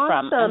you'll hear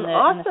from in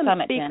the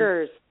summit,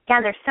 speakers. Jen.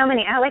 Yeah, there's so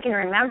many. I can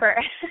remember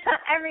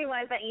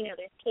everyone, but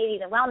there's Katie,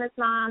 the wellness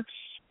mom.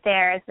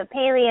 There's the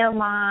paleo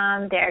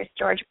mom. There's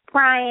George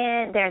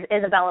Bryant. There's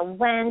Isabella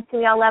Wentz, who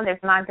we all love. There's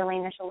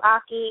Magdalena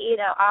Shalaki.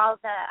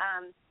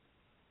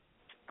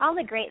 All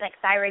the great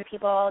thyroid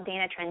people.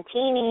 Dana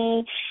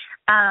Trentini.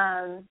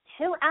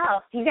 Who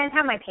else? Do you guys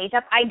have my page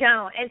up? I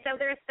don't. And so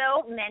there's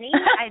so many,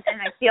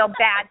 and I feel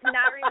bad to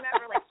not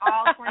remember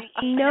all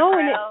 28. No,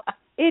 and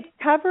it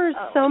covers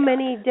so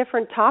many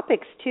different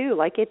topics too.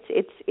 Like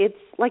it's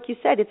like you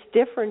said, it's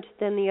different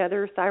than the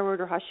other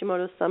thyroid or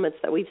Hashimoto summits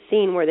that we've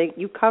seen, where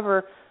you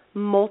cover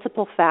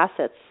multiple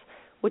facets,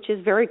 which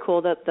is very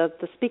cool.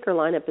 The speaker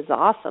lineup is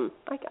awesome.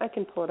 I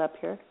can pull it up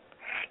here.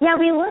 Yeah,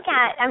 we look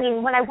at,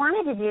 what I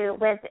wanted to do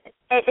was,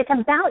 it's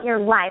about your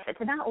life.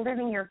 It's about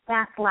living your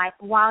best life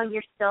while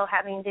you're still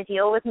having to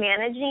deal with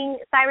managing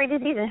thyroid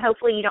disease, and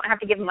hopefully you don't have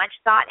to give much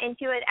thought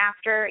into it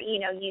after, you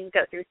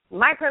go through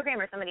my program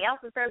or somebody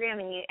else's program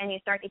and you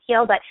start to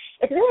heal. But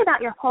it's really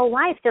about your whole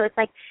life. So it's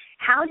like,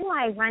 how do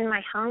I run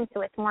my home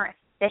so it's more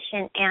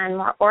efficient and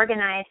more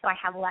organized, so I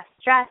have less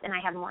stress and I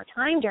have more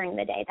time during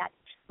the day? That's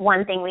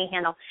one thing we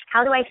handle.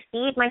 How do I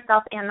feed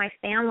myself and my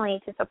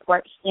family to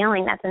support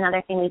healing? That's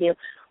another thing we do.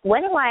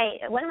 What am I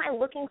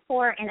looking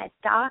for in a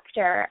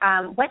doctor?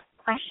 What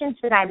questions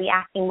should I be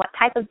asking? What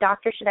type of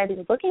doctor should I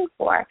be looking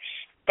for?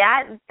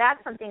 That's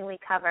something we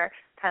cover.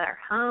 We cover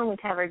home. We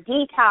cover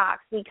detox.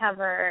 We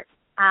cover.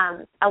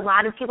 A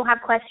lot of people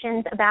have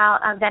questions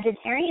about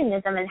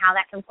vegetarianism and how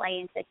that can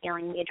play into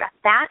healing. We address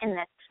that in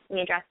this.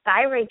 We address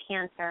thyroid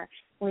cancer.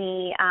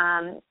 We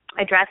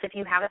address if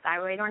you have a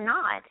thyroid or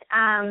not.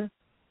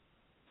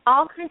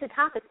 All kinds of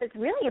topics. It's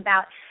really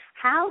about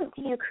how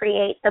do you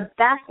create the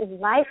best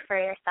life for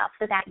yourself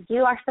so that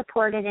you are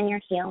supported in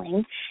your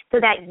healing, so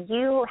that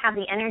you have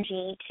the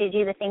energy to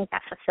do the things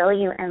that fulfill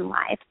you in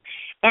life,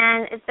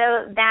 and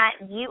so that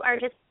you are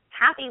just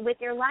happy with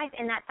your life,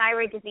 and that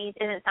thyroid disease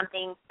isn't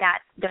something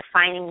that's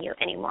defining you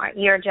anymore.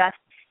 You're just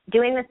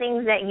doing the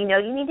things that you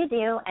need to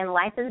do, and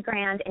life is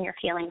grand, and you're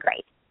feeling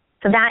great.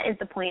 So that is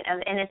the point of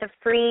it, and it's a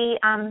free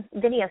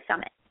video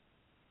summit.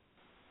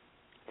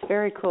 It's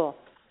very cool.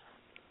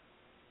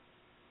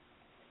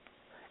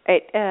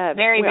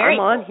 Very, very I'm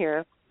on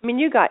here.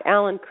 You got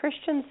Alan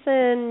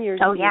Christensen, your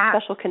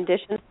special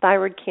conditions,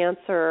 thyroid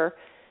cancer,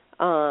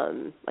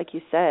 like you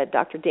said,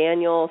 Dr.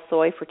 Daniel,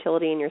 soy,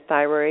 fertility, and your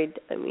thyroid.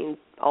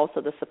 Also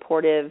the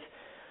supportive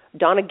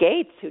Donna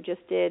Gates, who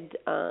just did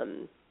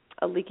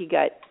a leaky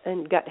gut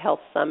and gut health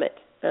summit.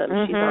 She's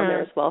on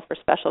there as well for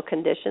special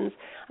conditions.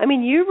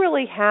 You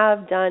really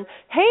have done.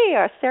 Hey,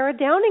 Sarah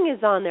Downing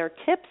is on there.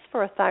 Tips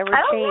for a thyroid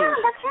change. Oh, yeah,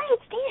 that's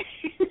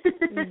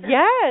right.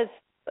 Yes.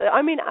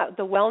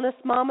 The wellness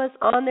mama's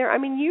on there.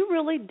 You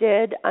really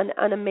did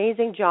an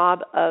amazing job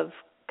of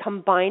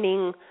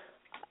combining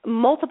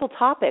multiple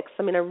topics.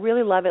 I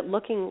really love it.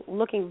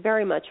 Looking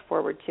very much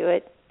forward to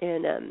it.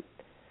 And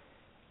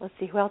let's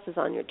see, who else is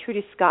on here?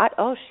 Trudy Scott.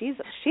 Oh, she's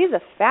a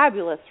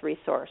fabulous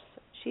resource.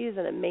 She's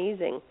an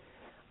amazing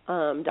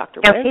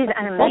Dr. Oh, she's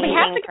an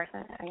amazing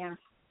person. Yeah.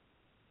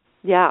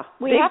 Yeah.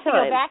 We have to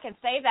go back and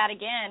say that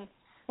again.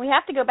 We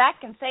have to go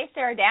back and say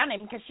Sarah Downing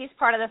because she's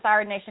part of the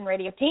Thyroid Nation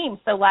radio team.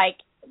 So I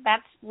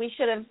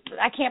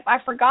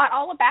forgot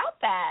all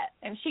about that.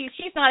 And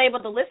she's not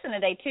able to listen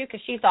today too because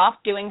she's off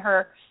doing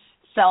her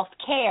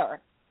self-care.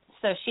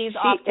 So she's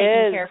off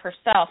taking care of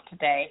herself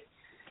today.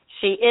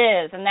 She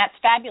is, and that's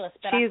fabulous.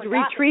 But she's I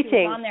forgot retreating. That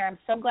she was on there. I'm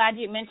so glad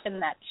you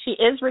mentioned that. She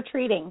is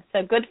retreating.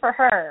 So good for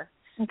her.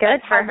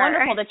 Good for her.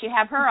 Wonderful that you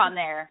have her on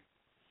there.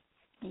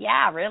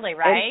 Yeah, really,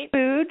 right? And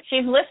food.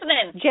 She's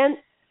listening. Jen.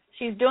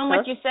 She's doing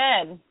what you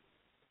said.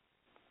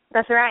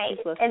 That's right,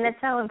 and it's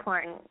so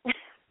important.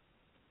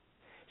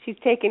 She's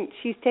taking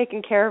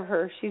care of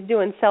her. She's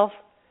doing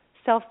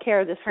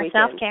self-care this weekend.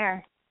 Her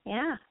self-care,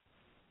 yeah.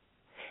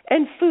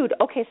 And food.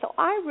 Okay, so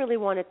I really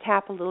want to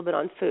tap a little bit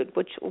on food,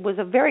 which was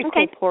a very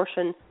cool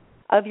portion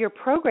of your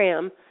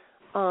program.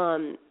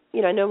 I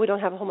know we don't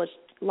have a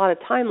lot of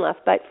time left,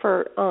 but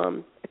for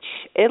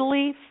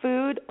Italy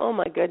food, oh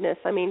my goodness.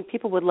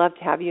 People would love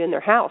to have you in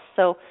their house.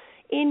 So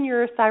in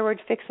your Thyroid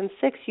Fix and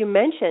 6, you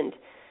mentioned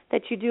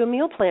that you do a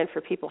meal plan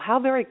for people. How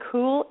very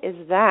cool is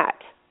that?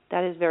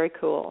 That is very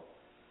cool.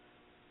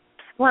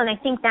 Well, and I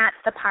think that's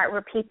the part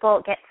where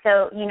people get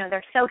so,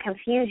 they're so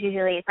confused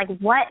usually. It's like,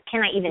 what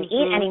can I even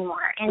eat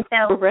anymore? And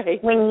so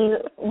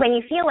when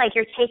you feel like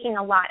you're taking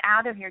a lot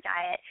out of your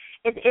diet,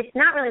 it's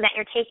not really that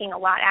you're taking a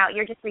lot out.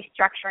 You're just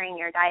restructuring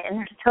your diet. And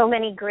there's so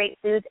many great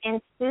foods and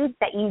foods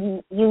that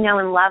you know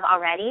and love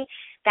already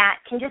that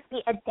can just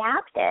be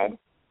adapted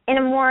in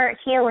a more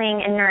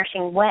healing and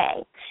nourishing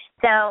way.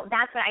 So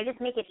that's what I just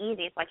make it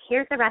easy. It's like,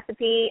 here's the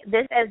recipe.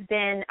 This has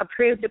been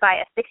approved by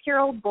a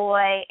 6-year-old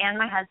boy and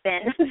my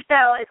husband.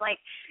 So it's like,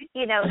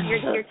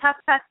 your tough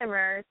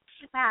customers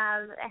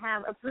have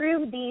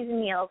approved these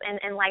meals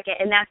and like it.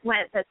 And that's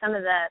some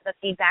of the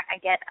feedback I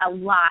get a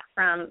lot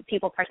from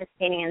people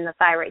participating in the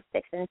Thyroid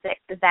 6 and 6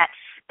 is that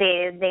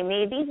they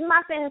made these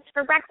muffins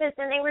for breakfast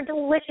and they were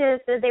delicious.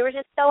 They were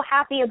just so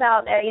happy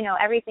about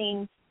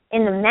everything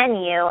in the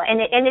menu. And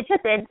it's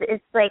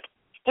like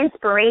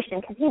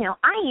inspiration, because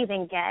I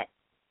even get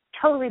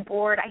totally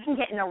bored. I can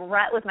get in a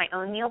rut with my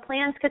own meal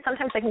plans because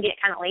sometimes I can get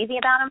kind of lazy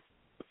about them.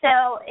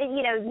 So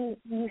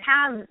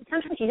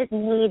sometimes you just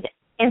need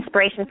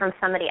inspiration from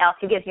somebody else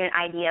who gives you an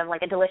idea of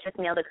like a delicious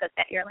meal to cook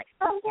that you're like,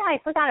 oh yeah, I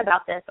forgot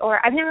about this,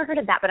 or I've never heard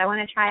of that, but I want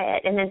to try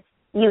it. And then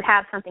you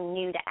have something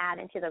new to add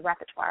into the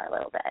repertoire a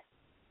little bit.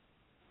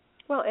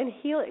 Well, and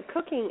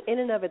cooking in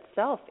and of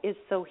itself is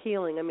so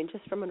healing. I mean,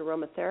 just from an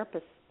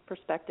aromatherapist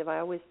perspective, I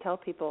always tell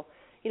people,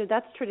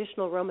 that's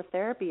traditional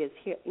aromatherapy is,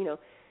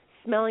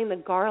 smelling the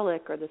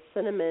garlic or the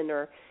cinnamon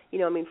or,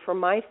 for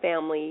my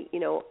family,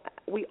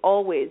 we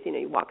always,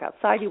 you walk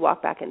outside, you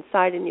walk back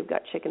inside, and you've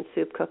got chicken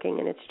soup cooking,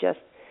 and it's just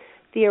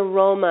the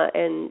aroma.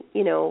 And,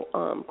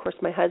 of course,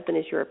 my husband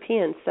is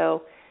European,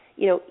 so,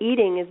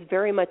 eating is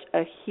very much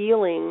a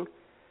healing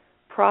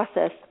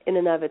process in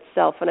and of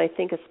itself. And I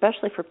think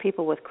especially for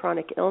people with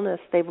chronic illness,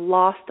 they've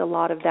lost a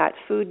lot of that.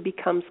 Food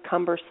becomes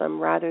cumbersome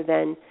rather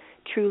than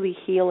truly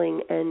healing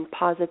and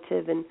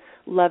positive and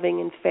loving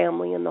and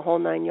family and the whole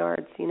 9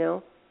 yards,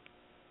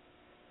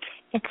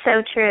 It's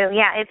so true.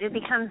 Yeah, it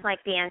becomes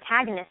like the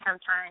antagonist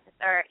sometimes,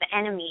 or the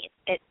enemy.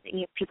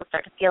 People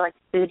start to feel like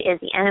food is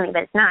the enemy,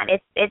 but it's not.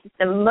 It's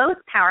the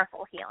most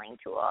powerful healing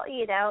tool.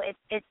 It's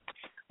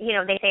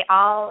they say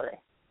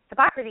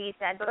Hippocrates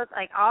said, but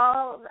like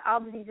all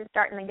diseases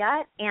start in the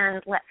gut,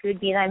 and let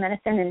food be thy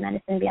medicine, and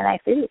medicine be thy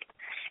food.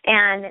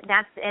 And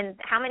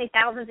how many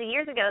thousands of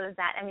years ago is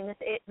that? I mean,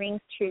 it rings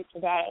true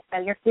today. So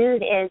your food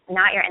is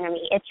not your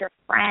enemy. It's your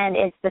friend.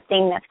 It's the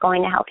thing that's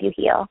going to help you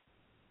heal.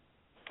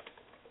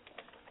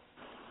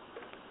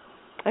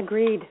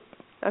 Agreed,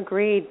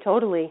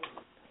 totally.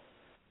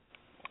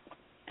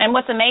 And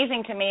what's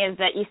amazing to me is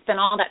that you spent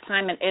all that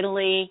time in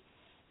Italy,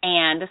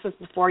 and this was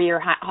before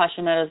your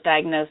Hashimoto's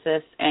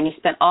diagnosis, and you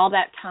spent all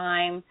that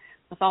time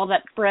with all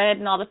that bread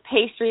and all the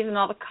pastries and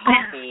all the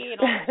coffee and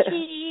all the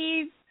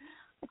cheese.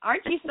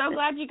 Aren't you so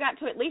glad you got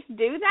to at least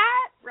do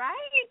that,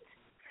 right?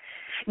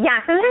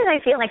 Yeah, sometimes I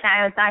feel like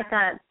that. I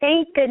thought,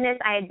 thank goodness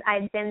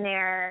I'd been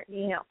there,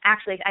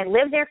 actually I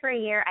lived there for a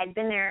year. I'd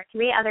been there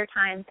 3 other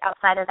times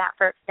outside of that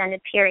for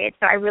extended periods,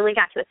 so I really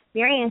got to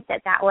experience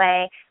it that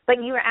way.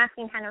 But you were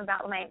asking kind of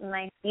about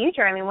my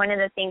future. I mean, one of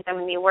the things I'm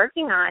going to be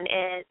working on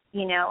is,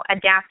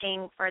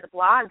 adapting for the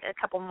blog a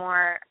couple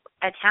more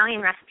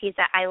Italian recipes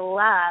that I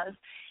love,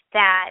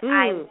 that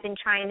I've been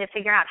trying to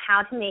figure out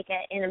how to make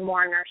it in a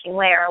more nourishing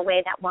way, or a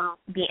way that won't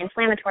be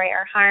inflammatory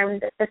or harm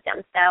the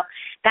system. So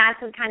that's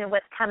kind of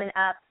what's coming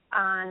up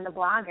on the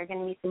blog. Are going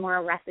to be some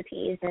more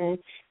recipes and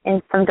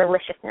some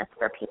deliciousness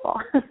for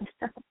people.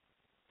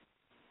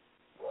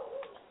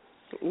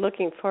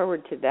 Looking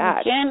forward to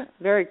that. Jen,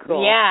 very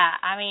cool. Yeah,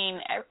 I mean,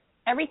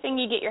 everything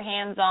you get your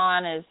hands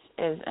on is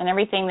and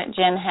everything that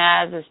Jen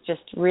has is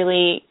just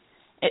really,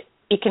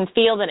 you can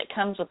feel that it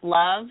comes with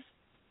love.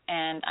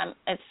 And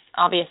it's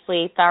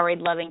obviously Thyroid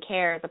Loving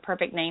Care is a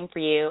perfect name for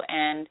you,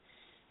 and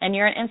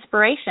you're an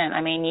inspiration. I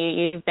mean,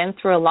 you've been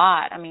through a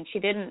lot. I mean, she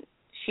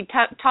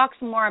talks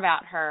more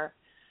about her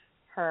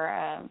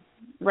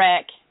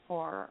wreck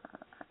or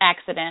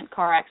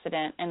car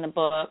accident in the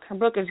book. Her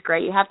book is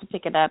great. You have to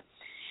pick it up.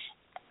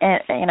 And,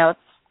 it's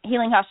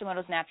Healing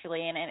Hashimoto's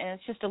Naturally, and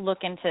it's just a look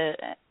into,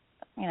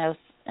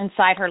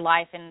 inside her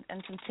life and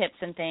some tips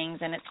and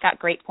things, and it's got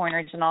great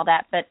pointers and all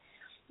that. But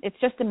it's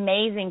just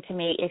amazing to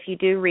me, if you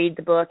do read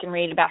the book and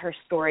read about her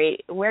story,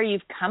 where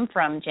you've come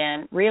from,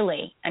 Jen,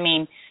 really. I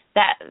mean,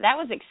 that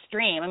was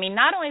extreme. I mean,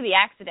 not only the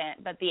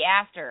accident, but the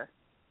after,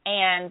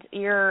 and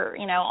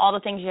all the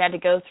things you had to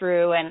go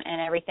through and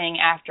everything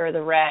after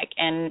the wreck,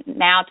 and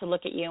now to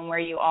look at you and where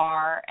you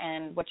are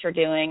and what you're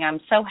doing.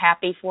 I'm so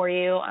happy for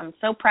you. I'm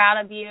so proud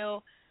of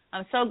you.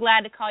 I'm so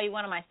glad to call you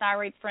one of my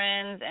thyroid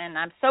friends, and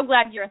I'm so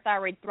glad you're a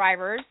Thyroid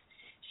Thrivers.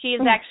 She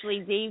is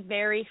actually the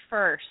very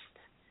first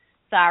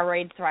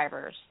Thyroid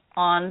Thrivers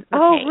on the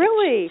page.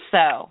 Really?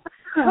 So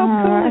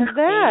how cool is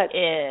that? She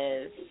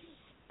is.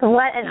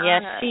 What an honor.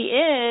 Yes, she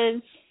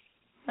is.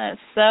 That's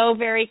so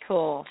very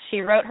cool. She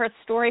wrote her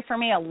story for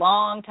me a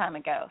long time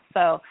ago.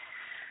 So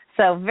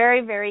So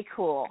very, very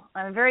cool.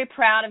 I'm very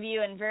proud of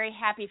you and very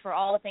happy for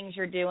all the things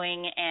you're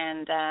doing,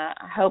 and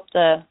I hope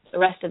the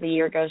rest of the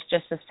year goes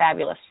just as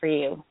fabulous for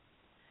you.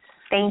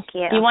 Thank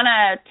you. Do you want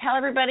to tell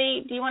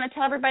everybody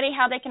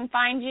how they can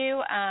find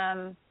you?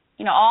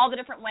 All the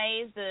different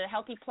ways, the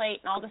healthy plate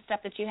and all the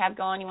stuff that you have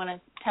going. You want to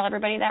tell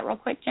everybody that real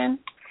quick, Jen?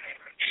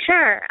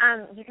 Sure.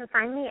 You can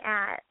find me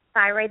at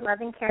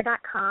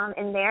thyroidlovingcare.com,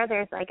 and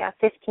there's like a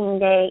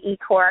 15-day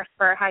e-course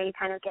for how you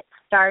kind of get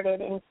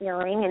started in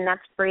healing, and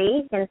that's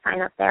free. You can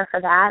sign up there for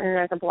that, and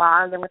there's a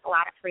blog and with a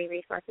lot of free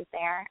resources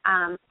there.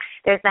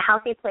 There's the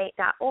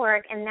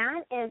healthyplate.org, and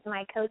that is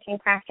my coaching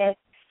practice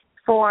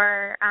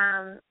for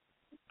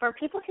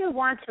people who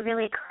want to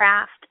really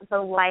craft the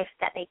life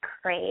that they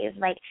crave.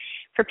 Like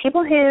for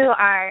people who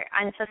are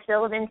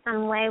unfulfilled in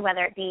some way,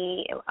 whether it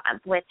be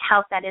with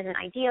health that isn't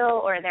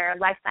ideal, or their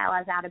lifestyle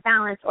is out of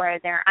balance, or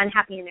they're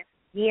unhappy in their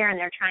year and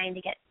they're trying to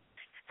get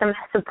some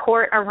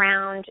support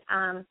around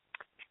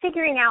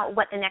figuring out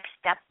what the next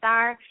steps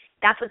are.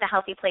 That's what the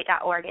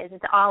healthyplate.org is.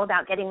 It's all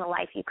about getting the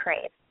life you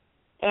crave.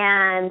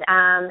 And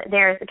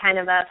there's kind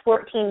of a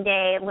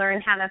 14-day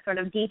learn how to sort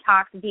of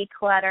detox,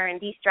 declutter, and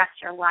de-stress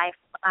your life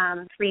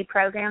free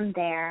program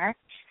there.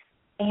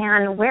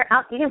 And where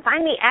else? You can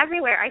find me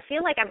everywhere. I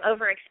feel like I'm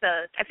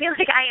overexposed. I feel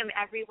like I am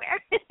everywhere.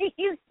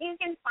 you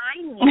can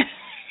find me.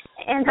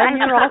 And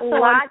you're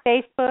also on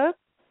Facebook,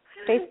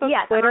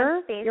 yes, Twitter. I'm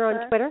on Facebook.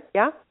 You're on Twitter,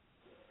 yeah?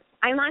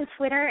 I'm on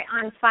Twitter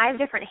on 5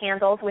 different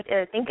handles, which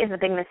I think is a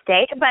big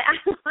mistake, but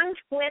I'm on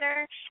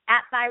Twitter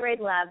at Thyroid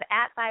Love,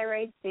 at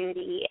Thyroid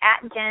Foodie,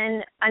 at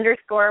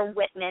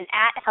Jen_Wittman,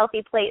 at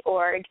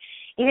HealthyPlate.org.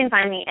 You can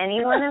find me any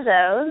one of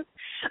those.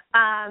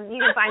 You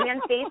can find me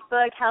on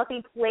Facebook,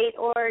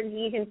 HealthyPlate.org.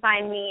 You can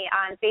find me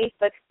on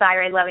Facebook,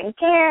 Thyroid Loving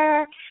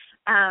Care.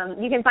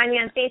 You can find me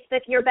on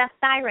Facebook, Your Best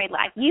Thyroid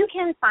Life. You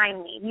can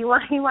find me. You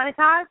want to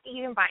talk?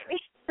 You can find me.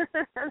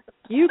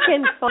 You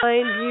can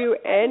find you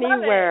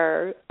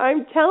anywhere.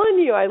 I'm telling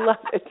you, I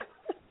love it.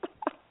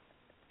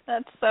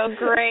 That's so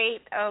great.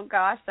 Oh,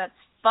 gosh, that's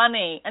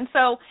funny. And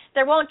so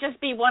there won't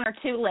just be 1 or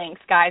 2 links,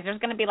 guys. There's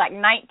going to be like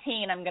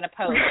 19 I'm going to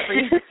post for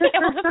you to be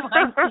able to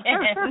find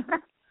Jen.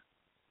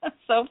 That's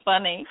so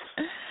funny.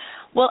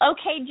 Well,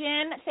 okay,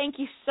 Jen, thank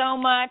you so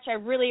much. I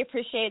really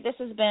appreciate it. This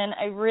has been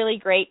a really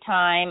great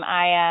time.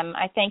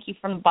 I thank you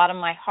from the bottom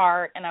of my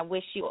heart, and I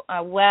wish you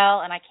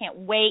well, and I can't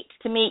wait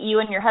to meet you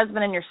and your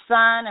husband and your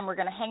son, and we're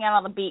going to hang out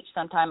on the beach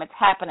sometime. It's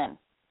happening.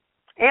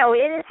 Oh,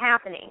 it is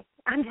happening.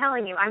 I'm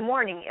telling you. I'm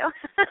warning you.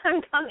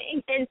 I'm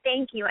coming, and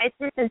thank you. It's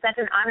just been such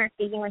an honor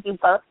speaking with you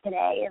both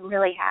today. It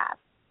really has.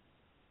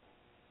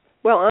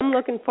 Well, I'm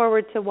looking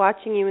forward to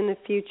watching you in the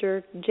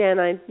future,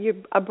 Jen. You're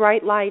a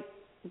bright light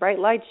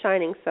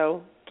shining,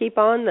 so keep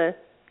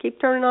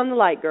turning on the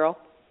light, girl.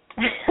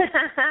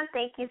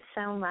 Thank you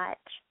so much.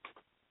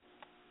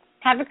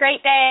 Have a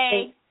great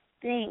day.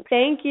 Thanks.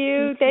 Thank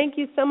you. Thank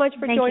you so much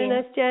for joining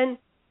us, Jen.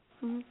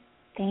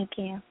 Thank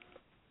you.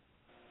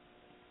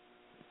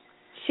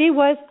 She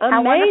was amazing.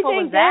 How wonderful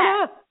was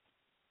that?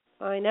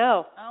 I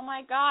know. Oh,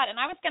 my God. And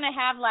I was going to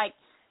have,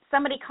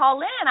 somebody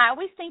call in. I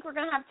always think we're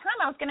going to have time.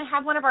 I was going to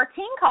have one of our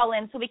team call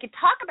in so we could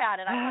talk about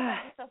it. I thought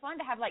that would be so fun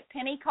to have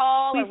Penny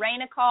call or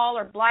Raina call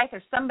or Blythe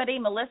or somebody,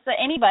 Melissa,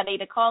 anybody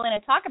to call in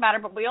and talk about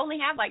it. But we only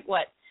have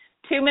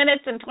 2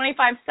 minutes and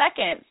 25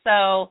 seconds.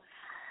 So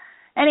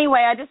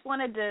anyway, I just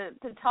wanted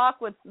to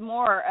talk with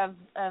more of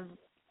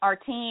our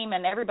team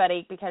and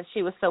everybody because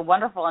she was so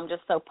wonderful. I'm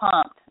just so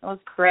pumped. It was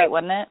great,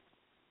 wasn't it?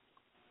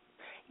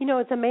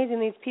 It's amazing.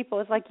 These people.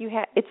 It's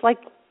like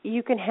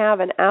you can have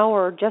an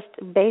hour just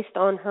based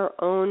on her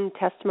own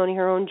testimony,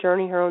 her own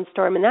journey, her own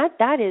story. I mean,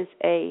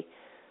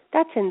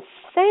 that's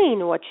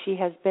insane what she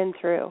has been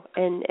through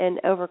and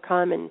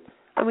overcome. And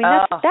I mean,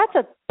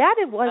 that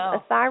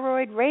was a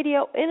thyroid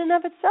radio in and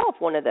of itself.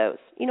 One of those,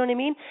 you know what I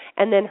mean?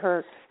 And then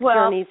her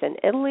journeys in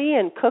Italy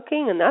and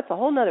cooking, and that's a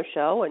whole nother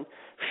show.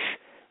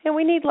 And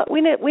we need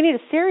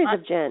a series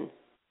of Jen.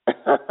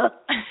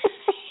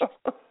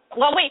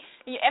 Well,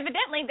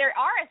 evidently there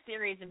are a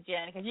series of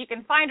Jen because you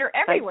can find her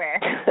everywhere,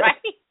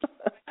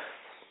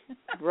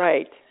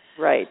 right?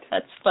 Right.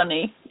 That's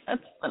funny.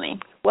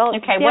 Well,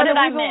 okay, Deanna, what did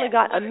I we've miss? only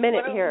got a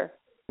minute here.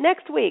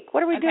 Next week,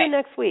 what are we doing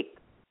next week?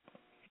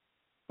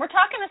 We're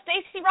talking to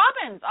Stacey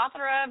Robbins,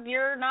 author of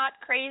You're Not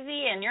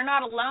Crazy and You're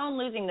Not Alone,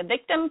 Losing the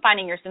Victim,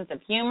 Finding Your Sense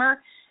of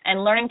Humor,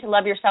 and Learning to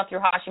Love Yourself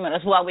Through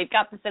Hashimoto's. Well, we've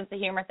got the sense of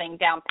humor thing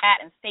down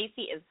pat, and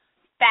Stacey is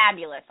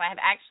fabulous. I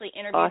have actually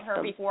interviewed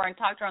her before and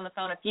talked to her on the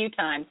phone a few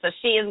times, so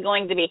she is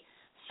going to be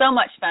so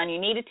much fun. You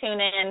need to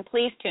tune in.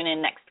 Please tune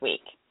in next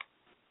week.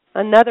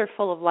 Another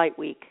Full of Light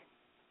week.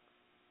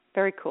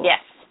 Very cool.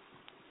 Yes.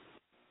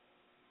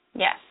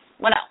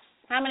 What else?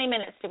 How many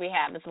minutes do we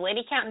have? Is the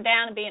lady counting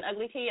down and being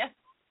ugly to you?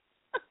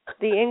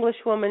 The English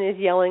woman is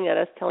yelling at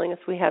us, telling us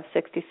we have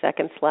 60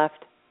 seconds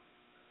left.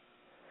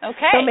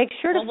 Okay. So make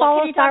sure to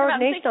follow Thyroid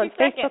Nation on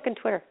Facebook and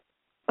Twitter.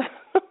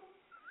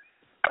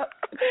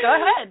 Go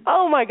ahead.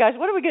 Oh my gosh,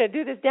 what are we going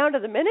to do? This down to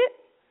the minute?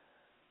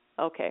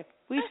 Okay,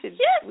 we should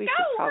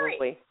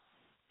probably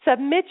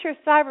submit your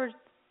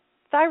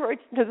thyroid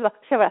to the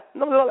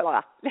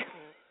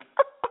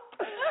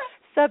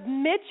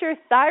submit your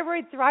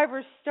Thyroid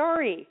Thriver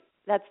story.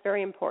 That's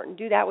very important.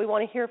 Do that. We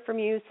want to hear from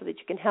you so that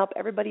you can help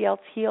everybody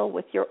else heal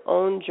with your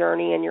own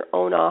journey and your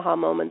own aha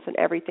moments and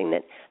everything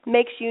that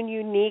makes you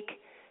unique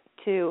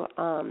to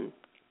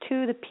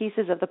the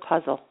pieces of the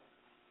puzzle.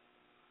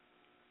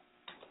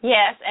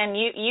 Yes, and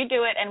you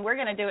do it, and we're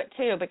going to do it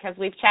too because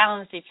we've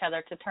challenged each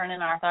other to turn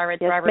in our Thyroid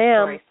Thriver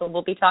story. So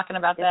we'll be talking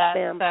about that.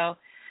 Ma'am.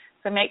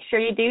 So make sure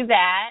you do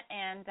that,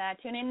 and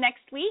tune in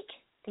next week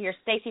to hear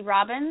Stacey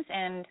Robbins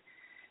and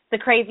the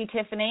Crazy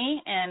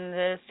Tiffany and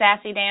the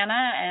Sassy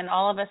Dana and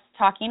all of us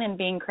talking and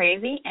being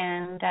crazy,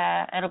 and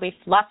it'll be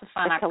lots of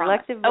fun. The I promise.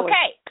 collective voice.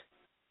 Okay.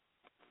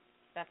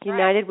 That's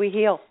United right. we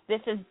heal.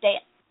 This is Dan.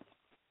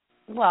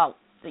 Well,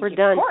 we're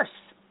done. Of course.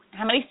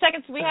 How many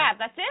seconds do we have?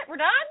 That's it?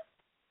 We're done?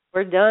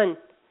 We're done.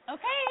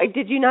 Okay.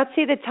 Did you not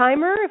see the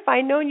timer? If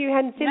I'd known you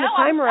hadn't seen the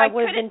timer, I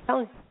would have been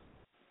telling.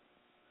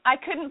 I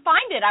couldn't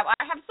find it. I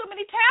have so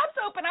many tabs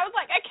open. I was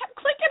like, I kept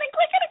clicking and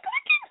clicking and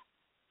clicking.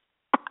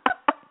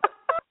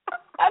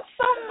 That's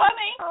so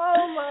funny.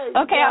 Oh, my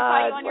God. Okay, I'll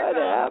call you on your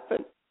phone. What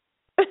happened?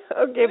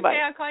 Okay, bye.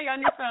 Okay, I'll call you on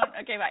your phone.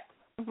 Okay, bye.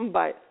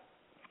 Bye.